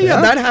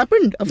 Yeah. That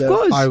happened, of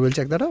course. I will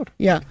check that out.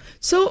 Yeah.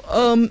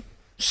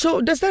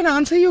 So does that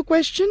answer your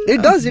question?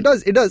 It does.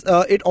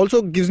 It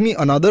also gives me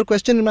another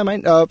question in my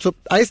mind.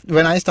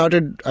 When I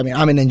started, I mean,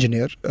 I'm an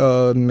engineer,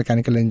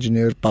 mechanical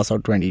engineer, pass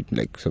out 20,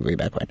 like, so way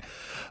back when.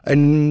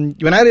 And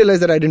when I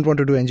realized that I didn't want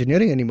to do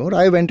engineering anymore,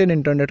 I went and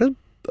interned at a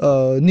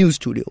news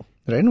studio,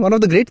 right? And one of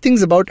the great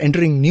things about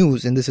entering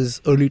news, and this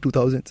is early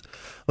 2000s,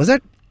 was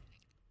that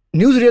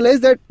news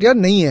realized that,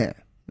 nahi hai.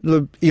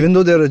 Look, even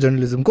though there are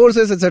journalism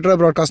courses, etc.,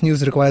 broadcast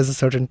news requires a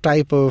certain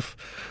type of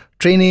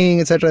training,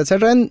 etc.,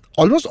 and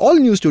almost all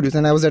news studios,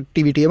 and I was at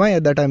TVTMI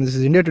at that time, this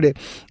is India Today,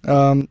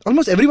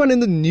 almost everyone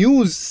in the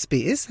news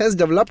space has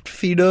developed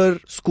feeder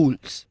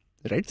schools,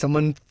 right?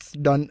 Someone's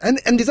done,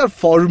 and these are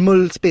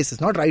formal spaces,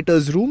 not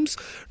writers' rooms,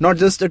 not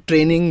just a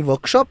training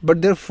workshop,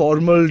 but they're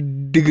formal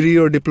degree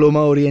or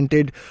diploma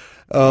oriented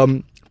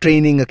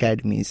training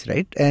academies,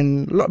 right?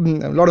 And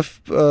a lot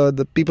of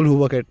the people who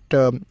work at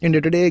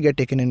India Today get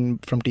taken in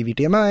from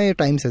TVTMI,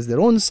 Times has their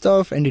own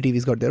stuff,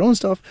 NDTV's got their own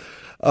stuff.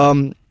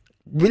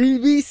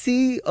 Will we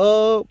see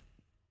a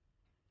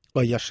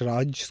Yash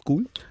Raj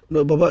school?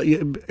 No, Baba,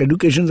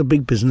 education is a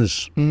big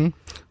business.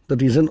 The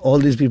reason all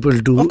these people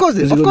do, of course,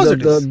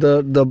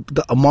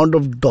 the amount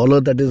of dollar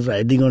that is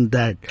riding on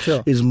that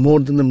is more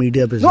than the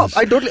media business. No,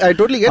 I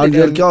totally get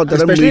it.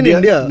 Especially in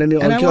India.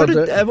 And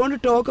I want to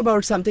talk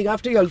about something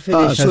after you all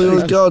finish.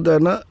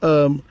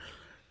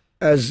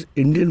 As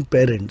Indian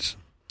parents,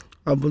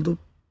 आप बोल दो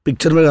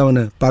picture में कहाँ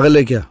है पागल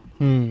है क्या?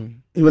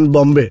 Even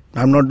Bombay,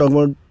 I'm not talking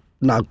about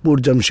Nagpur,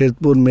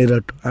 Jamshedpur,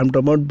 Meerut. I'm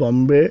talking about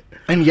Bombay.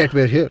 And yet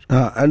we're here.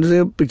 हाँ, and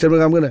से picture में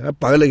काम करना है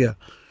पागल है क्या?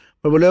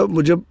 मैं बोले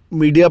मुझे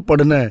मीडिया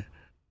पढ़ना है.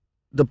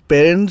 The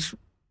parents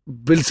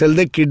will sell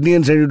their kidney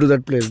and send you to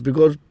that place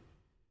because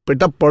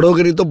बेटा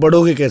पढ़ोगे नहीं तो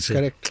बढ़ोगे कैसे?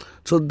 Correct.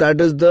 So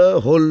that is the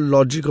whole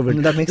logic of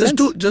it. That makes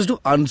sense. Just to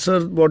answer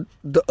what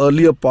the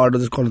earlier part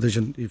of this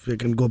conversation, if we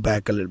can go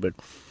back a little bit,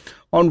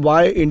 on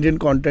why Indian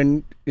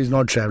content is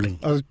not traveling.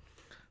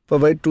 For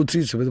 2-3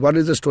 reasons. One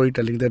is the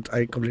storytelling that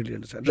I completely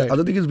understand. Right. The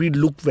other thing is we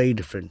look very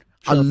different.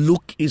 Our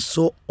look is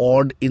so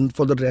odd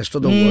for the rest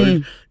of the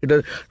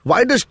world.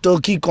 Why does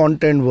Turkey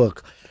content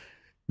work?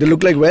 They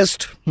look like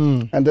West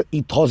and the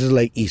ethos is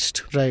like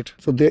East. Right.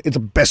 So it's the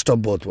best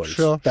of both worlds.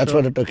 That's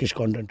why the Turkish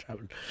content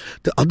traveled.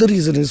 The other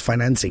reason is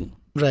financing.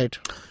 Right.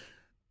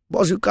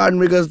 Boss, you can't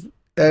make us...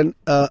 And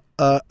your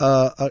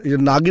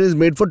Naagin is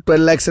made for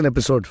 12 lakhs an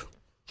episode.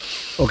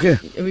 Okay?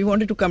 We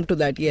wanted to come to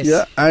that, yes.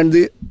 Yeah,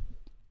 and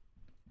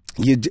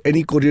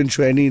any Korean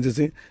show, this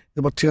thing, it's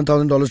about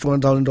 $300,000,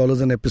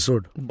 $200,000 an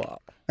episode. Wow.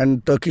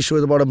 And Turkish show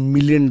is about $1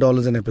 million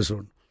an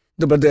episode.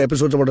 But the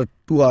episode's about a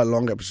 2-hour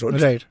long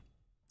episode. Right.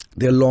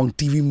 They're long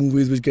TV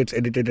movies which gets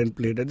edited and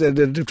played. There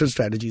are different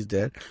strategies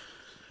there.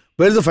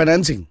 Where is the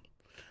financing?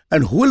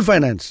 And who will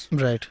finance?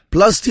 Right.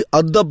 Plus the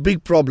other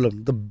big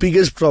problem, the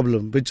biggest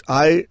problem, which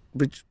I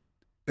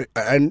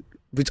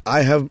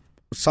have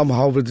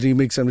somehow with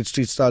Remix and with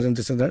Street Stars and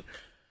this and that.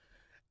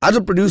 As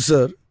a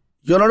producer,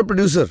 you're not a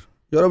producer.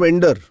 You're a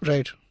vendor.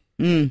 Right.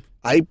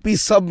 IP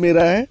सब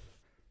मेरा है.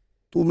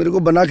 तू मेरे को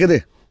बना के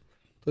दे.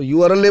 So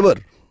you are a labor.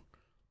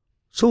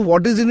 So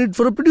what is in it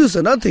for a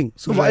producer? Nothing.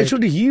 So why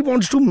should he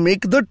wants to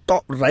make the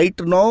top right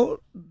now,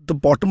 the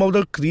bottom of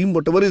the cream,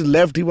 whatever is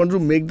left, he wants to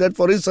make that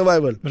for his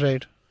survival.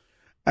 Right.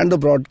 And the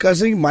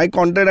broadcasting, my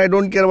content, I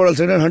don't care about. I'll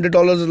send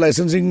 $100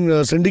 licensing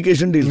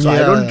syndication deal. So I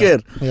don't care.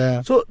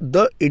 Yeah. So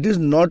it is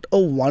not a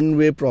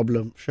one-way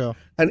problem. Sure.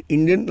 And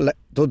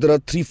though there are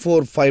 3,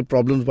 4, 5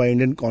 problems why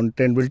Indian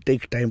content will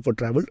take time for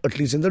travel, at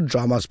least in the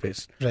drama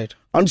space. Right.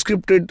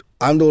 Unscripted,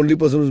 I'm the only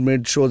person who's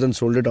made shows and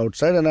sold it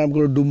outside, and I'm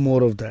going to do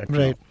more of that.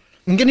 Right.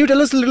 Now. Can you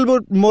tell us a little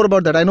bit more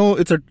about that? I know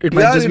it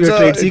might just be a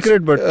trade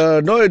secret, but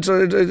no, it's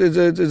a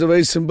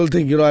very simple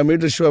thing. You know, I made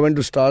the show. I went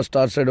to Star.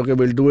 Star said, "Okay,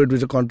 we'll do it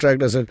with a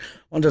contract." I said,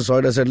 once I saw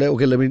it, I said,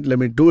 "Okay, let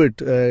me do it."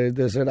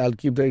 They said, "I'll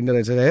keep the Indian."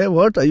 I said, "Hey,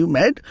 what? Are you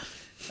mad?"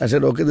 I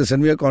said, "Okay, they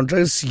send me a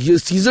contract.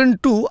 Season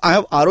 2, I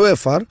have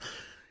ROFR.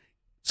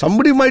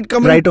 Somebody might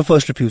come right of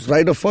first refusal.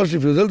 Right of first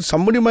refusal.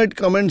 Somebody might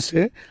come and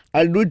say,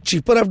 I'll do it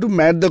cheaper. I have to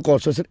match the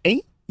cost." I said, "Eh?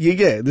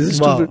 This is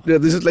stupid. Yeah,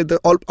 this is like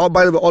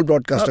by the way, all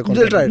broadcaster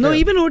contract. Right. No,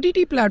 even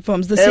OTT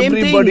platforms, the same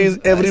thing.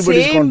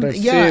 Everybody's contract.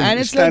 Yeah, same, and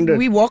it's standard. like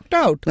we walked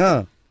out.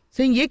 हाँ.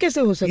 Saying ये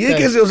कैसे हो सकता है? ये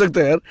कैसे हो सकता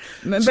है यार?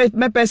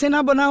 मैं पैसे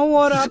ना बनाऊं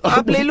और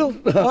आप ले लो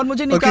और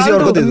मुझे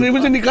निकाल दो.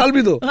 मुझे निकाल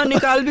भी दो. हाँ,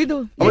 निकाल भी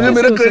दो. मुझे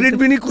मेरा क्रेडिट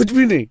भी नहीं, कुछ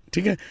भी नहीं.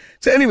 ठीक है?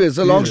 So anyway,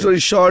 so long story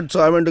short,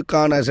 so I went to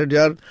Cannes. I said,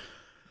 yaar,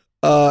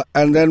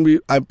 and then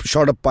I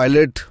shot a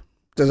pilot.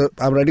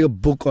 I'm writing a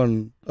book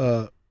on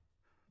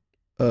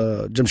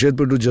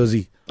Jamshedpur to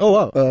Jersey. Oh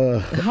wow!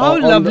 How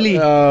lovely!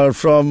 On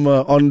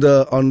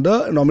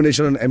the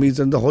nomination and Emmys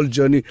and the whole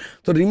journey.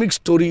 The remix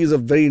story is a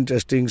very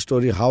interesting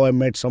story. How I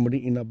met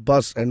somebody in a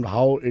bus and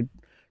how it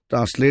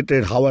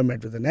translated. How I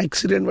met with an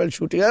accident while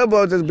shooting. Yeah,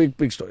 but it's a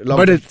big story.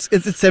 But it's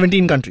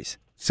 17 countries.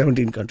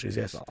 17 countries,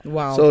 yes.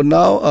 Wow. So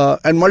now,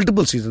 and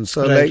multiple seasons.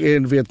 So Right. like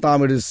in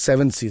Vietnam, it is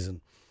 7th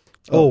season.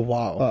 Oh,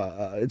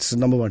 wow. It's the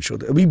number one show.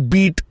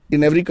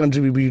 In every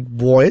country, we beat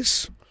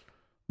boys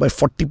by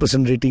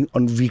 40% rating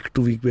on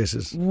week-to-week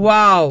basis.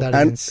 Wow. That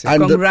is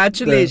insane.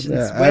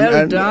 Congratulations.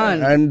 Well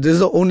done. And this is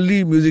the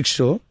only music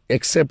show,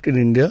 except in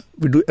India,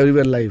 we do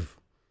everywhere live.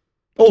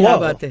 Oh, Kya wow.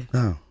 baat hai?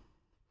 Ah.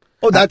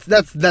 Oh,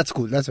 that's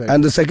cool. That's very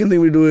And the second thing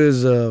we do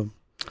is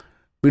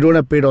we don't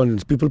have paid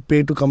audience. People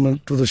pay to come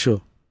to the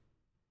show.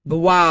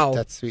 Wow.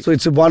 That's sweet. So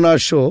it's a 1 hour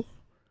show.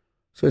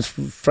 So it's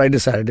Friday,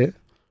 Saturday.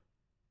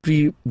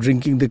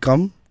 Pre-drinking, they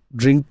come,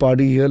 drink,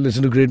 party here,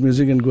 listen to great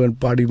music, and go and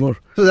party more.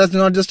 So that's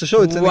not just a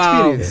show; it's an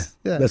Wow. experience.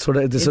 Yeah. That's what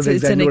It's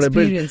exactly an what I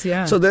built. experience,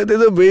 yeah. So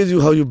there are ways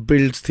how you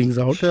build things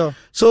out. Sure.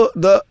 So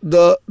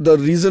the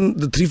reason,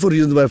 the 3-4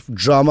 reasons why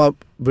drama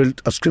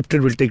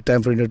scripted will take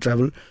time for India to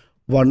travel.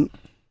 One,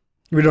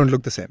 We don't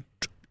look the same.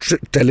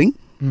 telling.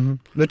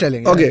 We're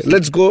telling. Okay, yes.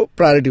 let's go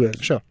priority wise.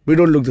 Sure. We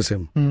don't look the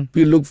same.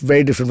 We look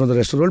very different from the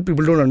rest of the world.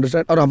 People don't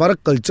understand. और हमारा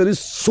culture is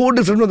so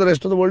different from the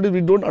rest of the world.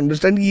 We don't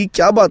understand ये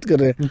क्या बात कर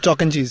रहे हैं.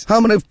 Chalk and cheese.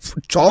 हाँ मैंने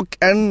chalk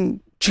and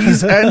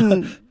cheese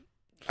and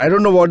I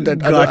don't know what that.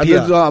 Gathia.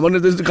 हाँ मैंने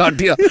this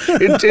gathia.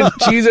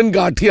 It's cheese and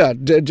gathia.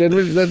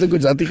 Generally that's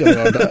Gujarati कर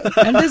रहा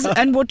होता.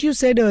 And what you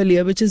said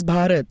earlier, which is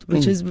Bharat,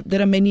 which is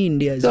there are many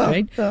Indias, Yeah,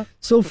 right? yeah.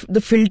 So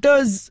the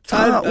filters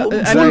are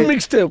full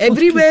mixed up.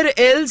 everywhere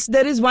else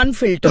there is one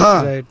filter.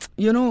 हाँ. Right.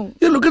 You know.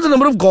 Yeah, look at the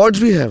number of gods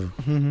we have.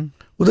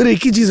 उधर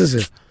एक ही चीज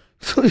है.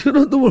 So you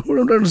know what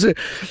I'm trying to say.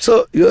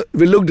 So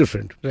we look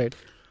different. Right.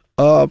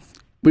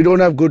 We don't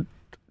have good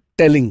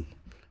telling.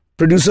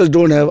 Producers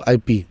don't have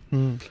IP.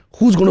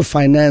 Who's going to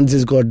finance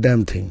this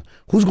goddamn thing?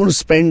 Who's going to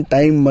spend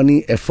time,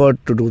 money, effort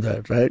to do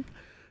that, right?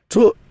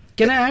 So,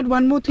 Can I add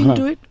one more thing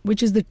to it,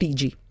 which is the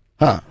TG?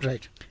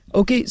 Right.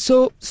 Okay,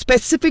 so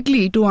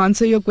specifically to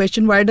answer your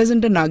question, why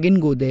doesn't a Naagin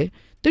go there?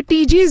 The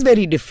TG is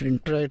very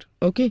different. Right.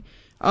 Okay.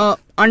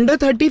 Under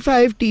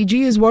 35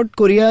 TG is what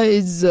Korea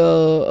is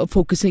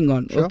focusing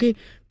on. Sure. Okay.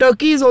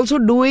 Turkey is also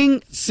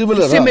doing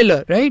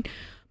Similar, right?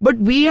 But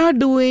we are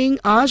doing,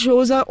 our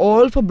shows are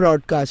all for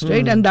broadcast,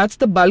 right? And that's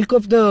the bulk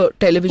of the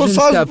television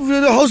stuff. for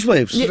the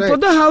housewives. Yeah, Right. for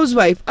the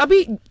housewife.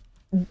 Abhi,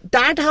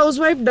 that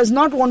housewife does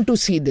not want to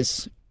see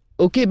this.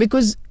 Okay,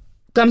 because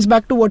comes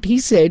back to what he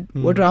said,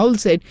 what Rahul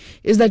said,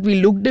 is that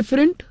we look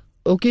different.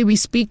 Okay, we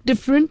speak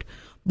different.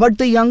 But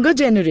the younger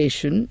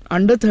generation,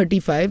 under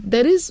 35,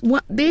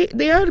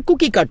 they are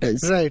cookie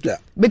cutters. Right. Yeah.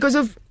 Because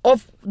of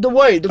the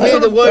world, the way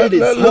the world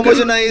is.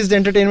 Homogenized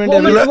entertainment.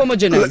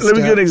 Homogenized. Let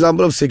me give you an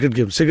example of Sacred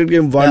Game. Sacred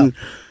Game won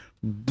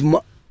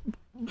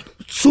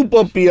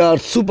super PR,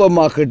 super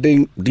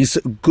marketing,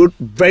 decent, good,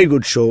 very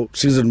good show,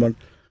 season 1.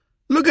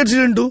 Look at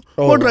season 2.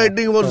 What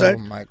writing was that? Oh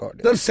my God.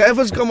 The Saif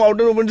has come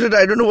out and said,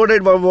 I don't know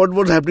what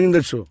was happening in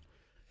that show.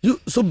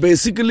 So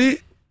basically,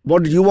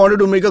 what you wanted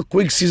to make a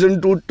quick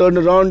season 2, turn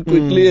around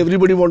quickly.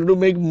 Everybody wanted to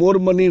make more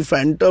money.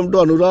 Phantom to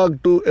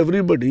Anurag to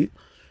everybody.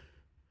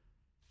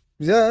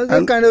 Yeah,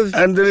 and kind of.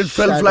 And then it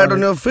fell shat flat on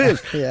it. your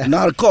face. Yeah.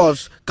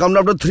 Narcos come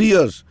after 3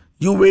 years.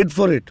 You wait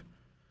for it.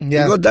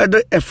 Yeah. Because that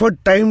the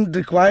effort time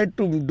required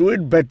to do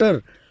it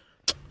better.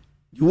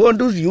 You want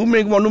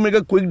to make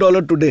a quick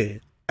dollar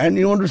today. And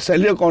you want to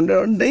sell your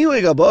content, nahi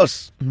hoega,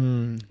 boss.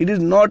 It is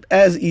not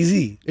as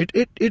easy.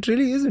 It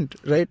really isn't,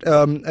 right?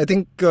 I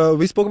think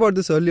we spoke about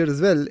this earlier as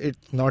well.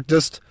 It's not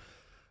just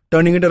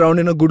turning it around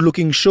in a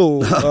good-looking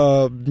show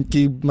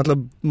कि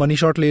मतलब money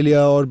shot ले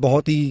लिया और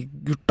बहुत ही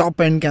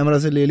top-end camera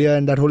से ले लिया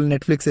and that whole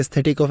Netflix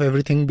aesthetic of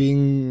everything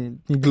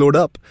being glowed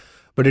up.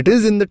 But it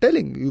is in the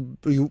telling.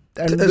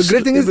 And the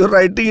great thing is, the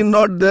writing is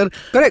not there.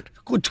 correct.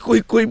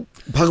 कोई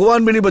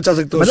भगवान भी नहीं बचा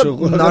सकते उस show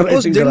को. Narcos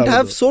Writing didn't खराब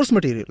have हो. source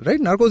material, right?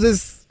 Narcos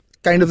is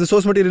kind of the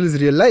source material is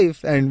real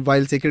life, and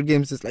while Sacred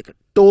Games is like a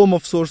tome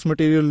of source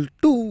material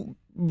to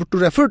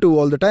refer to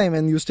all the time,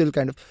 and you still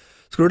kind of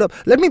screw it up.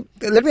 Let me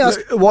ask.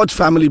 Watch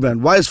Family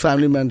Man. Why is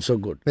Family Man so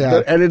good?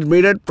 Yeah. And it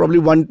made it probably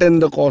 1/10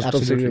 the cost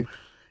Absolutely. of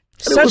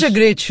Sacred. Such a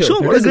great show.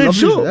 What a is a great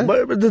lovely show. show, yeah.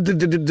 But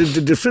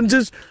the difference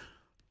is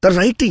the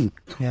writing.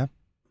 Yeah.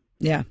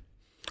 Yeah.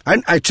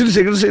 And actually,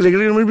 Sacred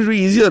Game will be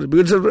easier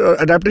because it's an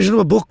adaptation of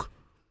a book.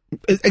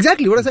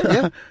 Exactly what I said.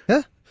 Yeah,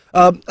 yeah.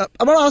 I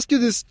want to ask you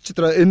this,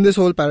 Chitra. In this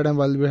whole paradigm,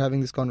 while we're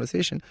having this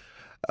conversation,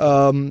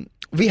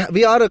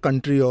 we are a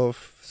country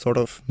of sort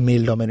of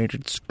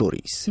male-dominated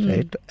stories,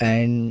 right?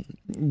 And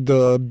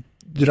the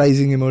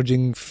rising,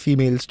 emerging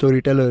female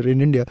storyteller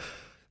in India.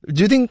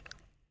 Do you think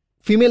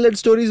female-led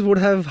stories would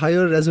have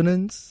higher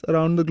resonance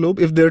around the globe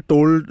if they're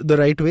told the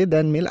right way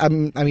than male? I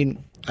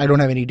mean, I don't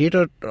have any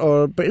data,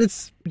 but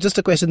it's just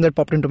a question that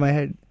popped into my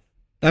head.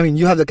 I mean,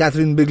 you have the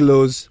Catherine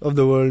Biglows of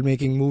the world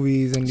making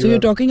movies, and So you're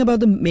talking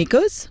about the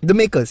makers? the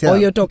makers, yeah, Or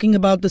you're talking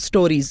about the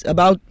stories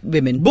about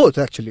women? both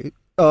actually.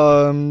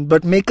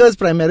 But makers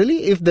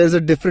primarily. If there's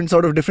a different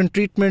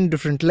treatment,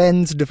 different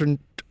lens, different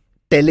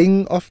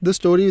telling of the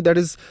story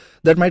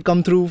that might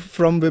come through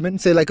from women?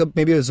 Say like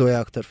maybe a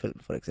Zoya Akhtar film,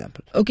 for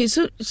example. Okay,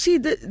 so see,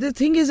 the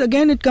thing is,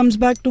 again, it comes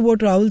back to what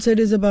Rahul said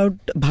is about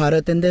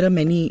Bharat, and there are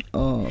many,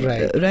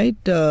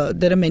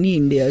 there are many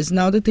Indias.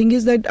 Now, the thing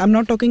is that I'm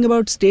not talking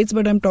about states,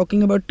 but I'm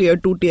talking about tier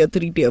 2, tier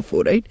 3, tier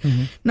 4, right?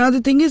 Mm-hmm. Now,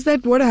 the thing is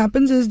that what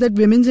happens is that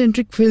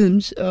women-centric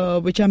films,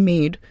 which are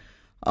made,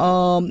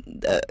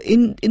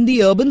 in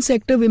the urban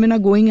sector, women are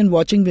going and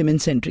watching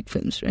women-centric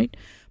films, right?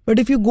 But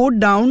if you go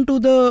down to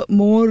the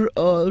more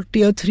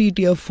tier 3,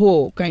 tier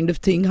 4 kind of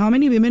thing, how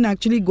many women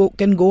actually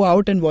can go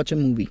out and watch a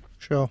movie?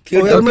 Sure.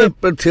 Theatre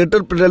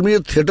tell me a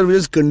theatre which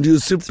is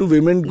conducive to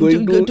women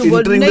going to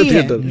entering the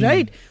theatre.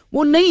 Right?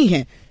 वो नहीं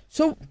है.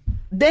 So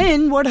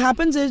then what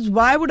happens is,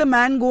 why would a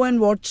man go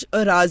and watch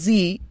a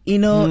Razi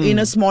in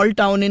a small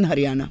town in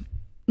Haryana?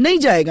 नहीं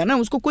जाएगा ना,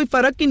 उसको कोई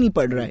फर्क ही नहीं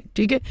पड़ रहा है,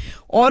 ठीक है?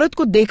 औरत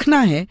को देखना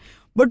है,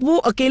 but वो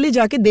अकेले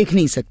जाके देख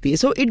नहीं सकती है.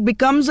 So it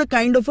becomes a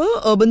kind of a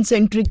urban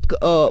centric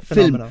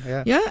film,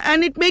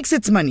 and it makes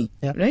its money,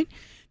 right?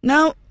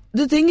 Now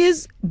the thing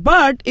is,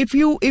 but if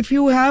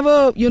you have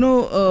a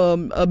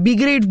a B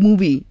grade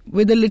movie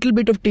with a little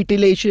bit of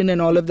titillation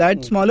and all of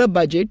that, smaller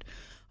budget,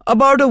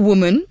 about a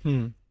woman,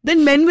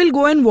 then men will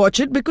go and watch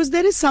it because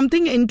there is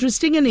something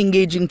interesting and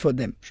engaging for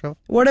them. Sure.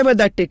 Whatever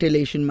that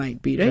titillation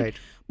might be, right?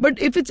 But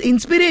if it's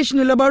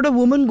inspirational about a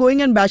woman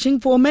going and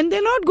bashing 4 men,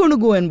 they're not going to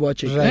go and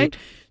watch it, right?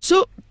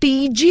 So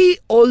TG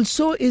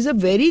also is a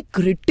very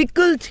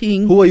critical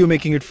thing. Who are you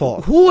making it for?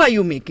 Who are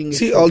you making it for?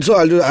 See, also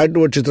I'll just add to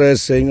what Chitra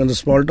is saying on the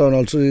small town.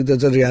 Also,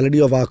 there's a reality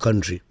of our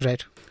country.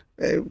 Right.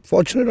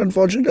 Fortunate,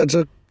 unfortunate, that's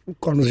a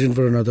conversation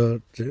for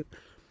another.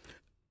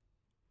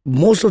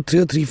 Most of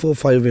 3, 4,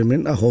 5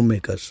 women are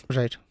homemakers.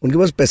 Right. उनके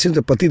पास पैसे,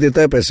 पति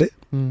देता है पैसे,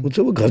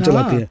 उससे वो घर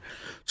चलाती हैं.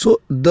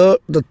 So the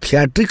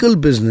theatrical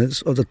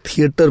business or the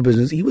theatre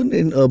business, even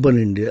in urban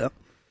India,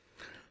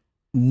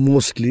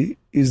 mostly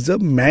is the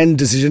man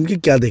decision कि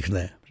क्या देखना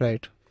है.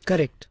 Right.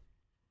 Correct.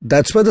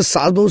 That's why the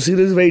Saas Bahu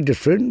series is very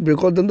different,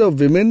 because then the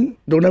women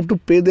don't have to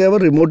pay, they have a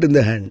remote in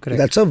their hand. Correct.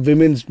 That's a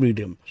women's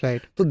medium.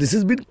 Right. So this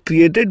has been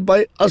created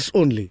by us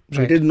only.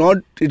 So Right.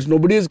 it's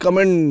nobody has come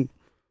and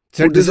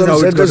Said this is how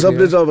it's this gotta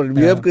be, up.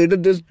 We have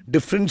created this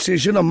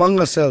differentiation among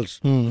ourselves.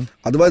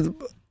 Otherwise,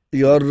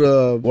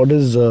 your what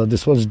is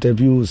this was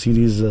debut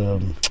series?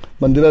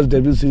 Mandira's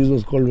debut series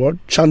was called what?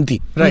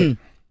 Shanti. Right.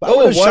 Why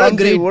would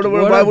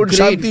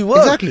Shanti work?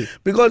 Exactly.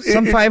 Because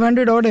some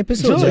 500 odd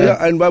episodes.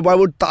 And why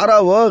would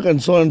Tara work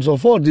and so on and so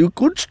forth? You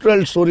could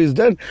tell stories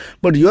then,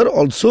 but you're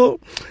also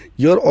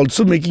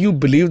making you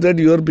believe that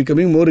you're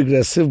becoming more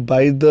aggressive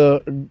by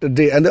the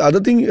day. And the other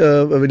thing,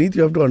 Vineet,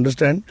 you have to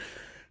understand.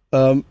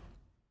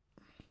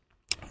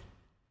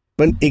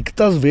 When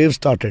Ekta's wave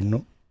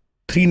started,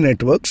 3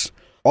 networks,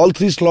 all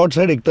 3 slots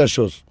had Ekta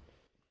shows.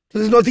 So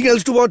there's nothing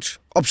else to watch.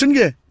 Option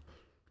kya hai?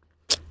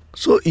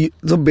 So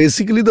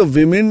basically the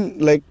women,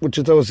 like what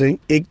Chitra was saying,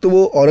 एक तो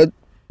वो औरत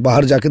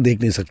बाहर जाके देख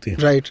नहीं सकती.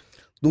 Right.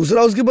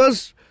 दूसरा उसके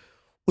पास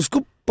उसको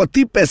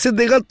पति पैसे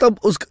देगा तब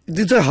उसका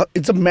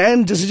it's a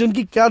man decision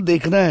कि क्या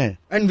देखना है.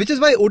 And which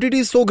is why OTT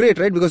is so great,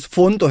 right? Because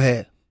phone to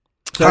hai.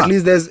 So at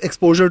least there's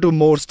exposure to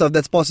more stuff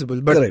that's possible.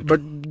 But Correct. but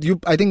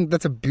I think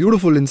that's a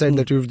beautiful insight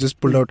that you've just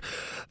pulled out,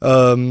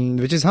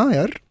 which is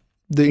yaar,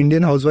 the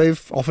Indian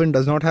housewife often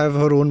does not have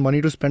her own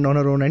money to spend on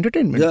her own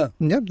entertainment.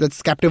 Yeah,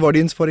 that's captive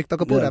audience for Ekta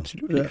Kapoor.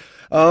 Absolutely.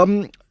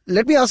 Yeah.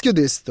 Let me ask you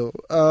this though.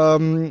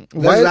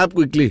 Let's wrap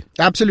quickly.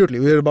 Absolutely,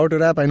 we're about to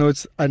wrap. I know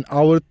it's an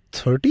hour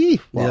 30.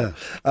 Wow.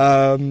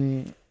 Yeah.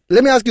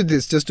 Let me ask you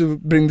this, just to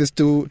bring this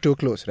to a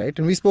close, right?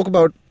 And we spoke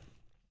about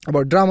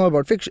drama,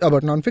 about fiction,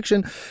 about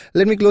non-fiction.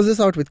 Let me close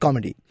this out with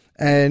comedy.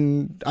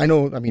 And I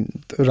know,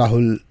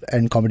 Rahul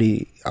and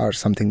comedy are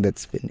something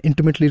that's been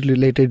intimately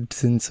related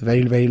since a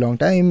very, very long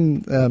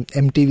time.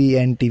 MTV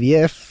and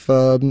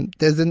TVF,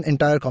 there's an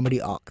entire comedy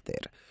arc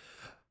there.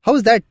 How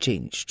has that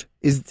changed?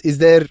 Is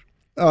there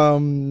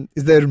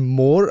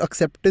more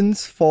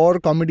acceptance for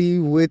comedy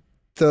with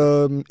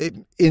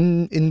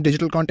in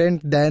digital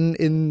content than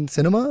in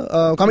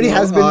cinema? Comedy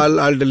has been.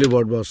 I'll tell you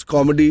what, boss.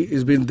 Comedy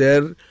has been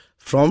there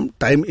from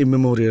time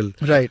immemorial.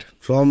 Right.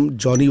 From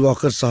Johnny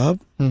Walker Sahab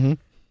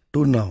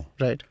to now.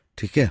 Right.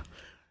 Okay.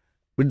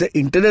 With the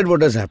internet,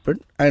 what has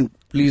happened, and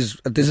please,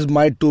 this is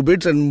my 2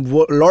 bits, and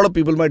a lot of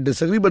people might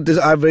disagree, but this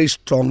I very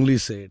strongly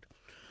say it.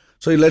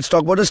 So let's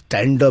talk about a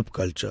stand-up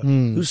culture.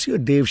 You see a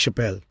Dave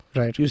Chappelle.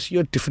 Right. You see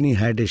a Tiffany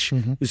Haddish.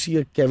 You see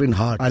a Kevin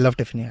Hart. I love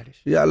Tiffany Haddish.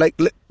 Yeah, like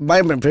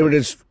my favorite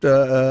is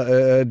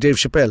Dave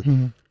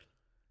Chappelle.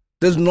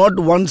 There's not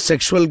one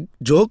sexual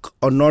joke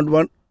or not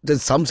one.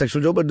 There's some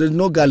sexual joke, but there's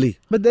no gali.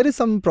 But there is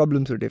some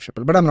problems with Dave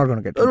Chappelle. But I'm not going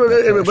to get to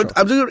that. But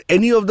I'm saying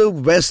any of the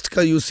West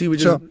ka you see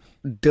which is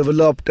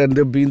developed and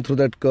they've been through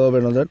that curve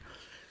and all that.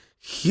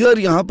 Here,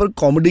 यहाँ पर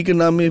comedy के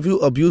नाम में if you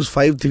abuse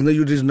 5 things,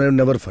 it is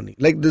never funny.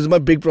 Like this is my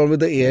big problem with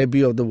the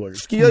AIB of the world.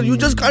 Here you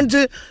just can't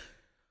say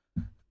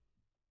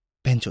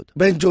Benchot,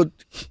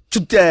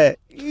 chutya hai,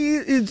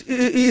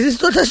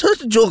 That's not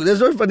a joke. That's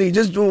not funny.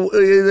 Just do.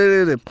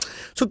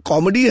 So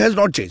comedy has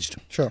not changed.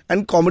 Sure.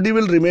 And comedy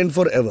will remain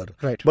forever.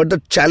 Right. But the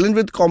challenge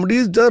with comedy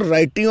is the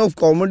writing of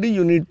comedy.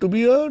 You need to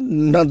be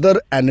another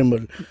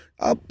animal.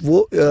 आप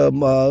वो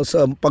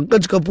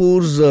पंकज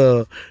कपूर's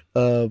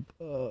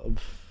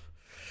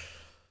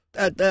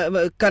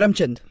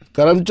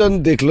करमचंद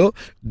देख लो,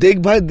 देख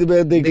भाई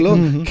देख लो,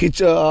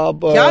 आप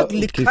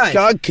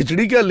क्या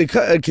खिचड़ी क्या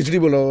लिखा है, खिचड़ी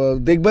बोलो,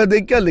 देख भाई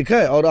देख क्या लिखा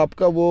है, और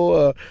आपका वो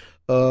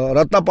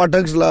Ratna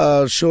Pathak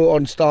show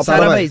on star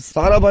सारा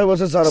भाई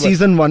वर्सेस सारा भाई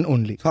सीजन 1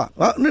 ओनली.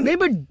 नहीं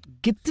बट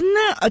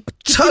कितना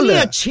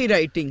अच्छी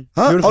राइटिंग.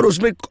 हाँ, और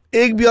उसमें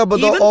एक भी आप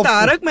बताओ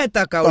तारक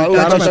मेहता का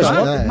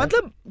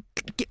मतलब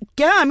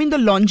क्या, आई मीन द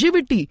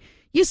लॉन्जेविटी,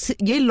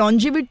 ये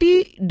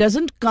लॉन्जेविटी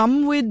डजंट कम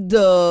विद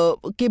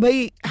कि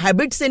भाई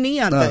हैबिट से नहीं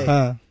आता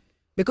है.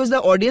 Because the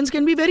audience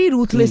can be very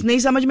ruthless. नहीं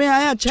समझ में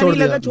आया, अच्छा नहीं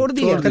लगा, छोड़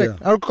दिया.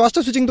 करेक्ट. और कॉस्ट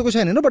ऑफ स्विचिंग तो कुछ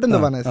है नहीं ना, बटन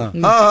दबाना है.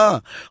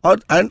 हाँ.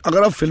 और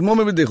अगर आप फिल्मों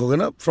में भी देखोगे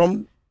ना,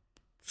 फ्रॉम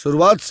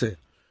शुरुआत से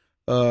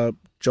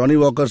जॉनी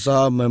वॉकर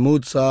साहब,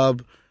 महमूद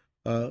साहब,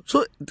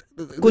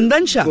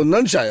 कुंदन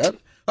शाह यार,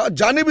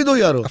 जाने भी दो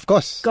यार. ऑफ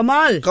कोर्स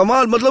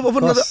कमाल मतलब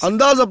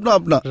अंदाज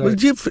अपना.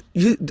 ये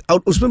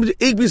उसमें मुझे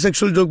एक भी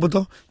सेक्सुअल जोक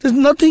बताओ. There is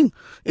nothing.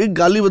 एक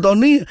गाली बताओ,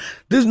 नहीं.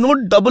 There is no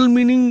double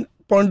meaning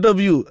point of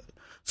view.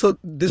 So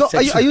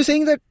are you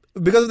saying that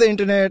because of the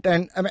internet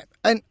and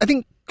I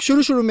think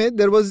शुरू में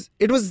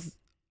it was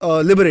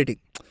liberating.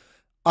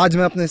 आज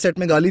मैं अपने सेट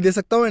में गाली दे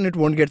सकता हूँ and it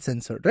won't get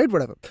censored, right?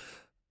 Whatever.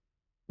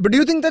 But do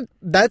you think that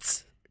that's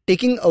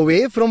taking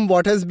away from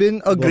what has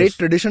been a great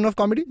tradition of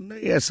comedy?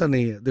 नहीं, ऐसा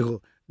नहीं है.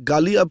 देखो,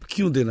 गाली आप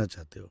क्यों देना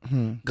चाहते हो?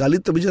 गाली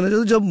तभी देना चाहते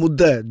हो जब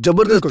मुद्दा है.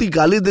 जबरदस्ती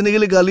गाली देने के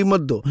लिए गाली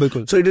मत दो.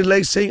 So it is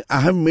like saying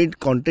I have made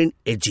content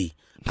edgy.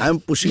 I am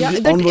pushing the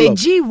envelope. That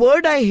edgy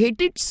word, I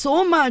hate it so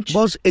much.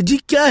 Boss, edgy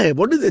क्या है?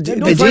 What is edgy?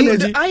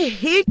 Edgy? I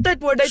hate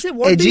that word. I say,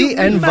 what edgy do you mean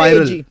and by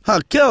viral. edgy? हाँ,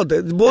 क्या होता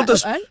है? Both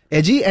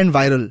edgy and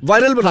viral.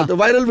 Viral बनाते,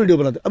 viral video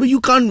बनाते. अभी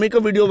you can't make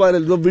a video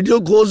viral. The video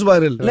goes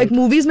viral. Like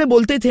movies में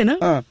बोलते थे ना.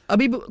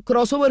 अभी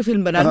क्रॉसओवर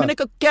फिल्म बना. मैंने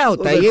कहा क्या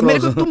होता है ये? मेरे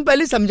को तुम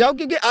पहले समझाओ,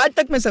 क्योंकि आज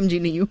तक मैं समझी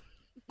नहीं हूँ.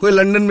 कोई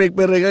लंदन में एक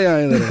पैर रहेगा, यहाँ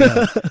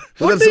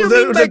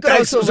उधर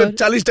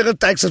 40%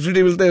 टैक्स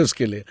सब्सिडी मिलता है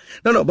उसके लिए.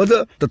 No, but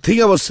the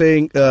thing I was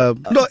saying,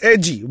 no,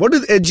 edgy. What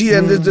is edgy?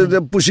 And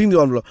they're pushing the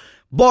envelope.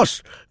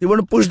 Boss, you want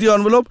to push the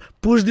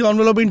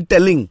envelope in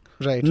telling.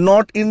 Right.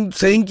 Not in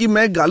saying कि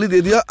मैं गाली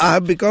दे दिया, I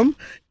have become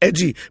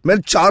edgy. मैं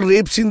 4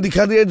 rape scene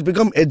दिखा दिया, it's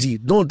become edgy.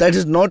 No, that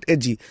is not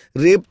edgy.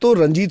 Rape तो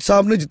रंजीत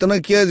साहब ने जितना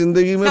किया है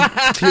जिंदगी में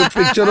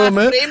पिक्चरों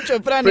में, प्रेम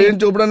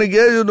चोपड़ा ने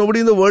किया है, nobody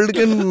in the world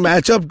can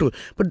match up to.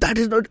 But that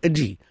is not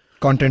edgy.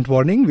 Content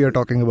warning, we are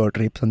talking about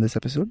rapes on this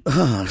episode.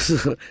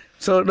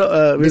 So no,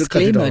 we'll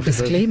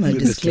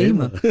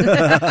disclaimer.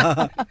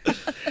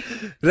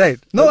 Right.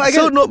 No, I guess.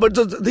 So no, but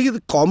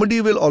the comedy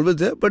will always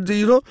there. But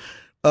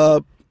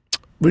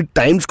with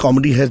times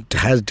comedy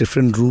has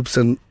different groups,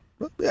 and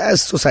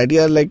as society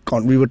are like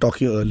we were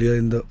talking earlier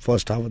in the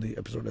first half of the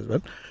episode as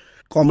well.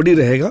 Comedy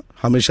रहेगा,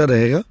 हमेशा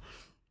रहेगा.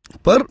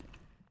 पर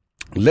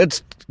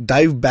let's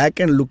dive back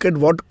and look at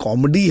what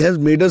comedy has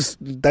made us.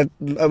 That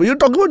you're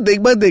talking about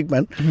Dekh Bhai Dekh,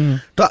 man.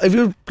 If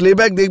you play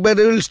back Dekh Bhai,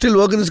 they will still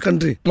work in this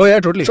country. Oh yeah,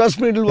 totally.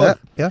 Trust me, it will work.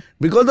 Yeah.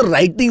 Because the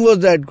writing was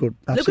that good.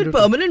 Look at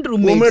permanent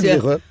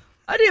roommates.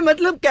 अरे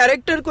मतलब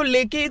character को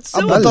लेके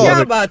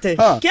क्या बात है,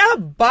 क्या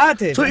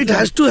बात है. So it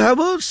has to have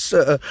a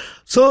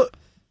so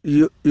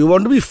you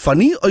want to be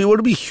funny or you want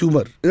to be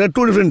humor. There are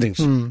two different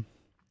things.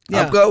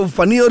 आपका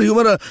funny और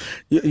humor,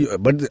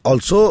 but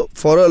also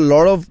for a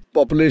lot of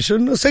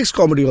population, sex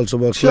comedy also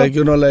works. Sure.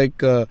 Like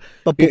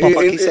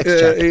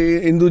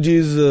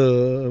Induji's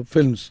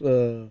films.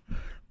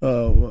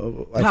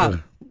 Dhamal,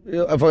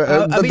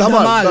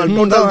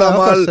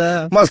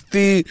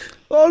 Masti,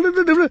 all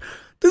the different.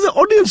 There's an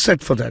audience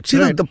set for that. See,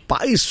 the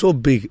pie is so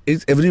big.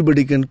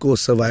 Everybody can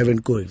survive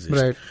and coexist.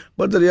 Right.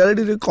 But the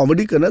reality is,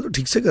 comedy करना है तो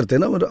ठीक से करते हैं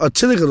ना, मतलब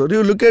अच्छे से करो.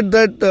 You look at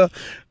that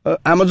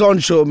Amazon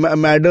show,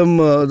 Madam,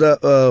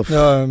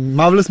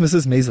 Marvelous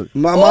Mrs. Maisel.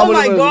 Oh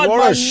my God,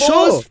 what a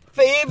show! Most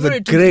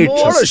favorite. Great.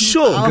 What a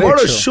show!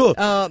 What a show!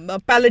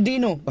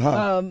 Palladino.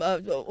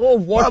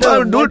 What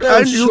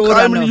a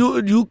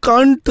show! You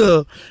can't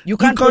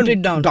put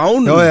it down.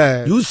 Oh,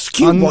 yeah. You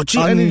keep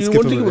watching and you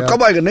won't think,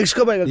 कब आएगा next,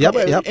 कब आएगा.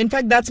 Yep. In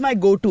fact, that's my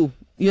go-to.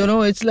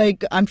 It's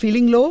like I'm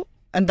feeling low,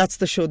 and that's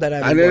the show that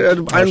I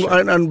will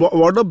watch. And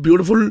what a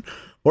beautiful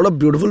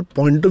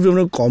point of view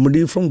of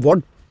comedy, from what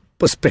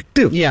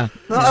perspective. Yeah.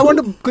 Now, I want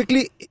to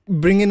quickly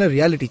bring in a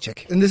reality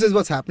check. And this is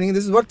what's happening.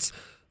 This is what's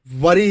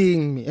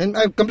worrying me. And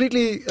I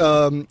completely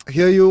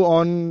hear you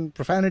on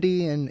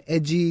profanity and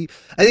edgy.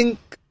 I think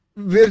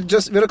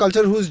we're a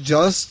culture who's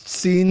just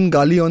seen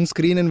Gali on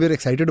screen and we're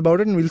excited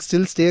about it, and we'll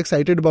still stay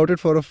excited about it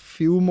for a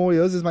few more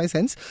years is my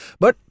sense.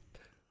 But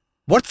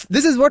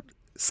this is what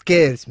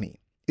scares me,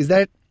 is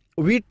that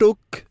we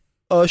took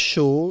a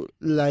show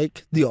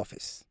like The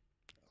Office.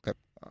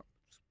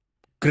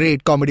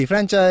 Great comedy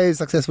franchise,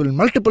 successful in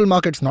multiple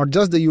markets, not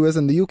just the US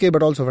and the UK,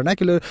 but also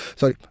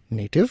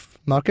native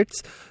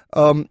markets.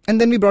 And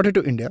then we brought it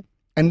to India.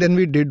 and then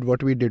we did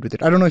what we did with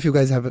it. I don't know if you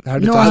guys have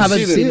had No, a I chance haven't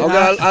to seen see it. it.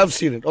 Okay, I've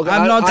seen it. Okay,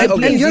 I'm not- I, and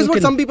okay. And here's you what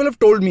can- some people have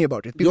told me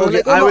about it. People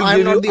Okay, are like, I oh, will no, I'm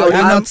give not you. the I've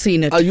audience. not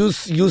seen it.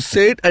 You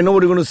say it. I know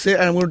what you're going to say,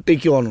 and I'm going to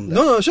take you on that.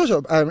 No,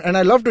 sure. And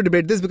I love to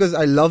debate this because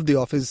I love The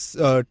Office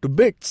to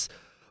bits.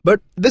 But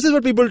this is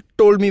what people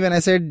told me when I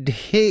said,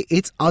 hey,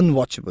 it's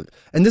unwatchable.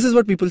 And this is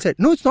what people said.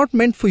 No, it's not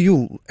meant for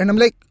you. And I'm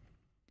like,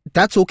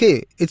 that's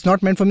okay. It's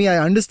not meant for me. I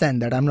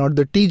understand that. I'm not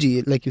the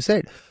TG, like you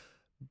said.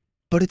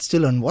 But it's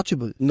still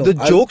unwatchable. No, The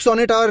jokes on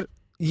it are,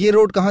 ye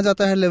road kahan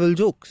jata hai level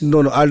jokes.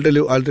 No, I'll tell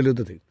you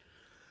the thing.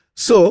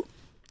 So,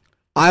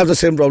 I have the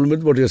same problem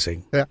with what you're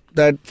saying. Yeah.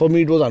 That for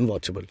me it was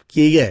unwatchable.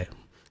 Yeah.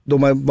 Though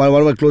my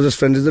one of my closest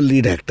friends is the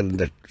lead actor in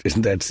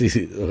that series.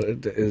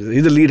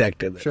 He's the lead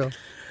actor there. Sure.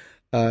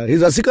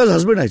 He's Rasika's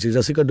husband actually.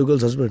 Rasika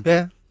Dugal's husband.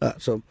 Yeah.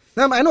 So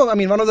No, I know. I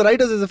mean, one of the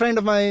writers is a friend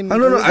of mine.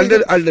 no. I'll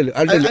tell you.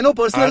 I know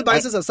personal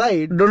biases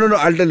aside. No.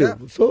 I'll tell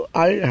you. So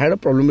I had a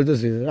problem with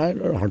this season. I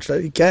don't know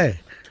Hotstar. ये क्या है?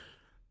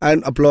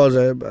 And applause.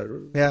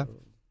 Yeah.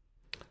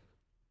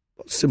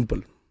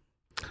 Simple.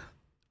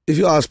 If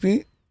you ask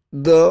me,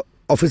 the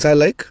Office I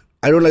like.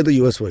 I don't like the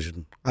US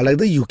version. I like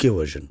the UK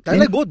version. I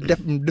like both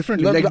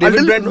differently. No, like I'll David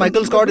tell you- Brent,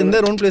 Michael Scott in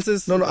their own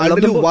places. No, I I'll love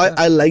tell you them why both.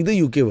 I like the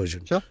UK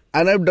version. Sure.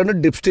 And I've done a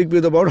dipstick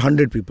with about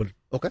 100 people.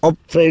 Okay. Of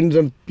friends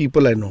and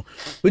people I know.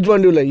 Which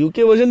one do you like?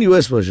 UK version,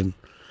 US version?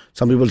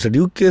 Some people said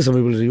UK, some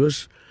people said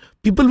US.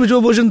 People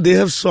whichever version they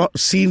have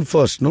seen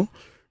first, no?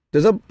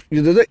 There's an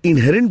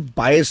inherent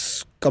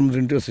bias comes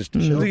into your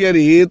system. यार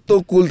ये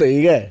तो cool था,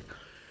 ये क्या है?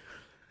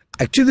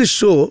 Actually, this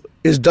show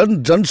is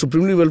done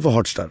supremely well for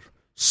Hotstar.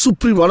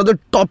 Supreme, one of the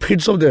top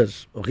hits of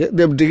theirs. Okay,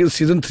 they've taken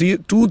season 3,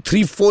 2,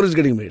 3, 4 is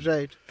getting made.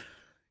 Right.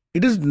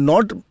 It is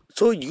not.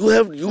 So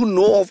you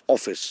know of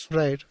Office.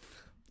 Right.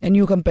 And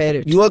you compare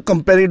it. You are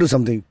comparing it to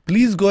something.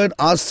 Please go and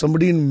ask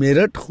somebody in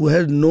Meerut who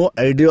has no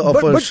idea of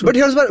a show. But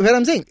here's where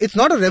I'm saying it's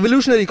not a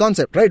revolutionary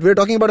concept, right? We're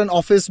talking about an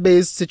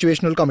office-based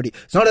situational comedy.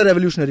 It's not a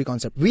revolutionary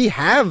concept. We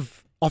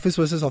have Office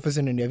versus Office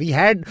in India. We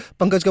had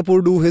Pankaj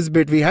Kapoor do his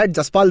bit. We had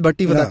Jaspal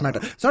Bhatti for that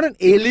matter. It's not an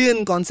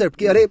alien concept.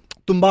 Ki, "Arey,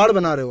 tumbad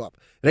bana rahe ho aap."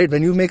 Right?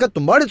 When you make a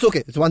tumbad, it's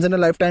okay. It's once in a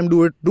lifetime.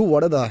 Do it. Do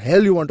whatever the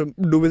hell you want to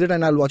do with it,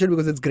 and I'll watch it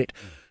because it's great.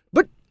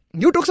 But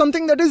you took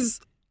something that is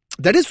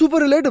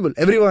super relatable.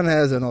 Everyone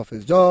has an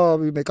office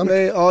job. You make No,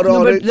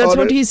 but that's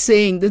what he's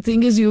saying. The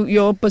thing is,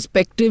 your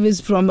perspective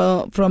is from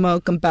a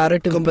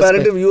comparative you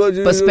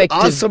perspective.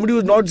 ask somebody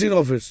who's not seen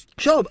Office.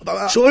 Sure.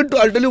 Show it to.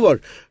 I'll tell you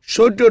what.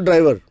 Show it to your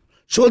driver.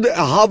 Show the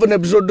half an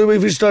episode to me.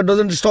 If he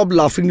doesn't stop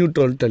laughing, you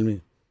tell me.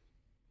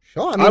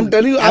 Sure. I mean, I'm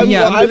telling you,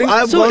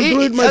 I've So gone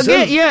through it myself.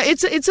 Again, yeah,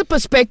 it's a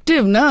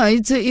perspective, na.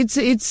 It's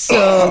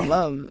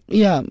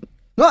yeah.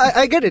 No,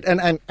 I get it,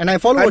 and I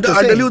follow what you're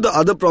I'll saying. tell you the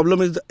other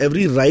problem is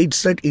every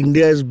rights that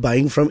India is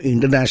buying from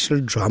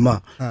international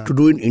drama to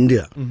do in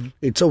India,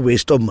 it's a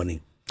waste of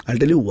money. I'll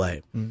tell you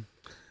why.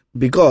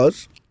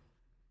 Because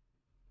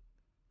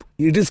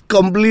it is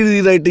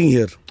completely rewriting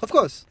here. Of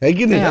course. है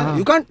कि नहीं? Yeah.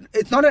 You can't.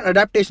 It's not an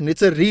adaptation.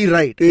 It's a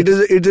rewrite. It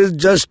is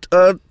just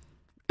a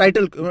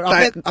Title.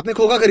 आपने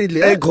खोखा खरीद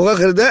लिया. खोखा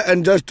खरीदा है,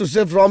 and just to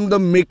say from the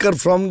maker,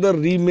 from the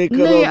remaker.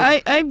 No,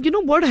 I you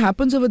know what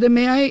happens over there.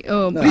 May I?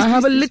 I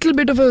have a little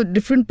bit of a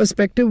different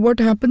perspective. What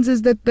happens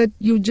is that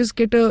you just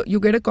get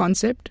a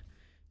concept,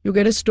 you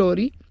get a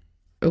story,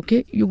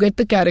 okay, you get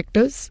the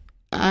characters,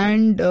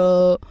 and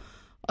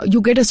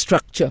you get a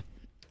structure.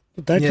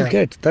 That you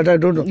get. That I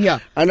don't know. Yeah,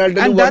 and I'll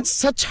tell you that's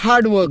such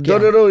hard work.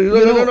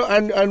 No,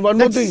 and one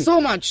more That's thing. so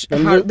much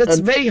And hard. the- That's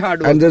and- very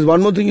hard work. And there's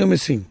one more thing you're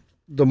missing.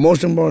 The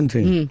most important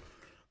thing.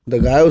 The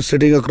guy who's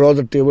sitting across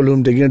the table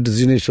whom taking a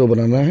Disney show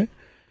बनाना है.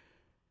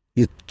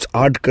 ये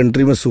 8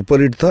 country में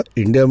super hit था,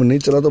 India में नहीं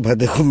चला तो भाई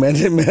देखो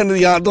मैंने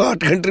यहाँ तो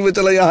 8 कंट्री में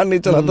चला, यहाँ नहीं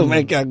चला तो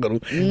मैं क्या करूँ?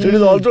 So it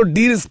is also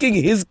de-risking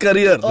his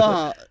career.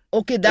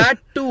 Okay, that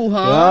too,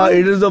 huh? Yeah,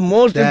 it is the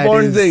most That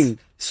important is thing.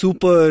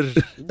 Super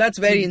That's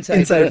very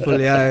insightful. insightful.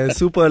 Yeah,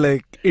 super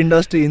like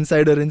industry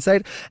insider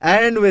insight.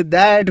 And with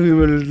that, we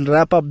will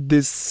wrap up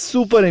this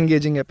super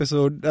engaging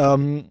episode.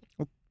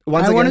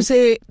 Once I again, want to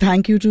say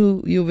thank you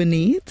to you,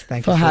 Vineet,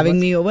 Thank for you so having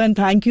much. me over, and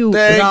thank you,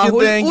 Thank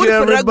Rahul. you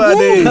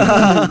everybody.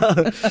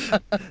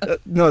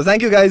 no,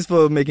 thank you guys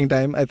for making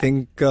time. I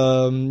think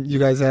you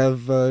guys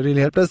have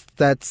really helped us.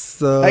 That's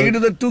Thank you to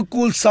the 2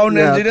 cool sound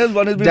Yeah. engineers.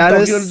 One has been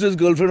Darius- talking to his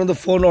girlfriend on the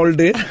phone all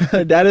day.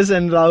 Darius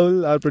and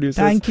Rahul, our producers.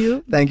 Thank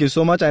you. Thank you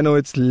so much. I know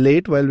it's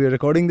late while we're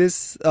recording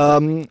this.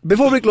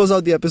 Before we close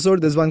out the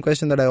episode, there's one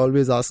question that I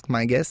always ask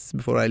my guests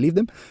before I leave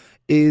them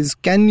is,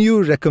 can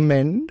you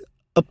recommend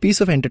a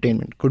piece of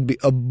entertainment? Could be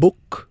a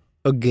book,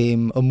 a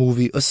game, a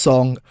movie, a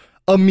song,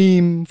 a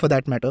meme for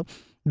that matter,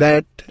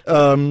 that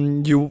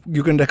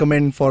you can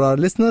recommend for our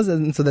listeners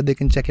and so that they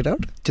can check it out.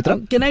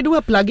 Chitra? Can I do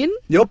a plug-in?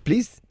 Yo,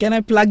 please. Can I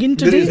plug in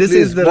today? This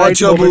is the Watch right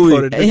your moment movie.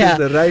 for it. This is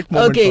the right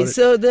moment Okay, for it.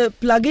 so the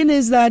plug-in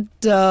is that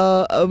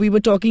we were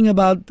talking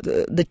about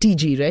the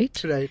TG,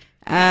 right? Right.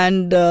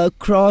 And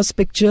Kross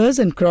Pictures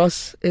and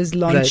Kross is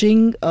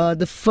launching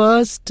the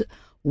first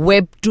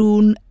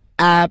webtoon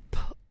app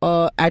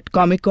at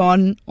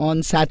Comic-Con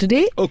on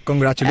Saturday. Oh,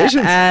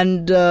 congratulations.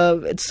 And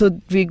so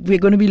we're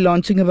going to be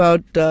launching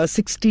about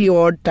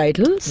 60-odd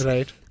titles.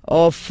 Right.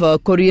 Of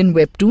Korean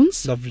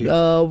webtoons. Lovely.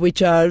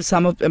 Which are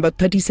about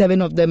 37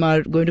 of them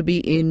are going to be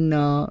in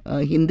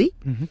Hindi.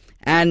 Mm-hmm.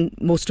 And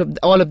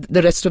all of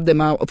the rest of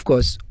them are, of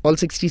course, all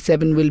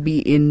 67 will be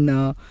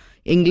in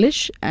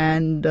English.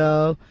 And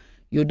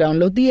you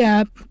download the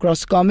app,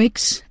 Kross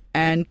Comics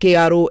and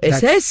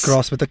KROSS. That's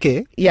Cross with a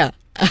K. Yeah.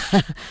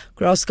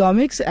 Kross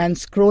Comics, and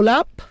scroll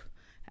up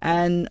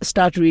and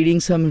start reading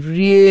some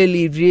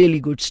really,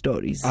 really good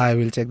stories. I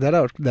will check that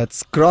out.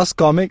 That's Kross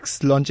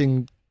Comics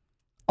launching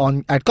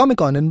at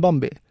Comic-Con in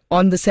Bombay.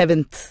 On the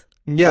 7th.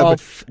 Yeah,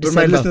 of but my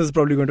December. listeners are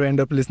probably going to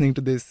end up listening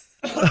to this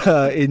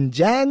in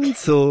Jan.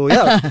 So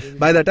yeah,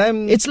 by the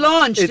time It's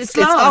launched. it's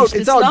out.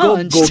 It's out.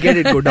 Launched. Go get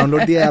it. Go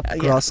download the app. Yeah.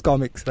 Kross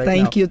Comics right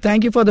now.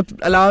 Thank you for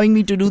allowing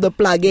me to do the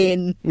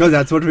plug-in. No,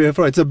 that's what we're here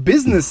for. It's a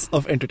business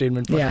of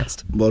entertainment Yeah.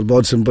 podcast.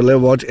 बहुत simple है.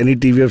 Watch any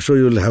TVF show,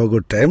 you'll have a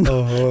good time.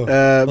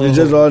 We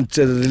just launched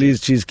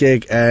released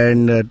Cheesecake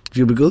and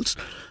Cubicles.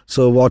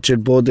 So watch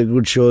it. Both are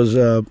good shows.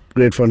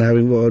 Great fun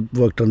having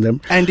worked on them.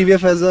 And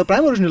TVF has a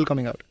Prime original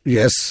coming out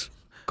Yes.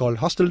 called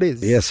Hostel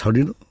Days. Yes. How do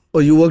you know? Oh,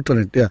 you worked on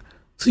it. Yeah.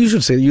 So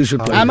you should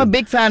plug I'm a it.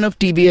 big fan of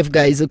TVF,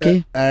 guys,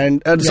 okay?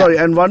 And sorry,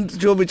 and one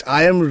show which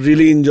I am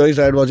really enjoying,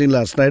 started watching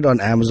last night on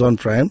Amazon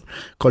Prime,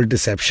 called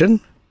Deception.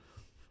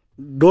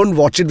 Don't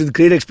watch it with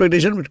great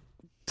expectation, but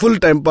full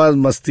time pass,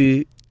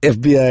 masti,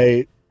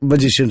 FBI,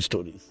 magician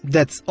stories.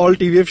 That's all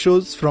TVF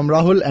shows from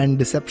Rahul and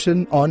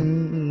Deception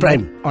on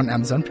Prime. On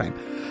Amazon Prime.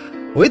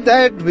 With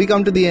that, we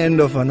come to the end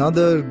of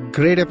another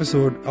great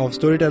episode of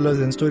Storytellers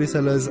and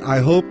Storysellers. I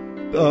hope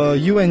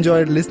you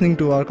enjoyed listening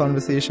to our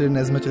conversation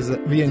as much as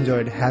we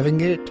enjoyed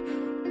having it.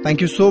 Thank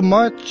you so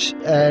much.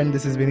 And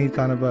this is Vineet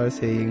Kanabar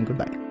saying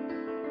goodbye.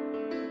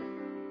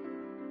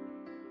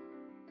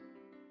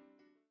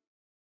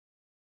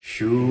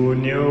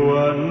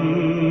 Shunyavan,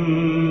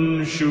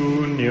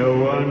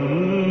 Shunyavan,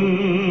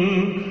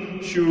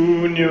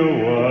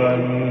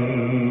 Shunyavan,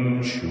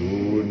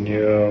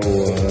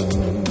 Shunyavan.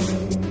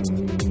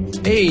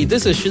 Hey,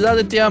 this is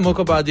Shizaditya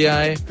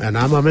Mukhopadhyay, And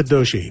I'm Amit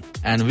Doshi.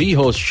 and we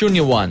host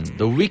Shunya One,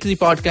 the weekly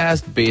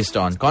podcast based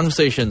on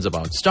conversations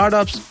about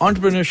startups,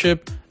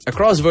 entrepreneurship,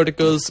 across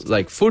verticals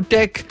like food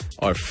tech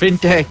or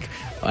fintech,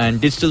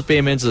 and digital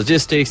payments,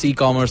 logistics,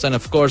 e-commerce, and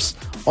of course,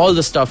 all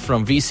the stuff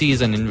from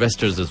VCs and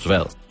investors as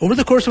well. Over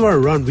the course of our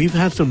run, we've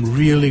had some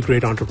really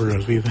great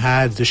entrepreneurs. We've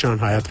had Zishan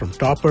Hayat from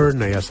Topper,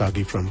 Naya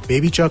Sagi from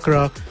Baby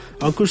Chakra,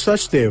 Ankush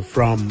Sachdev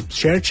from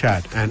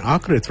ShareChat, and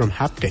Akrit from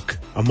Haptic,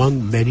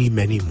 among many,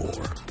 many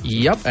more.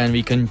 Yep, and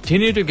we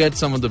continue to get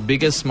some of the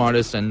biggest,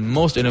 smartest, and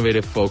most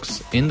innovative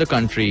folks in the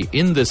country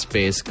in this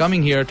space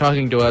coming here,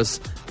 talking to us,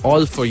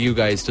 all for you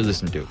guys to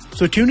listen to.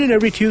 So tune in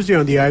every Tuesday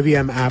on the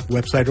IVM app,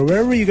 website, or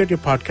wherever you get your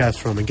podcasts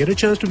from, and get a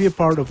chance to be a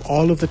part of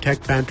all of the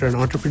tech banter and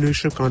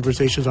entrepreneurship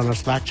conversations on our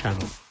Slack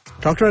channel.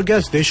 Talk to our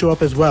guests. They show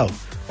up as well.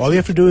 All you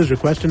have to do is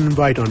request an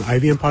invite on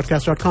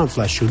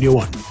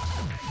ivmpodcast.com/Shunya1.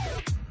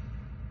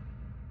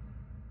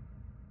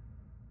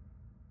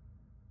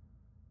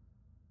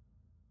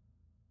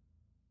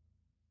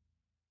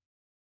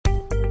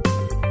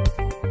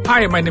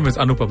 Hi, my name is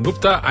Anupam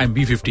Gupta. I'm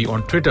B50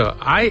 on Twitter.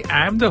 I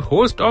am the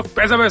host of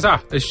Paisa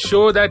Paisa, a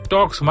show that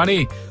talks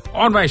money.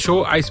 On my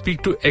show, I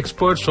speak to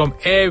experts from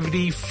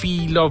every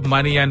field of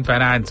money and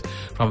finance,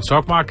 from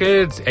stock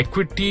markets,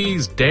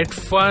 equities, debt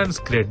funds,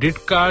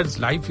 credit cards,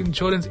 life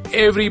insurance,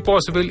 every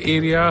possible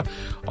area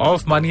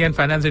of money and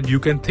finance that you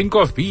can think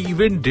of. We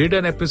even did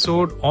an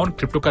episode on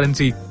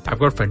cryptocurrency. I've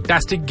got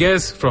fantastic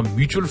guests from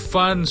mutual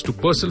funds to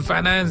personal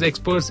finance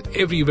experts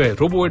everywhere.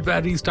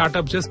 Robo-advisory,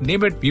 startups, just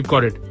name it, we've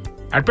got it.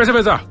 At Paisa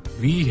Paisa,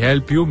 we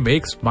help you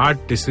make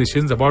smart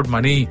decisions about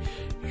money.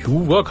 You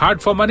work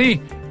hard for money.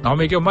 Now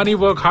make your money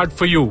work hard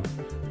for you.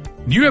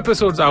 New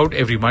episodes out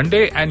every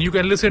Monday, and you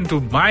can listen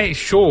to my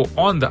show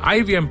on the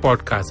IVM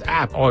Podcast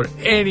app or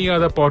any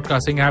other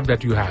podcasting app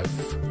that you have.